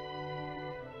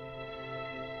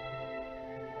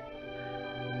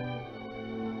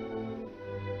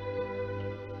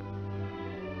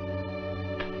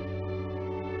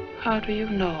 How do you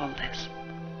know all this?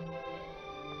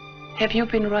 Have you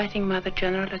been writing Mother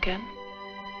General again?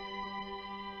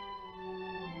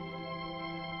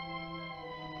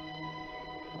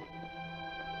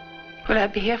 Will I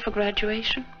be here for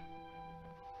graduation?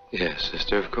 Yes,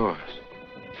 sister, of course.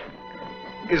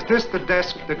 Is this the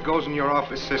desk that goes in your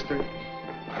office, sister?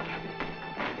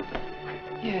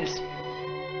 Yes.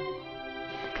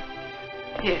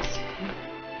 Yes.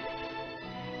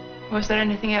 Was there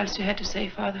anything else you had to say,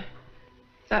 Father?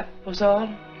 That was all?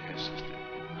 Yes, sister.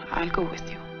 I'll go with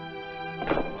you.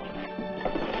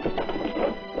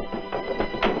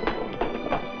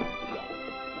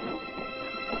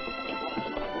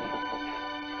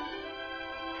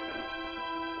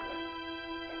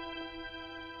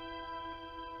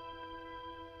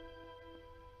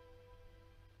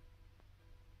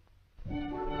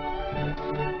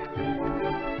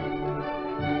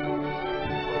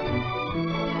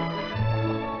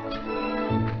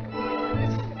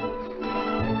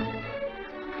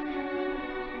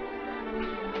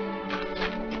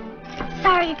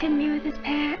 you couldn't be with us,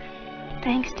 Pat.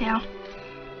 Thanks, Del.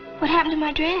 What happened to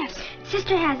my dress?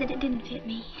 Sister has it. It didn't fit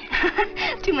me.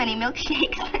 Too many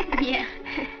milkshakes. Yeah.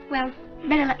 Well,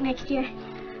 better luck next year.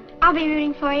 I'll be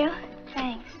rooting for you.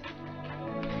 Thanks.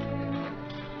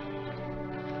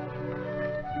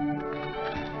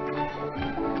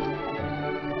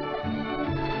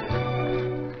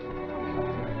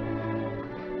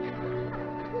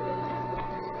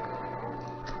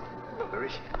 Where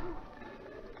is she?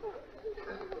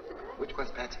 Which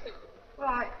one's Patsy? Well,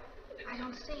 I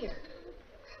don't see her.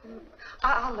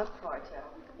 I'll look for her,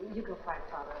 Joe. You go find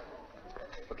Father.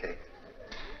 Okay.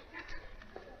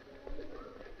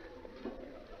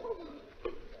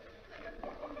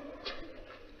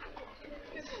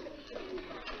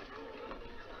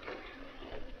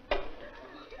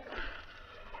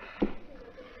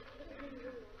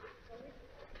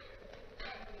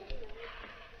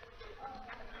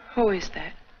 Who is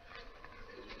that?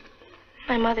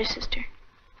 My mother's sister.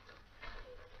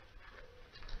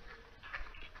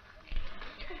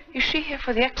 Is she here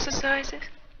for the exercises?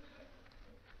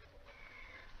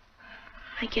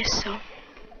 I guess so.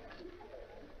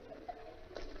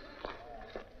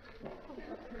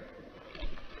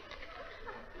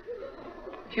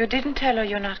 You didn't tell her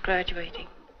you're not graduating.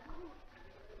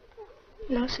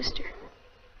 No, sister.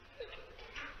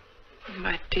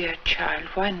 My dear child,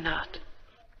 why not?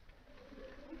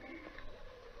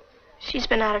 She's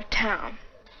been out of town.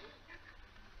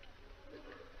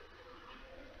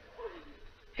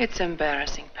 It's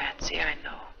embarrassing, Patsy, I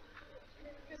know.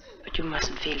 But you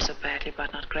mustn't feel so badly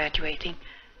about not graduating.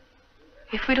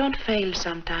 If we don't fail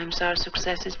sometimes, our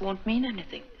successes won't mean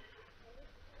anything.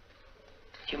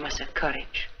 You must have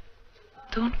courage.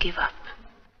 Don't give up.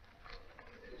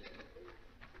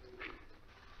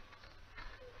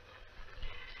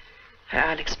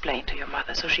 I'll explain to your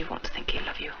mother so she won't think ill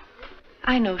of you.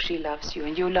 I know she loves you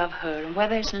and you love her, and where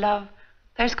there's love,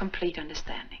 there's complete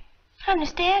understanding.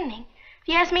 Understanding? If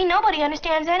you ask me, nobody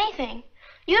understands anything.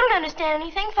 You don't understand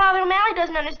anything. Father O'Malley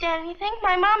doesn't understand anything.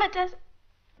 My mama doesn't.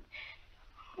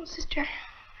 Oh, sister,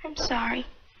 I'm sorry.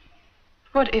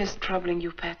 What is troubling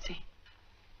you, Patsy?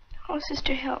 Oh,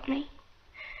 sister, help me.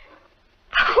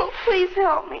 Oh, please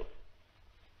help me.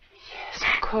 Yes,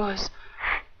 of course.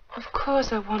 Of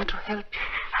course I want to help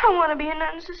you. I want to be a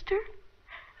nun, sister.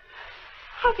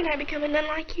 How can I become a nun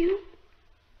like you?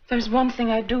 There's one thing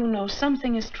I do know.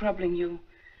 Something is troubling you.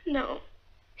 No.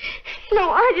 No,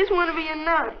 I just want to be a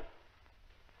nun.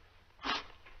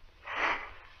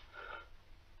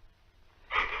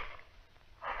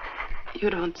 You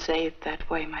don't say it that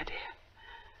way, my dear.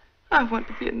 I want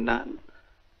to be a nun.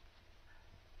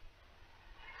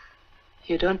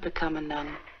 You don't become a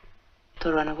nun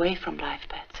to run away from life,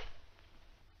 Patsy.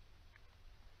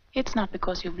 It's not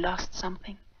because you've lost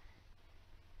something.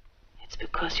 It's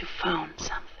because you found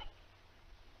something.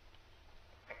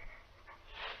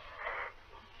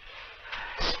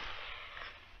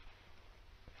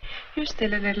 You're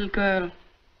still a little girl.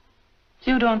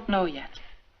 You don't know yet.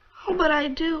 Oh, but I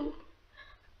do.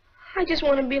 I just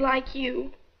want to be like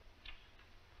you.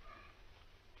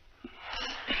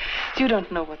 You don't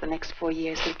know what the next 4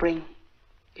 years will bring.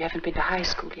 You haven't been to high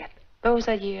school yet. Those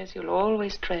are years you'll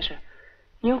always treasure.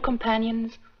 New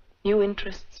companions, new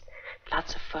interests,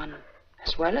 lots of fun,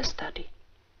 as well as study.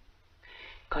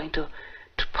 Going to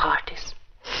parties,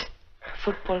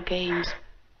 football games,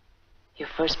 your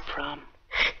first prom,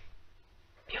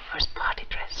 your first party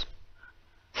dress,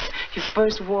 your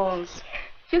first waltz.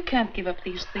 You can't give up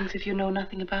these things if you know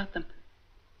nothing about them.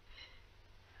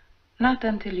 Not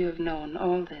until you have known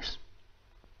all this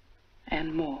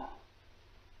and more.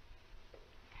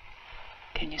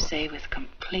 Can you say with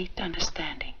complete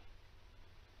understanding,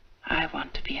 I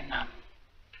want to be a nun?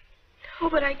 Oh,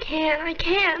 but I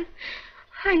can't.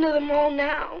 I know them all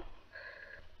now.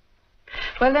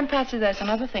 Well, then, Patsy, there's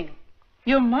another thing.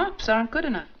 Your marks aren't good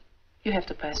enough. You have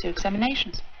to pass your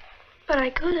examinations. But I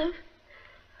could have.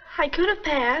 I could have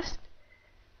passed.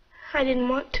 I didn't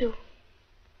want to.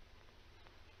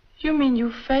 You mean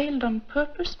you failed on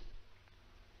purpose?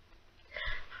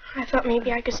 I thought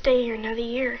maybe I could stay here another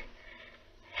year.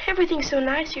 Everything's so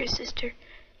nice here, sister.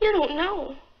 You don't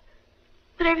know.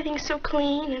 But everything's so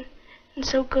clean and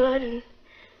so good, and,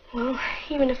 well,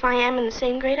 even if I am in the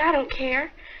same grade, I don't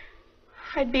care.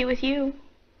 I'd be with you.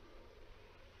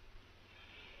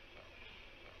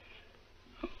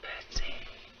 Oh, Patsy.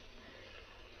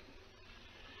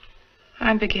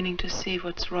 I'm beginning to see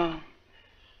what's wrong.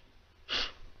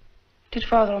 Did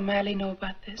Father O'Malley know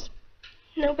about this?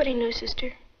 Nobody knew,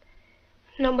 sister.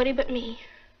 Nobody but me.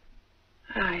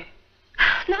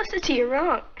 No, sister, you're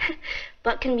wrong.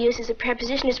 But can be used as a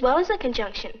preposition as well as a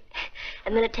conjunction.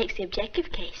 and then it takes the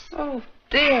objective case. Oh,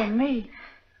 dear me.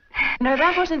 Now,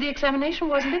 that wasn't the examination,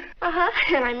 wasn't it? Uh-huh,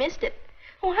 and I missed it.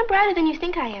 Oh, I'm brighter than you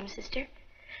think I am, sister.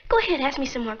 Go ahead, ask me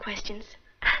some more questions.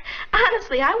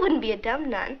 Honestly, I wouldn't be a dumb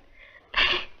nun.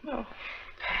 Oh.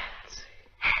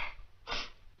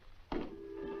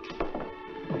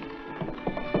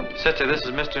 Sister, this is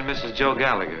Mr. and Mrs. Joe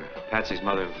Gallagher, Patsy's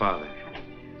mother and father.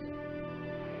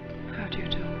 How do you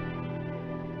do?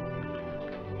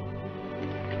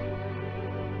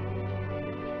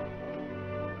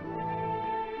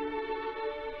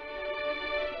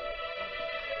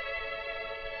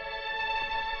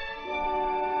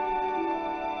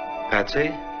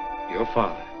 Patsy, your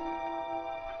father.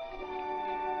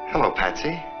 Hello,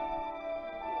 Patsy.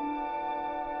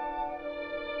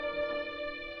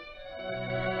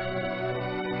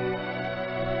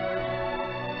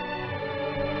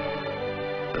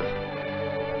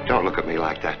 Don't look at me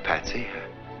like that, Patsy.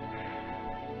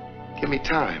 Give me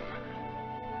time.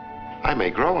 I may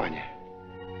grow on you.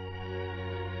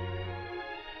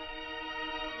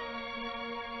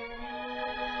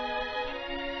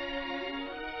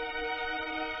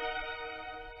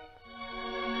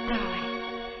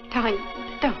 Darling,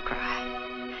 don't cry.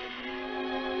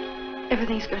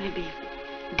 Everything's going to be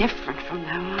different from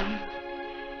now on.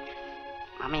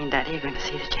 Mommy and Daddy are going to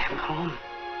see that you have a home.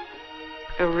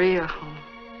 A real home.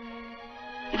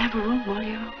 You can have a room all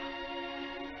year.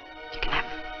 You can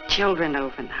have children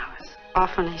over now as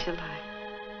often as you like.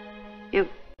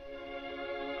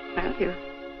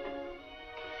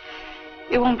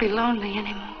 You won't be lonely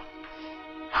anymore.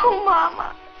 Oh,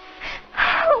 Mama.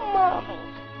 Oh, Mommy.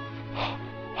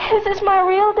 Is this my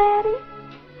real daddy?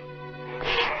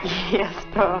 Yes,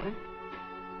 darling.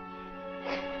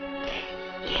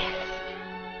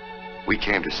 We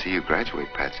came to see you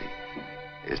graduate, Patsy.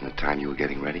 Isn't it time you were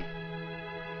getting ready?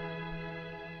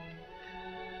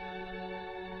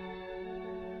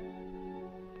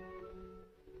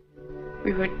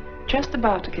 We were just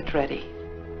about to get ready.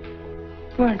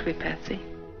 Weren't we, Patsy?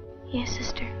 Yes,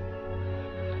 sister.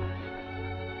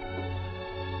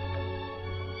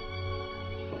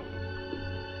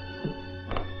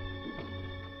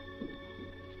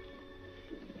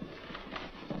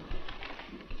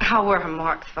 How were her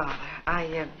marks, Father?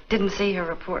 I didn't see her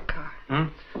report card.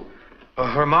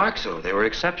 Her marks, oh, they were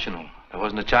exceptional. There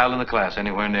wasn't a child in the class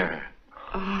anywhere near her.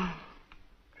 Oh.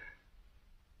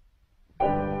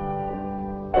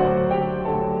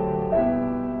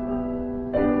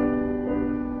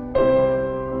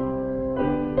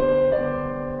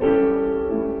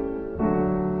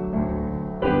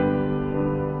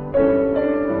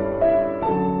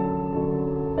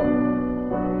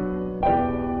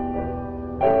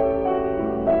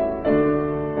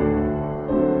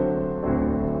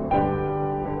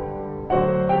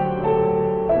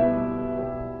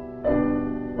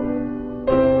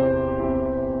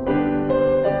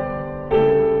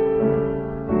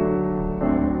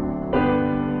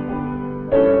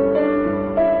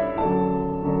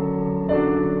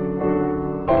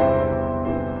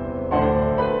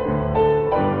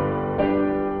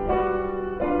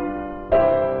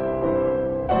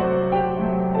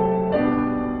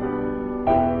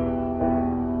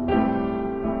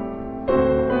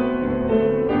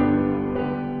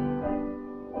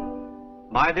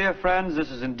 My dear friends, this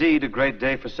is indeed a great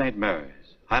day for St.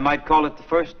 Mary's. I might call it the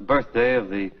first birthday of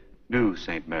the new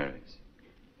St. Mary's.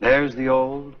 There's the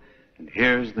old, and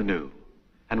here's the new.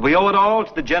 And we owe it all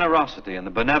to the generosity and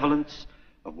the benevolence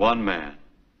of one man.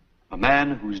 A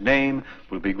man whose name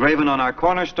will be graven on our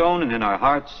cornerstone and in our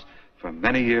hearts for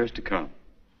many years to come.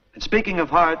 And speaking of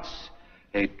hearts,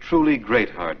 a truly great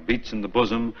heart beats in the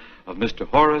bosom of Mr.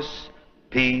 Horace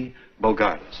P.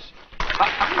 Bogardus.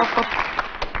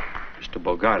 Mr.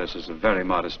 Bogardus is a very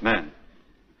modest man.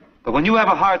 But when you have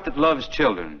a heart that loves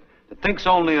children, that thinks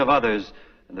only of others,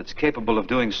 and that's capable of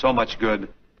doing so much good,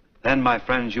 then, my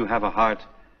friends, you have a heart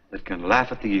that can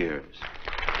laugh at the years.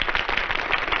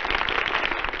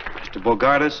 Mr.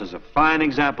 Bogardus is a fine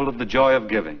example of the joy of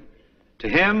giving. To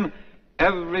him,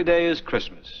 every day is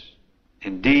Christmas.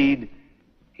 Indeed,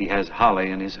 he has holly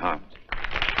in his heart.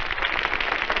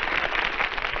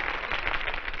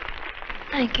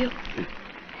 Thank you.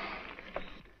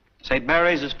 St.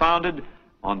 Mary's is founded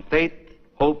on faith,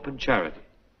 hope, and charity.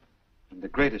 And the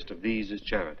greatest of these is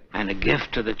charity. And a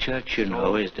gift to the church, you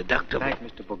know, is deductible. Thank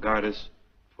Mr. Bogardus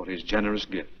for his generous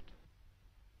gift.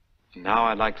 And now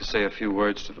I'd like to say a few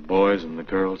words to the boys and the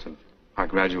girls of our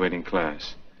graduating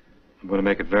class. I'm going to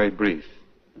make it very brief.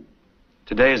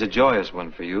 Today is a joyous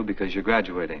one for you because you're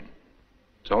graduating.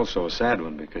 It's also a sad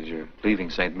one because you're leaving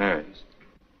St. Mary's.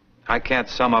 I can't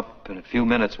sum up in a few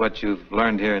minutes what you've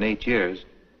learned here in 8 years.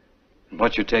 And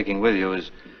what you're taking with you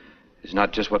is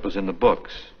not just what was in the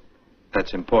books.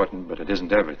 That's important, but it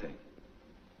isn't everything.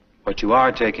 What you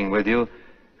are taking with you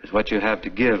is what you have to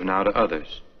give now to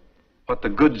others. What the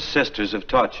good sisters have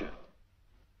taught you.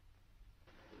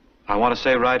 I want to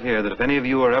say right here that if any of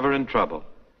you are ever in trouble,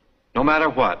 no matter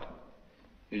what,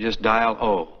 you just dial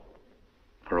O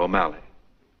for O'Malley.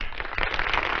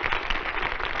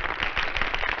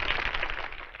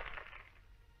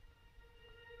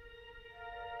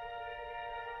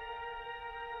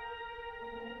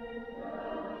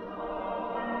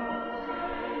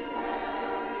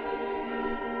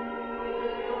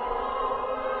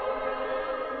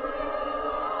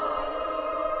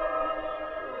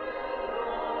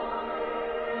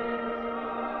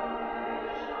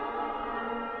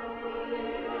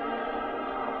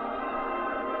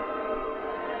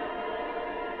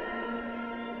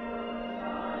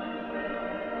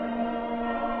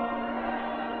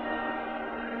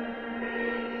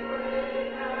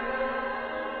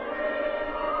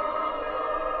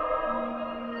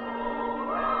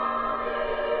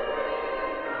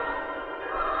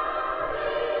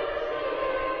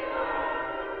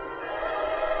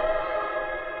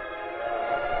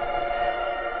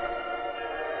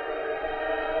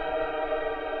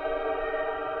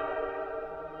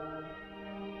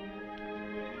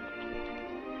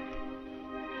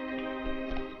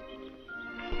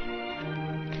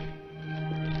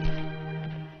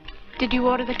 Did you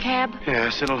order the cab?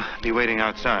 Yes, it'll be waiting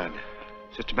outside.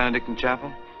 Sister Benedict in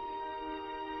chapel?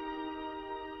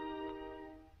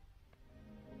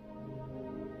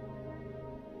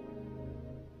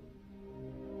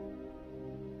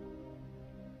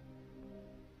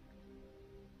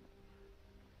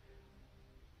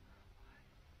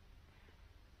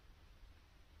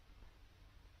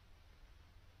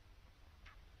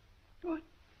 What?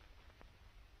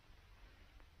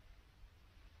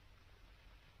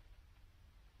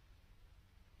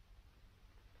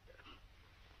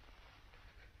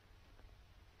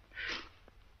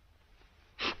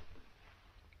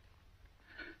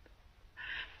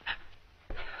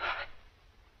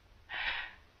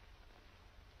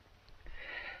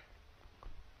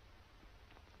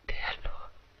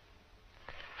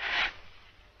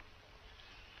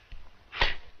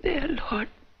 Dear Lord,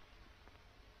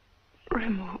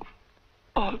 remove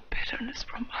all bitterness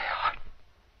from my heart.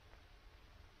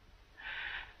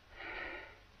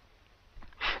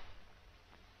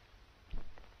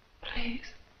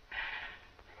 Please,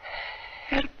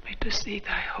 help me to see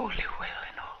thy holy will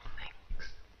in all things.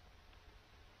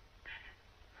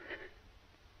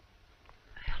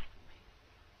 Help me.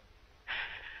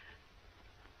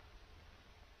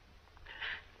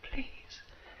 Please.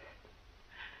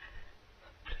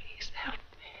 Please help me.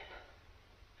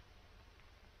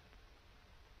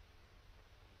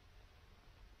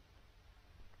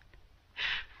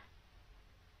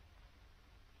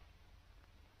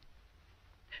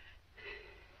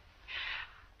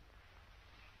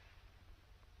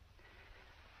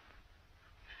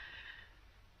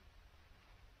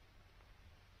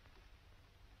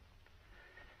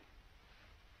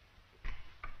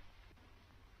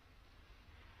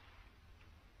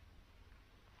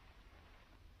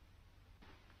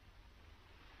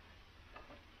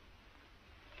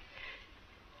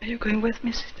 Are you going with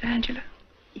me, Sister Angela?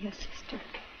 Yes, sister.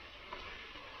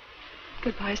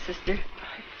 Goodbye, sister.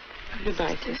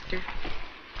 Goodbye, sister.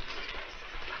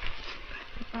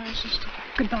 Goodbye, Sister.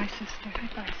 Goodbye, sister.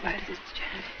 Goodbye, Sister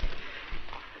Janet.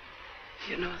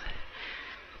 You know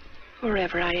that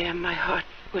wherever I am, my heart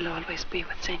will always be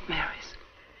with St. Mary's.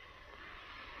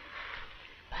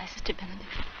 Bye, Sister Benedict.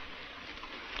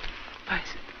 Bye,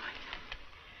 Sister.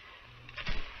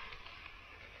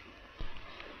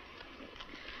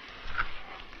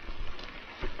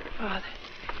 Father.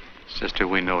 Sister,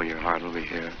 we know your heart will be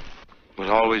here.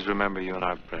 We'll always remember you in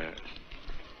our prayers.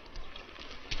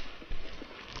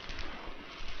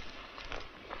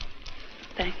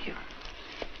 Thank you.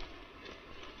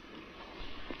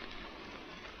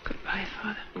 Goodbye,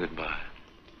 Father. Goodbye.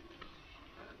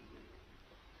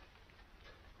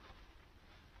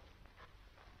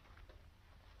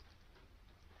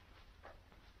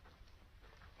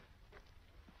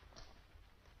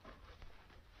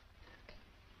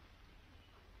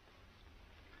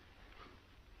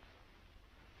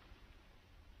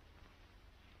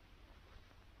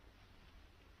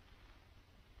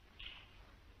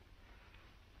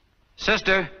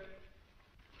 Sister.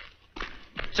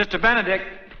 Sister Benedict.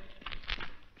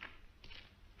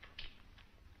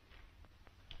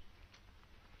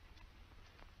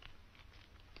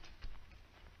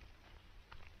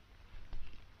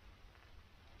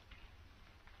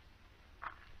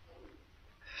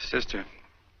 Sister,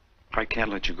 I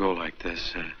can't let you go like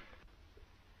this.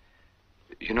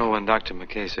 You know, when Dr.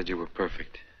 McKay said you were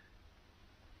perfect,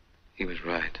 he was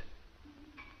right.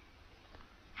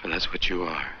 For that's what you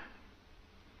are.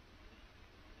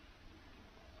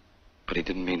 But he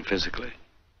didn't mean physically.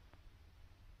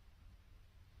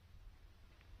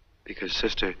 Because,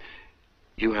 sister,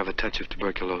 you have a touch of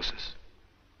tuberculosis.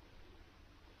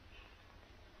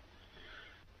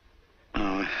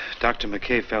 Dr.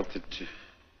 McKay felt that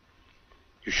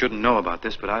you shouldn't know about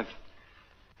this, but I've...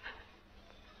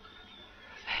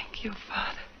 Thank you,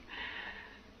 Father.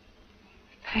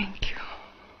 Thank you.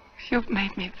 You've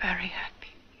made me very happy.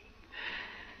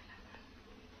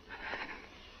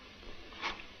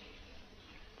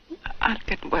 I'll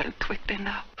get well quickly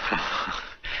now.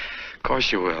 Of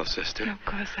course you will, sister. Of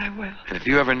course I will. And if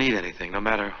you ever need anything, no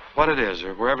matter what it is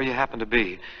or wherever you happen to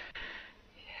be...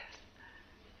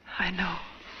 I know.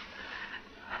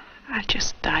 I'll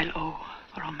just dial O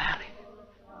for O'Malley.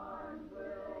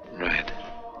 Right.